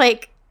 but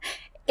like.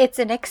 It's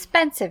an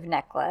expensive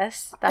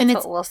necklace. That's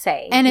what we'll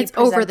say. And it's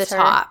over the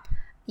top.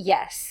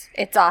 Yes.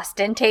 It's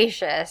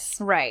ostentatious.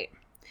 Right.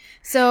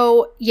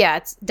 So, yeah,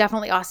 it's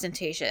definitely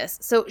ostentatious.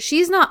 So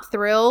she's not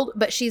thrilled,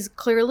 but she's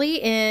clearly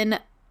in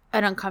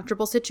an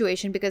uncomfortable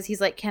situation because he's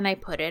like, can I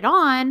put it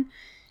on?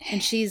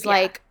 And she's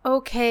like,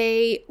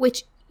 okay,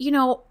 which,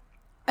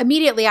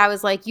 immediately I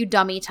was like, you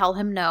dummy, tell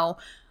him no.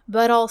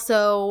 But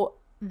also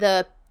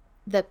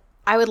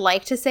I would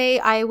like to say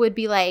I would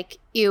be like,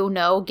 ew,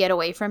 no, get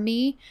away from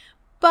me.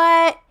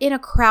 But in a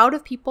crowd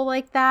of people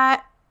like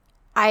that,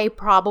 I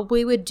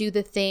probably would do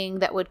the thing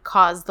that would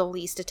cause the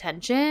least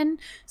attention.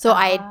 So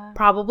I'd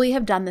probably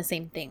have done the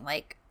same thing.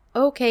 Like,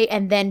 okay,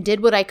 and then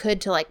did what I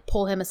could to like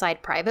pull him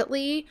aside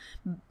privately.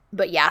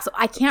 But yeah, so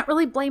I can't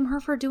really blame her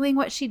for doing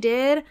what she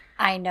did.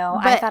 I know.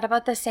 I thought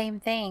about the same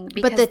thing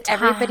because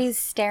everybody's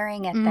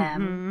staring at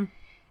them.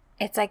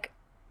 It's like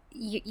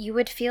you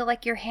would feel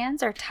like your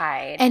hands are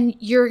tied. And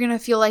you're going to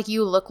feel like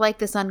you look like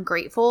this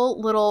ungrateful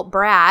little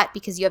brat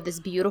because you have this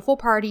beautiful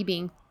party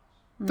being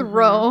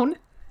thrown.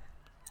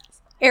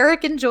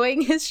 Eric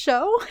enjoying his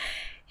show.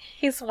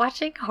 He's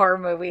watching horror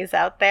movies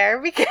out there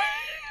because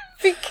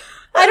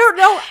I don't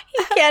know.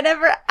 He can't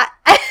ever.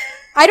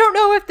 I don't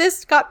know if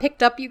this got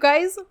picked up, you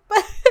guys,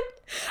 but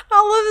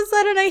all of a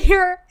sudden I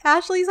hear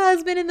Ashley's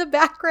husband in the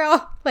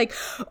background like,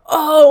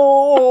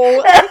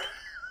 oh.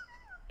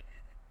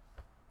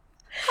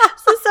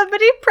 So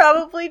somebody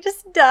probably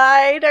just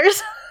died or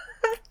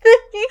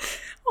something.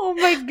 Oh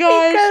my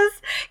gosh.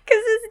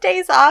 Because his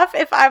days off,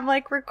 if I'm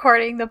like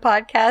recording the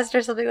podcast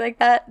or something like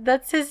that,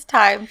 that's his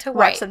time to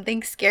watch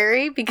something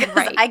scary because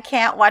I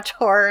can't watch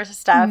horror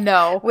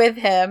stuff with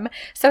him.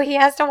 So he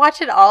has to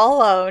watch it all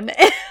alone.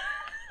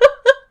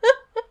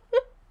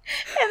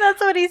 And that's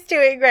what he's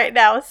doing right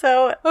now.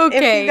 So if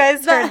you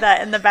guys heard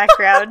that in the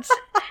background,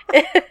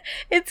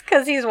 it's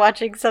because he's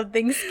watching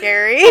something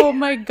scary. Oh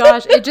my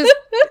gosh. It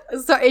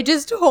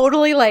just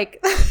totally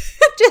like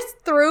just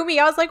threw me.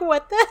 I was like,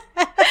 what the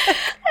heck?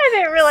 I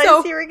didn't realize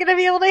you were going to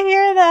be able to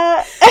hear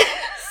that.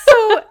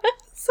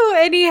 So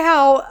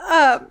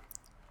anyhow,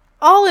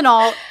 all in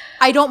all,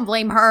 I don't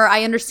blame her.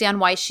 I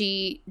understand why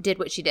she did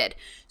what she did.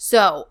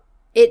 So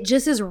it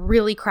just is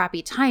really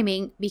crappy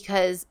timing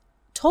because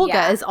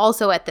Tolga is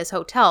also at this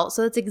hotel.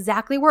 So that's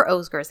exactly where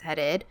Oscar's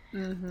headed.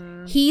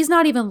 Mm-hmm. He's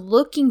not even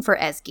looking for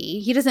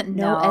Ezgi. He doesn't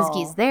know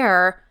Ezgi's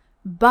there.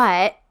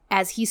 But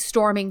as he's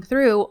storming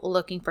through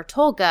looking for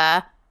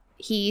Tolga,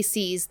 he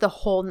sees the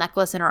whole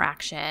necklace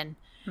interaction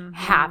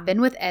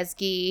happen with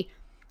Ezgi.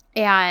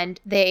 And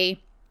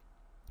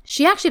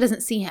she actually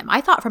doesn't see him.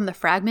 I thought from the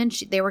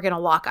fragment they were going to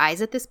lock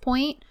eyes at this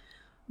point,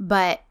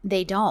 but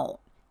they don't.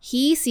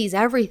 He sees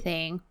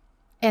everything,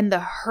 and the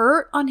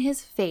hurt on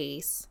his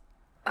face.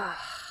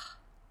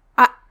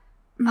 I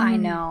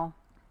know.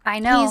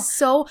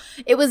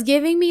 It was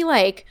giving me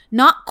like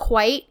not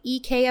quite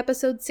EK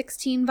episode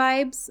 16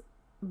 vibes,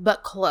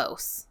 but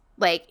close.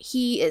 Like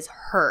he is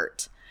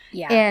hurt.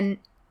 Yeah.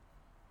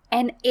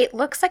 And it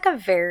looks like a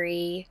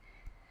very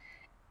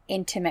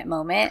intimate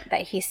moment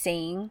that he's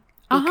seeing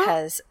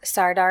because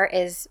Sardar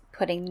is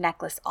putting the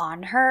necklace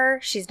on her.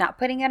 She's not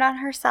putting it on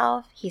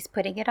herself. He's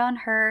putting it on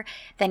her.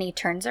 Then he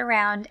turns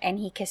around and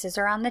he kisses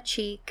her on the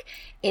cheek.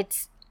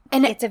 It's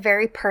a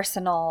very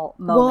personal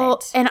moment.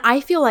 Well, and I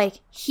feel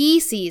like he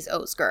sees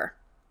Oscar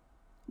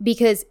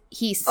because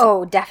he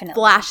definitely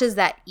flashes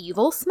that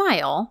evil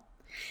smile.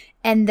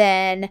 And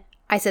then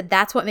I said,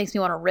 that's what makes me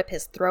want to rip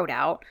his throat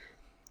out.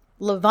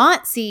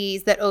 Levant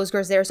sees that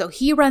Oscar's there, so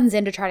he runs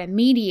in to try to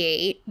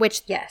mediate,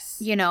 which,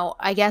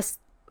 I guess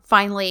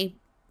finally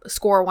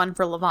score one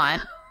for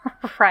Levant.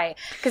 Right.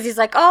 Because he's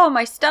like, oh,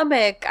 my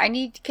stomach.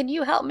 Can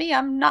you help me?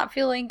 I'm not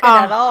feeling good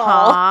at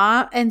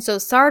all. And so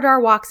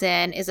Sardar walks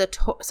in,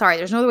 sorry,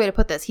 there's no other way to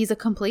put this. He's a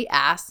complete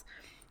ass.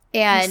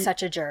 And he's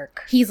such a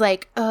jerk. He's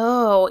like,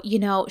 oh,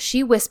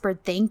 she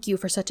whispered thank you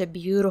for such a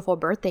beautiful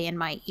birthday in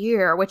my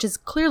ear, which is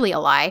clearly a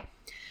lie.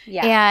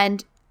 Yeah.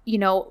 And,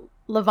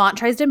 Levant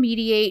tries to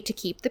mediate to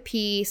keep the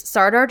peace.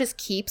 Sardar just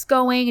keeps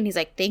going, and he's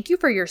like, thank you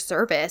for your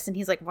service. And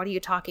he's like, what are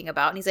you talking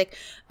about? And he's like,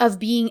 of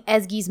being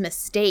Ezgi's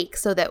mistake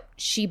so that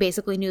she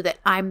basically knew that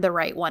I'm the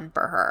right one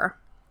for her.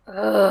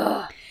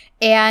 Ugh.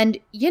 And,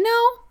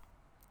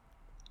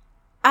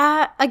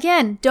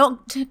 again,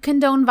 don't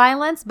condone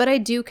violence, but I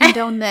do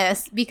condone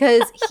this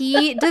because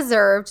he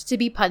deserved to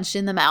be punched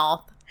in the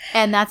mouth.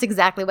 And that's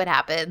exactly what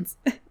happens.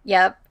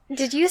 Yep.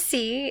 Did you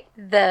see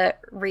the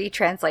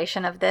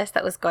retranslation of this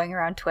that was going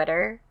around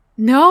Twitter?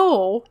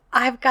 No.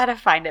 I've got to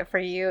find it for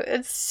you.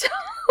 It's so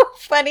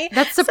funny.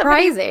 That's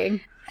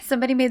surprising.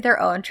 Somebody made their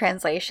own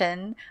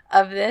translation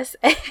of this,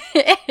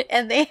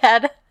 and they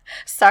had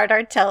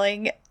Sardar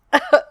telling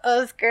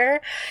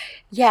Oscar,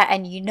 yeah,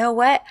 and you know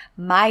what?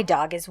 My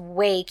dog is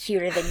way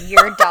cuter than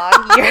your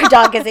dog. Your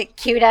dog isn't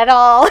cute at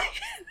all.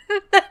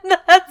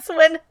 That's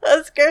when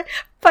Oscar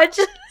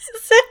punches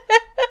him.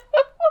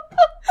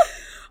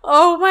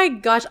 Oh my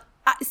gosh.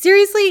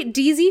 Seriously,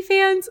 DZ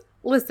fans,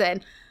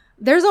 listen,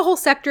 there's a whole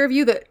sector of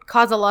you that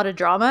cause a lot of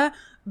drama,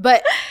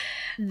 but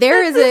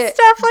there is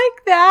stuff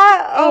like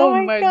that. Oh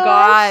my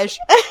gosh.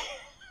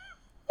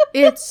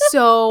 It's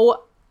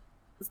so,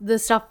 the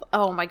stuff,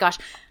 oh my gosh.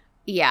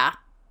 Yeah.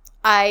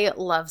 I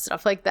love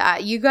stuff like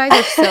that. You guys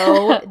are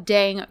so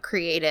dang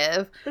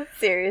creative.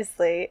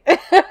 Seriously.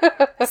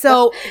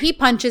 So he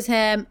punches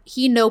him.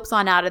 He nopes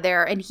on out of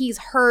there, and he's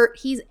hurt.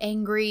 He's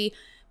angry.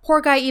 Poor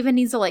guy even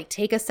needs to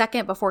take a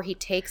second before he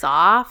takes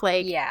off.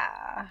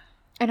 Yeah.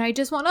 And I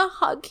just want to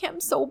hug him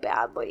so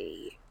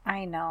badly.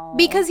 I know.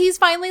 Because he's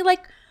finally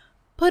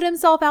put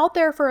himself out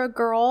there for a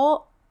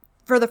girl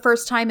for the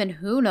first time in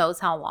who knows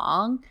how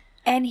long.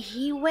 And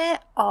he went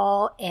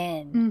all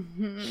in.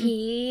 Mm-hmm.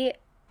 He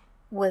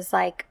was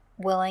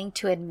willing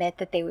to admit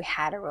that they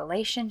had a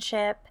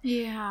relationship.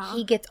 Yeah.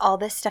 He gets all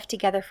this stuff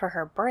together for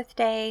her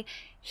birthday.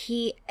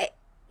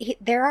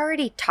 They're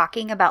already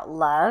talking about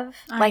love.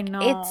 I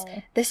know.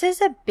 This is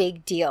a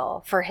big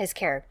deal for his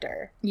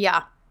character.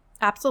 Yeah,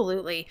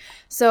 absolutely.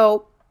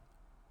 So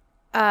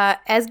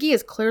Ezgi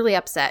is clearly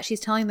upset. She's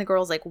telling the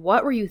girls,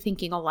 what were you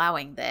thinking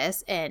allowing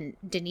this? And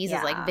Denise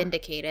is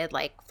vindicated,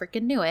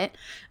 freaking knew it.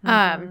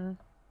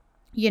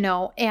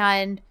 Mm-hmm.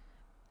 And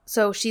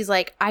so she's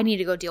like, I need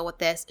to go deal with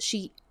this.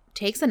 She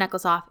takes the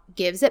necklace off,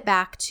 gives it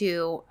back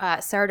to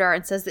Sardar,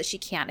 and says that she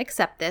can't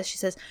accept this. She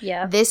says,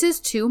 this is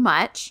too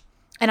much.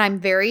 And I'm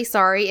very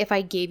sorry if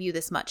I gave you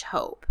this much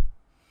hope.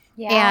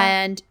 Yeah.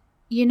 And,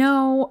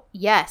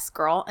 yes,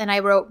 girl. And I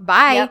wrote,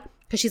 bye.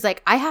 Because she's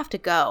like, I have to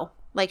go.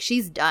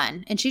 She's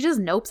done. And she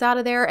just nopes out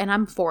of there, and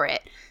I'm for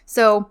it.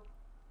 So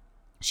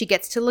she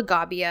gets to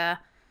Lagabia,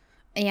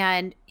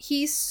 and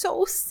he's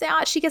so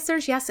sad. She gets there,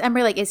 and she asks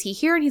Emery, is he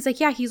here? And he's like,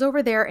 yeah, he's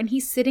over there. And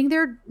he's sitting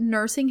there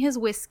nursing his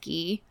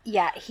whiskey.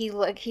 Yeah, he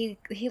looks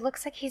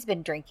like he's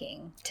been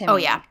drinking to me. Oh,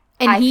 yeah.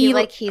 And I feel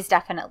like he's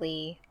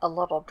definitely a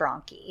little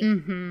drunky.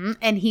 Mm-hmm.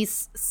 And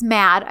he's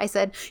mad. I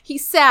said,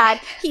 he's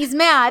sad. He's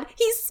mad.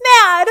 He's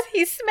mad.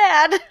 He's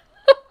mad.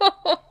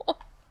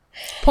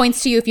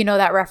 Points to you if you know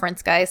that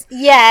reference, guys.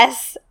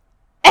 Yes.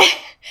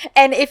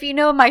 And if you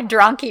know my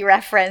drunky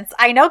reference,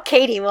 I know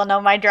Katie will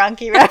know my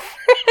drunky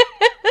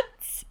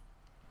reference.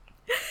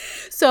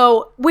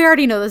 So we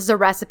already know this is a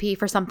recipe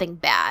for something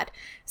bad.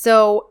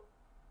 So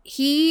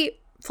he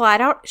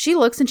flat out, she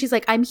looks and she's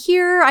like, I'm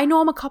here. I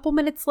know I'm a couple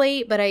minutes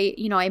late, but I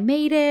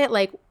made it.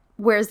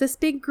 Where's this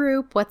big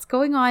group? What's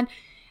going on?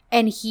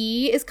 And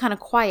he is kind of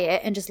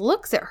quiet and just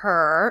looks at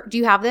her. Do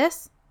you have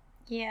this?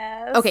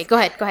 Yes. Okay, go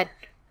ahead.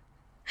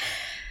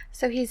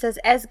 So he says,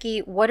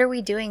 Ezgi, what are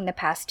we doing the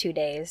past 2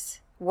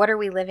 days? What are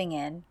we living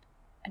in?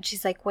 And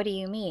she's like, what do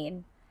you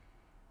mean?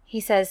 He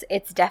says,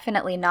 it's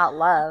definitely not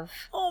love.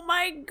 Oh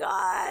my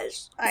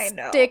gosh. I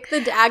know. Stick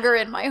the dagger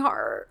in my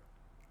heart.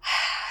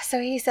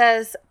 So he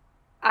says,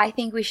 I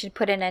think we should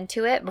put an end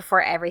to it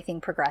before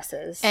everything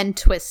progresses. And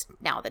twist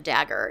now the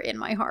dagger in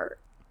my heart.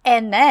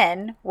 And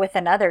then, with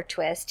another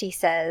twist, he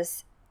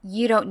says,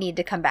 you don't need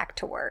to come back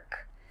to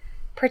work.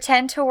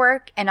 Pretend to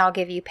work and I'll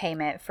give you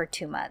payment for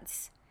 2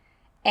 months.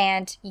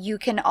 And you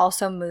can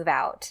also move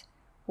out.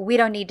 We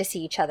don't need to see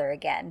each other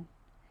again.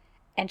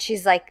 And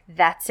she's like,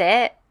 that's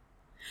it?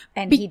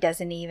 And he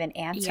doesn't even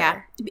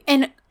answer. Yeah.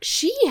 And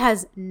she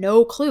has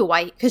no clue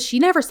why, because she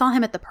never saw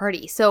him at the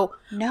party. So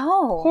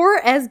no.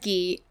 Poor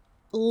Ezgi,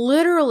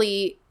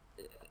 literally,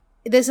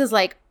 this is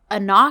like a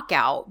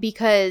knockout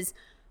because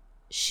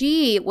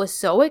she was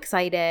so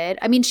excited.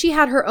 I mean, she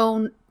had her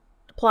own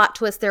plot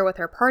twist there with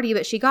her party,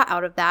 but she got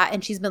out of that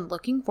and she's been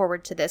looking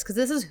forward to this because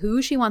this is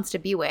who she wants to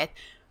be with.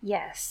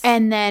 Yes.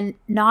 And then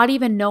not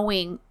even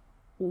knowing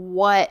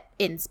what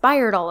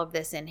inspired all of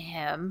this in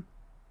him.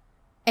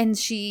 And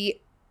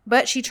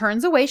but she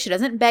turns away. She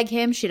doesn't beg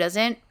him. She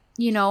doesn't,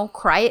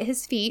 cry at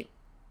his feet.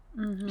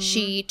 Mm-hmm.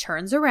 She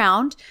turns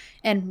around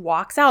and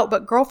walks out.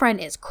 But girlfriend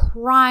is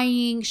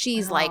crying.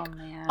 She's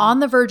on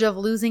the verge of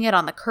losing it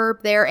on the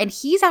curb there. And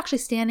he's actually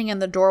standing in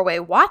the doorway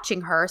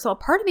watching her. So a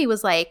part of me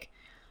was like,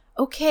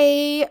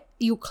 okay,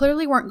 you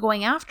clearly weren't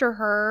going after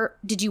her.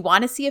 Did you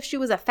want to see if she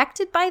was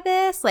affected by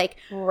this?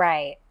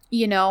 Right.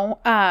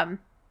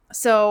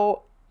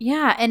 So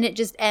yeah. And it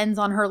just ends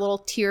on her little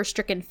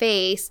tear-stricken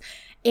face.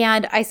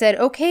 And I said,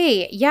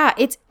 okay, yeah,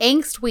 it's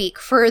angst week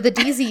for the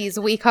DZs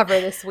we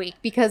cover this week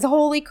because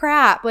holy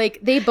crap,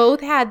 they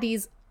both had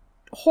these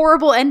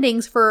horrible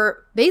endings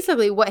for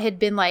basically what had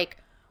been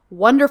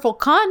wonderful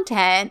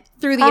content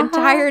through the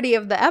entirety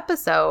of the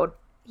episode.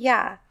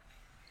 Yeah.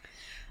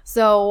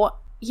 So,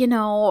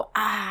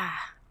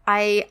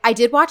 I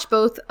did watch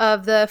both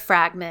of the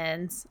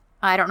fragments.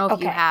 I don't know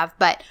if you have,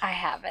 but I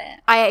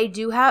haven't. I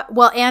do have.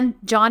 Well, and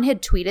John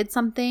had tweeted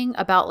something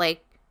about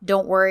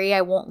don't worry,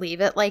 I won't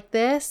leave it like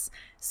this.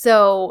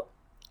 So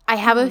I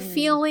have a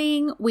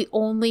feeling we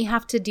only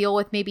have to deal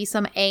with maybe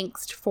some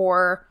angst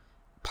for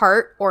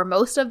part or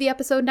most of the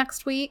episode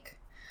next week.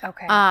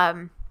 Okay.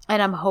 And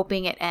I'm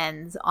hoping it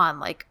ends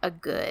on a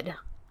good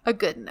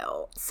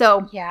note.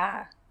 So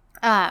yeah.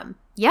 That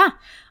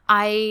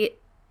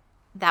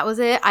was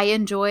it. I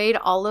enjoyed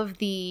all of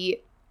the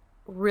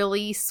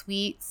really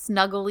sweet,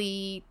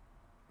 snuggly,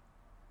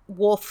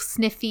 wolf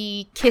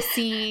sniffy,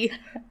 kissy.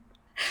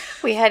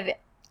 We had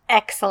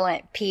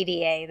excellent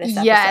PDA this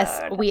episode.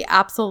 Yes, we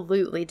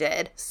absolutely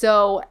did.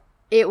 So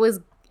it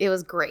was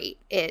great.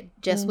 It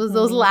just was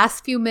those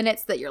last few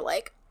minutes that you're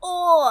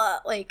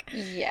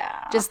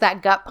yeah, just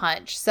that gut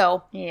punch.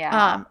 So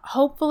yeah,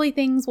 hopefully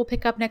things will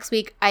pick up next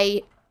week.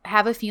 I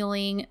have a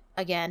feeling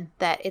again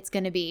that it's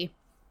gonna be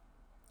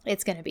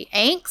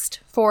angst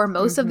for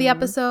most of the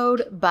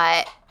episode,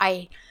 but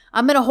I'm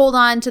gonna hold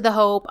on to the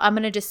hope. I'm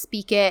gonna just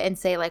speak it and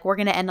say we're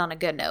gonna end on a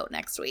good note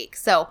next week.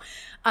 So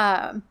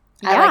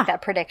I like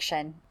that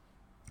prediction.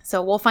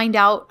 So we'll find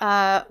out.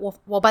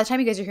 Well, by the time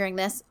you guys are hearing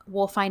this,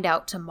 we'll find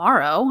out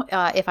tomorrow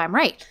if I'm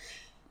right.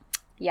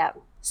 Yep.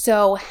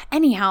 So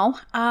anyhow,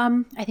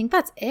 I think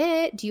that's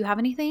it. Do you have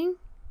anything?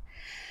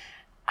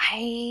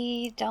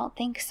 I don't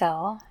think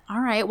so.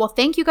 All right. Well,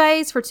 thank you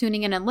guys for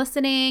tuning in and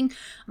listening.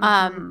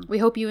 We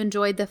hope you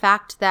enjoyed the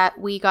fact that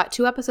we got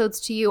 2 episodes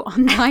to you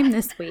on time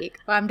this week.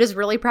 I'm just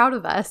really proud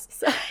of us.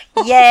 So.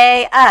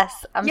 Yay,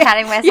 us. I'm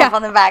patting myself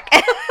on the back.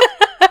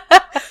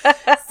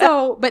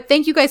 But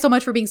thank you guys so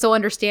much for being so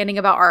understanding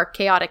about our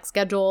chaotic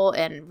schedule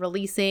and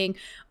releasing.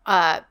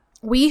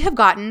 We have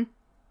gotten,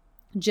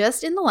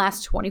 just in the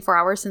last 24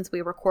 hours since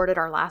we recorded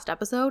our last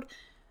episode,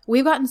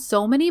 we've gotten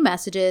so many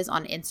messages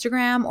on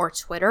Instagram or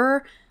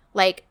Twitter,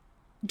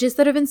 just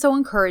that have been so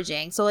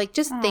encouraging. So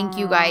just thank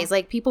you guys.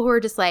 People who are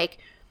just a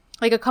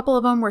couple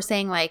of them were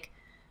saying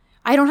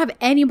I don't have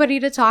anybody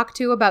to talk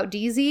to about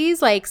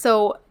DZs.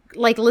 So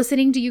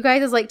listening to you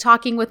guys is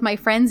talking with my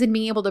friends and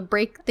being able to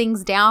break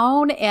things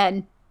down.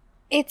 And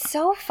it's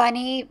so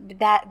funny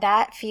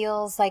that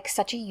feels like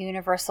such a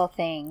universal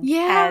thing.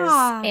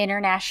 Yeah. As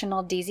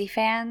international DZ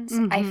fans,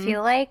 I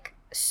feel like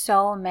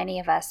so many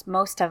of us,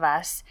 most of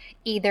us,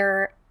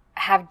 either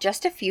have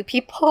just a few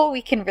people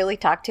we can really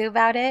talk to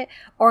about it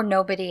or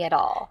nobody at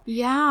all.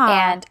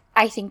 Yeah. And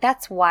I think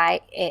that's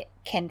why it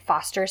can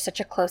foster such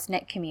a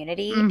close-knit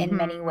community in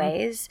many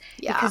ways.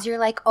 Yeah. Because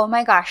you're oh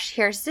my gosh,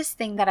 here's this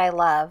thing that I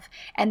love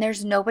and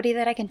there's nobody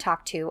that I can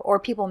talk to, or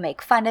people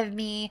make fun of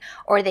me,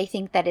 or they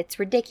think that it's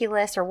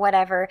ridiculous or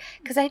whatever.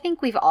 Because I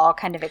think we've all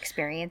kind of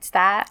experienced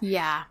that.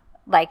 Yeah.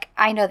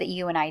 I know that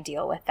you and I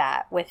deal with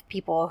that with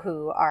people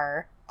who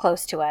are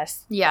close to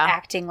us, yeah,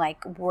 acting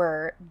like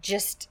we're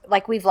just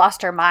like we've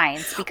lost our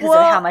minds because of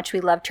how much we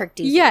love Turk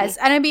DZ. Yes,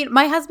 and I mean,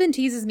 my husband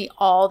teases me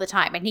all the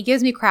time, and he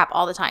gives me crap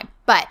all the time,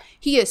 but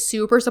he is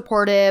super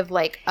supportive,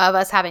 like, of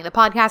us having the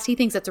podcast. He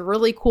thinks it's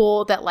really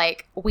cool that,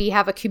 like, we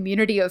have a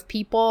community of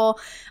people.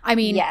 I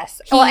mean,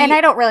 yes. Well, and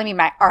I don't really mean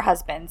our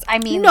husbands. I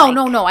mean,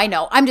 no, I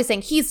know. I'm just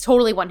saying he's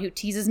totally one who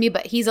teases me,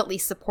 but he's at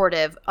least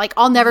supportive. Like,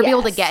 I'll never be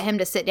able to get him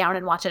to sit down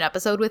and watch an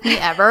episode with me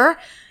ever.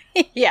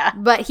 Yeah.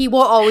 But he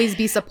will always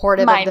be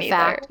supportive of the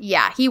fact.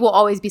 Yeah, he will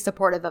always be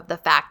supportive of the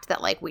fact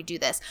that, like, we do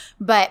this.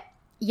 But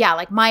yeah,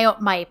 like my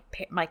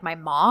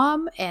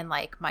mom and,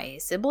 like, my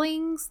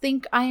siblings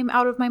think I am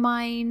out of my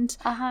mind.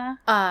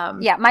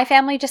 Yeah, my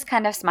family just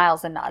kind of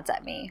smiles and nods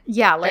at me.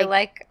 Yeah, they're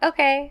like,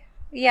 okay,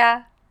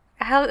 yeah.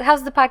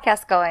 How's the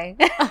podcast going?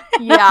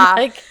 Yeah.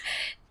 Like,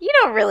 you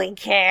don't really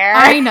care.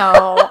 I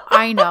know.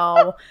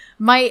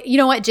 You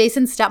know what?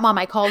 Jason's stepmom,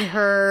 I called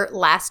her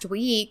last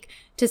week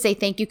to say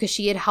thank you because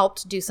she had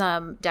helped do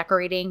some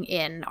decorating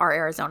in our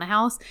Arizona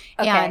house.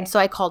 Okay. And so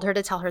I called her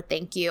to tell her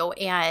thank you.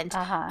 And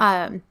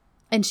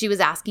and she was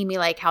asking me,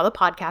 like, how the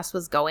podcast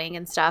was going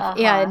and stuff.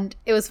 And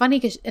it was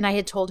funny and I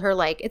had told her,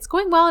 like, it's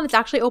going well and it's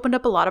actually opened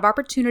up a lot of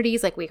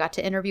opportunities. Like, we got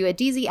to interview a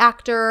DZ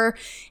actor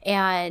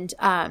and,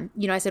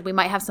 you know, I said we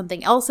might have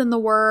something else in the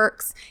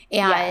works.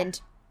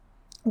 And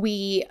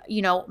we,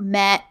 you know,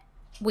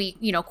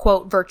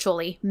 quote,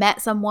 virtually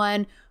met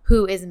someone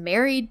who is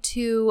married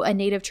to a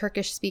native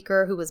Turkish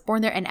speaker who was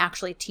born there and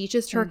actually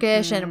teaches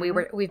Turkish. And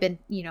we've been,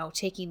 you know,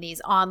 taking these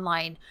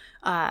online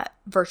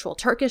virtual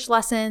Turkish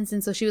lessons.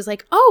 And so she was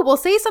like, oh, well,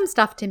 say some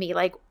stuff to me,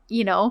 like,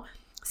 you know,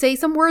 say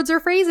some words or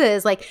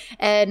phrases, like,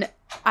 and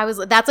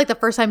that's like the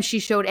first time she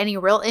showed any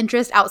real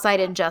interest outside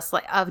in just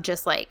like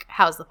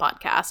how's the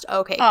podcast?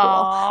 Okay, cool.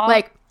 Aww.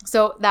 Like,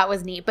 so that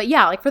was neat. But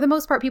yeah, like, for the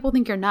most part, people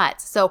think you're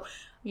nuts. So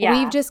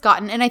we've just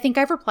gotten, and I think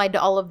I've replied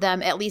to all of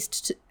them, at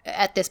least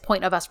at this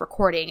point of us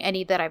recording.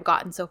 Any that I've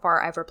gotten so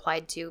far, I've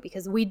replied to,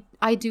 because we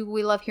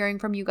love hearing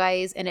from you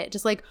guys, and it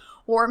just, like,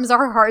 warms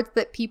our hearts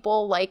that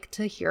people like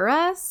to hear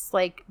us,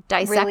 like,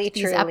 dissect really,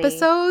 these truly.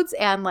 Episodes,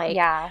 and, like,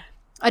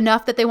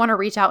 enough that they want to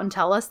reach out and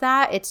tell us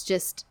that.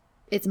 It's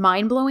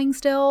mind-blowing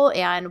still,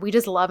 and we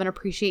just love and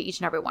appreciate each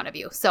and every one of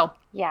you. So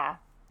yeah.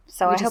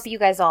 So I hope you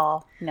guys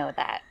all know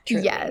that.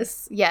 Truly.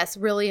 Yes,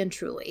 really and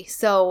truly.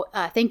 So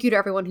thank you to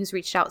everyone who's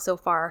reached out so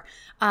far.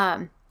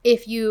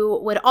 If you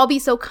would all be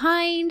so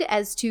kind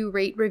as to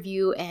rate,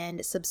 review,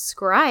 and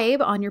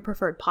subscribe on your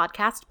preferred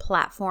podcast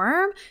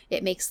platform,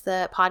 it makes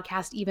the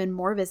podcast even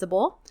more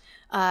visible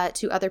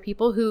to other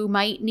people who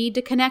might need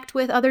to connect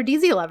with other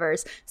DZ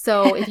lovers.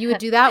 So if you would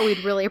do that,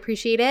 we'd really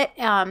appreciate it.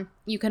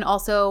 You can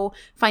also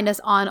find us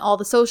on all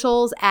the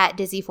socials at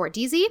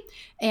Dizzy4DZ,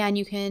 and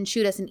you can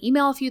shoot us an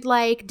email if you'd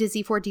like,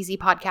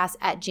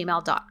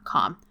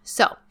 dizzy4dzpodcast@gmail.com.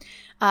 So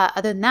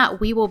other than that,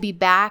 we will be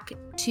back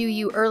to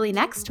you early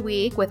next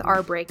week with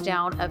our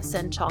breakdown of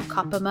Sen Çal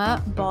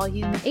Kapımı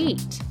Volume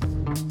 8.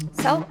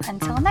 So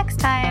until next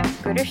time,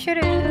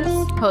 görüşürüz.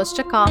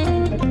 Hoşça kal.